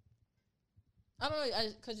 I don't know,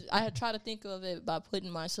 because I had tried to think of it by putting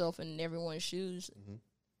myself in everyone's shoes. Mm-hmm.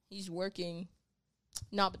 He's working.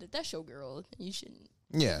 No, but if that's your girl, you shouldn't.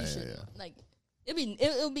 Yeah. You Yeah. shouldn't. Yeah. Like,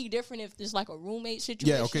 it'll be different if there's like a roommate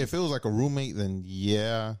situation. Yeah. Okay. If it was like a roommate, then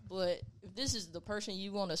yeah. But if this is the person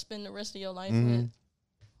you want to spend the rest of your life Mhm. with,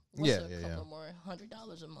 what's Yeah, a yeah, couple yeah. more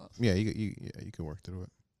 $100 a month? Yeah. You can work through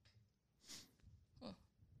it.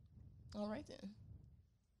 All right then.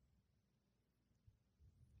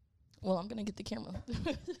 Well, I'm gonna get the camera. Let's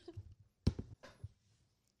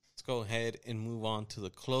go ahead and move on to the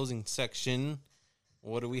closing section.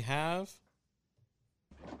 What do we have?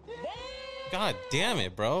 God damn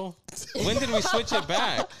it, bro. When did we switch it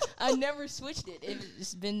back? I never switched it.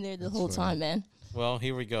 It's been there the whole time, man. Well,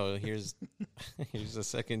 here we go. Here's the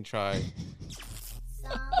second try.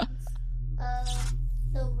 Songs of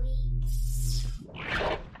the week.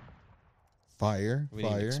 Fire. We need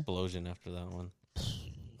an Fire. explosion after that one.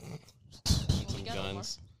 Some got one more?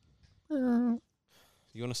 guns.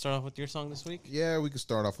 You want to start off with your song this week? Yeah, we can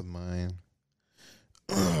start off with mine.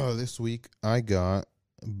 This week I got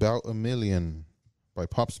 "About a Million" by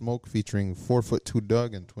Pop Smoke featuring 4'2"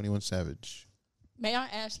 Doug and 21 Savage. May I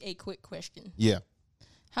ask a quick question? Yeah.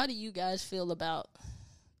 How do you guys feel about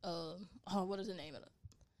what is the name of it?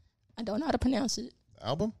 I don't know how to pronounce it.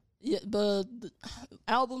 Album? Yeah, but the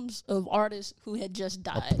albums of artists who had just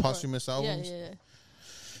died. posthumous albums? Yeah.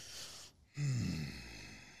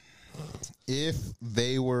 If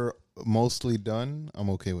they were mostly done, I'm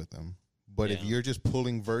okay with them. But if Yeah. you're just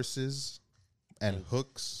pulling verses and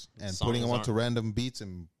hooks and putting them songs onto aren't- random beats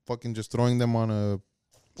and fucking just throwing them on a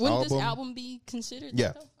Wouldn't this album? album be considered?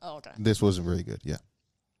 Yeah. That, though? Oh, okay. This wasn't very good. Yeah.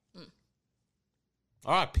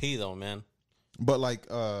 R.I.P. though, man. But like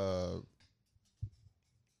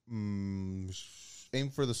Aim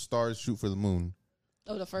for the Stars, Shoot for the Moon.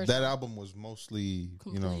 Oh, the first That one. album was mostly,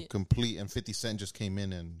 Complete. complete, and 50 Cent just came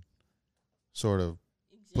in and sort of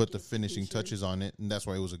put the Executive finishing producer. touches on it, and that's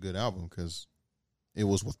why it was a good album, because it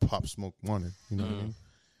was what Pop Smoke wanted. You know what I mean?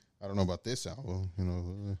 I don't know about this album.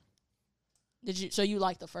 Did you? So you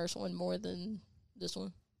like the first one more than this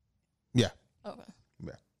one? Yeah. Okay.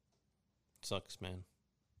 Yeah. Sucks, man.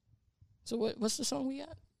 So what's the song we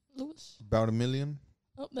got, Lewis? About a million.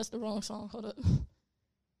 Oh, that's the wrong song. Hold up.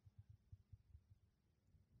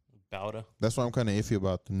 Bowda. That's why I'm kind of iffy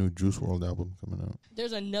about the new Juice WRLD album coming out.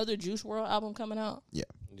 There's another Juice WRLD album coming out. Yeah.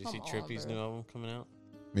 Did you Come see on, Trippy's bro. new album coming out?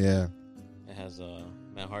 Yeah. It has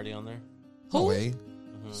Matt Hardy on there. No Who? way.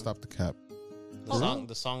 Mhm. Stop the cap.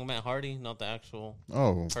 The song Matt Hardy, not the actual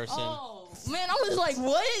Oh. person. Oh man, I was like,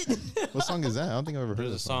 what? What song is that? I don't think I've ever heard There's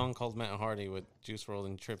a this song called Matt Hardy with Juice WRLD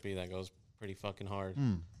and Trippy that goes pretty fucking hard.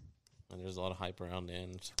 Hmm. And there's a lot of hype around it.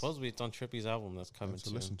 And supposedly it's on Trippy's album that's I coming have to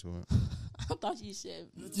soon. listen to it. I thought you said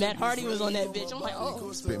Matt Hardy was on that bitch. I'm like,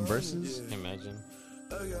 oh. Spitting verses. Imagine.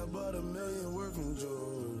 I got about $1 million worth from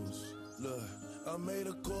Joe's. Look, I made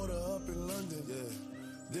a quarter up in London, yeah.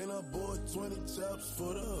 Then I bought 20 chops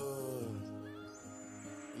for the hood.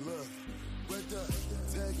 Look, right there,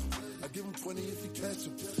 tag him. I give him 20 if you catch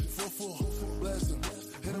him. 4-4, blast him.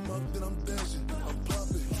 Hit him up, then I'm dashing. I'm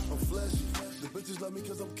popping, I'm flashy. The bitches love me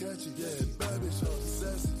cause I'm catchy. Yeah, bad bitch,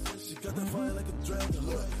 sassy. She got that fire like a dragon.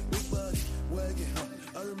 Look, big body, wagon, huh?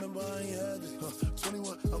 I remember I ain't had it, huh?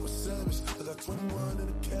 21, I'm a savage. I got 21 in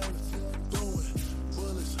the carrots.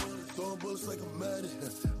 Throwing bullets like I'm mad at.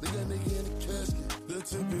 Leave that nigga in the casket. The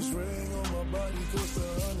tempest ring on my body cost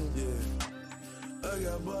 100, yeah. I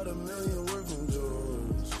got about $1 million worth from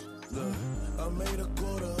Joe's. Look, I made a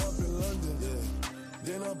quarter up in London, yeah.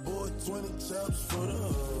 Then I bought 20 chops for the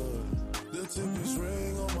hood. The tempest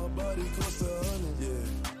ring on my body cost 100, yeah.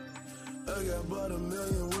 I got about $1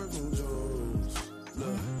 million worth from Joe's.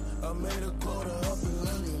 Look, I made a quarter up in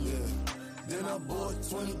London, yeah. Then I bought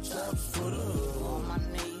 20 chops for the hood. On my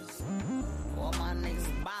knees, all my niggas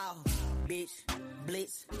bow, bitch,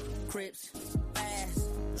 blitz, crips, fast,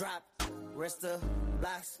 drop, rest of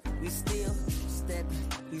blocks, we still stepping,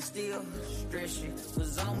 we still stretching.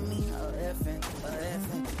 Was on me, a effing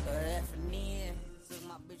in. Took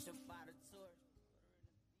my bitch up by the tour.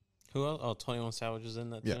 Who else? Oh, 21 Savage is in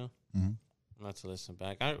that Yeah. too? Mm-hmm. I'm not to listen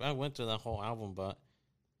back. I went through that whole album, but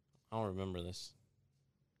I don't remember this.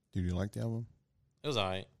 Did you like the album? It was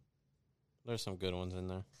alright. There's some good ones in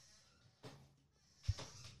there.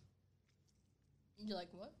 You like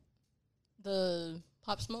what? The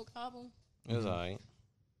Pop Smoke album? It was alright.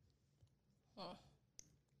 Huh.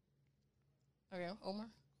 Okay, Omar.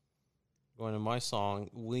 Going to my song,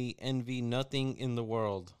 We Envy Nothing in the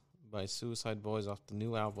World by Suicide Boys off the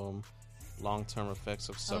new album, Long Term Effects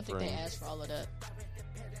of I don't Suffering. think they asked for all of that.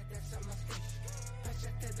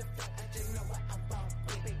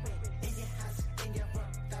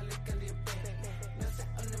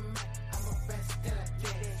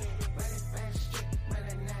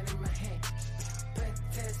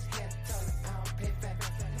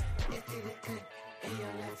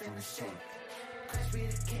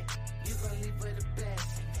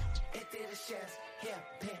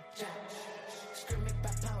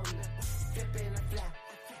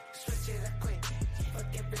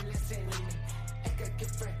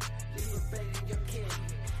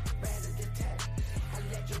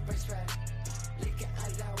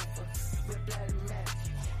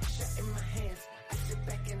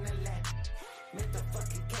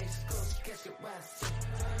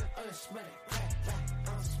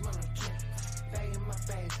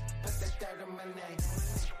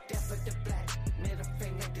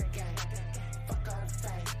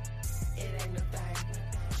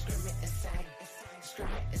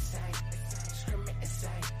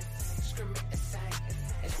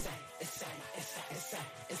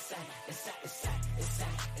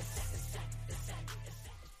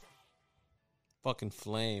 Fucking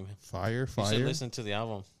flame. Fire. You should listen to the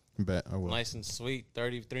album. Bet I will. Nice and sweet.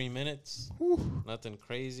 33 minutes. Whew. Nothing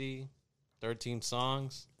crazy. 13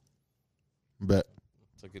 songs. Bet.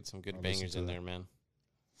 So get some good I'll listen bangers to in that. there, man.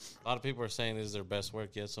 A lot of people are saying this is their best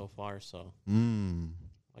work yet so far, so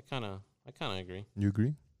I kind of agree. You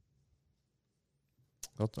agree?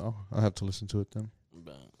 I'll have to listen to it then.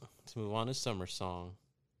 But let's move on to summer song.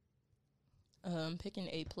 Picking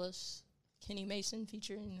A+, Kenny Mason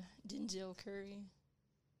featuring Denzel Curry.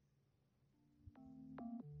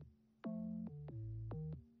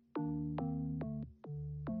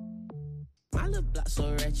 My little block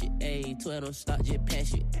so ratchet, ayy. 12 don't start, just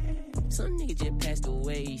pass it. Some nigga just passed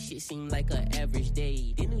away. Shit seem like an average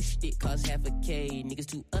day. The new shit cost half a K. Niggas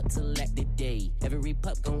too up to lack the day. Every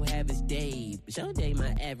pup gon' have his day. But your day,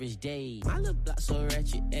 my average day. My little block so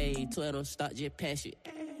ratchet, ayy. 12 don't start, just pass it.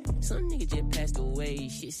 Some nigga just passed away.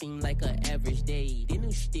 Shit seem like an average day. The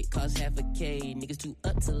new shit cost half a K. Niggas too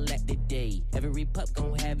up to lack the day. Every pup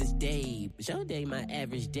gon' have his day. But your day my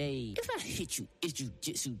average day. If I hit you, it's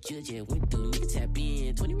jujitsu. Judge it. Went through. Nigga tap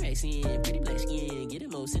in. 20 racks in. Pretty black skin. Get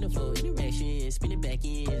him most centerfold interaction. Spinning back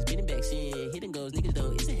in. Spinning back in. Hitting goes. Niggas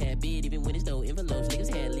don't. It's a habit. Even when it's no envelopes.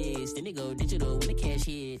 Niggas had lists. Then they go digital when the cash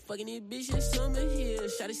hit. Fucking these bitches summer here.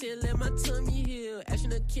 Shawty said let my tummy heal.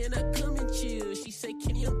 Asking her can I come and chill. She say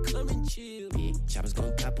Kenny I'm coming chill. Yeah, choppers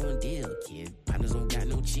gon' pop on deal. Kid, partners don't got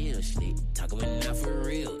no chill. Shit, talking with not for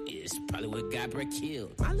real. It's probably what got Brett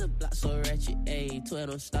killed. My little block so ratchet, ayy. 12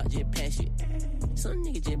 don't start, just pass it. Some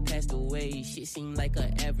nigga just passed away. Shit seem like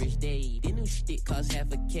an average day. The new shit cost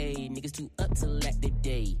half a K. Niggas too up to lack the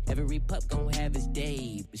day. Every pup gon' have his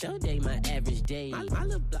day. But your day my average day. My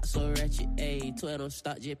little block so ratchet, ayy. 12 don't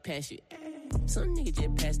start, just pass it. Some nigga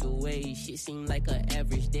just passed away. Shit seem like an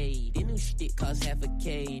average day. The new shit cost half a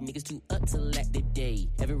K. Niggas too up to lack the day.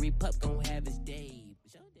 Every pup gon' have his day.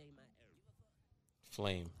 But your day my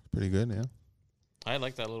Flame. Pretty good, yeah. I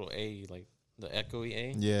like that little A, like the echoey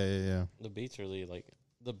A. Yeah. The beat's really like,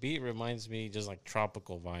 the beat reminds me just like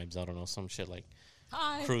tropical vibes. I don't know, some shit like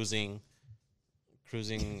Hi. cruising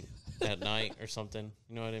at night or something.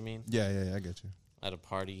 You know what I mean? Yeah, I get you. At a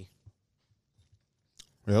party.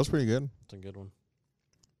 Yeah, that was pretty good. It's a good one.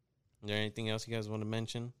 Is there anything else you guys want to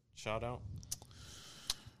mention? Shout out?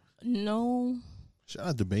 No. Shout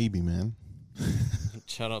out to Baby, man.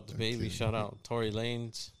 Shout out to Baby. Shout out Tory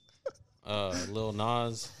Lanez. Lil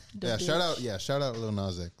Nas. Shout out Lil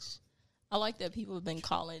Nas X. I like that people have been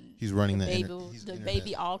calling. He's running the the baby, internet. He's the internet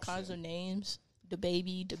baby all kinds of names. The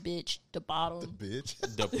baby, the bitch, the bottom, The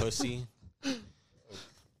bitch. The pussy.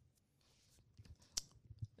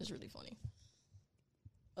 It's really funny.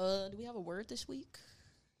 Do we have a word this week?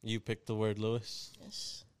 You picked the word, Lewis.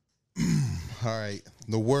 Yes. All right.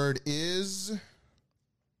 The word is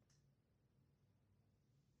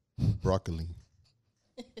broccoli.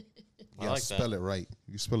 I like spell that. it right.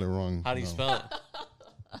 You spell it wrong. How do you No. spell it?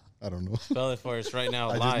 I don't know. Spell it for us right now,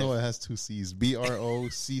 I live. just know it has two C's.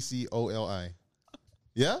 BROCCOLI.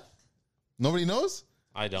 Yeah? Nobody knows?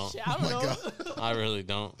 I don't. Shit, I don't know. I really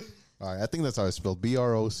don't. All right. I think that's how it's spelled.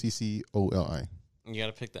 BROCCOLI. You got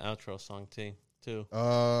to pick the outro song, too.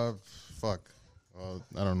 Fuck.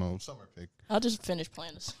 I don't know. Summer pick. I'll just finish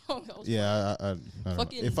playing the song. Yeah, I don't know.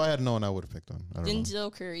 Fucking- If I had known, I would have picked one. I don't know.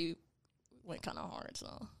 Denzel Curry went kind of hard, so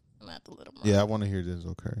I'm gonna have to let him run. Yeah, I want to hear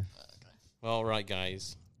Denzel Curry. Well, all right,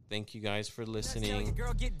 guys. Thank you guys for listening.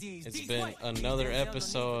 It's been another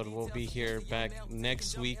episode. We'll be here back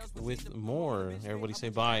next week with more. Everybody say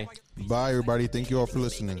bye. Bye, everybody. Thank you all for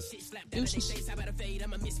listening. Deuces.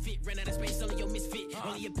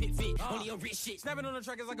 Snapping on the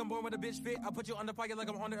track is like I'm born with a bitch fit. I put you under pocket like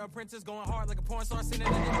I'm under apprentice. Going hard like a porn star. Sending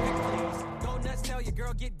it in please. Go nuts, tell your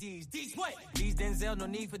girl get D's. D's what? D's Denzel, no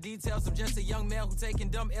need for details. I'm just a young male who taking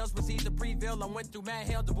dumb L's. Proceed to prevail. I went through mad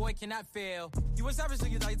hell. The boy cannot fail. You a savage till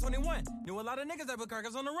you die 21. Knew a lot of niggas that put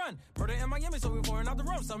crackers on the run. Murder in Miami, so we pouring out the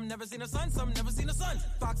room. Some never seen the sun, some never seen the sun.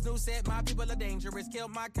 Fox News said my people are dangerous.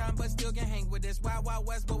 Killed my kind, but still can hang with this. Wild, wild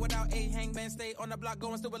west, but without a hangman. Stay on the block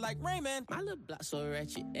going stupid like Raymond. My little block so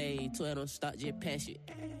ratchet, ayy. 12 don't start, just pass it.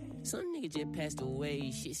 Some nigga just passed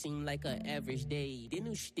away. Shit seem like an average day. The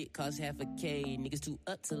new shit cost half a K. Niggas too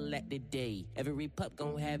up to lack the day. Every pup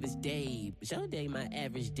gon' have his day. But your day my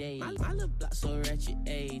average day. My little block so ratchet,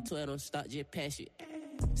 ayy. 12 don't start, just pass it.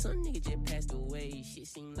 Some nigga just passed away. Shit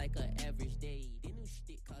seem like an average day. The new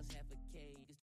shit cost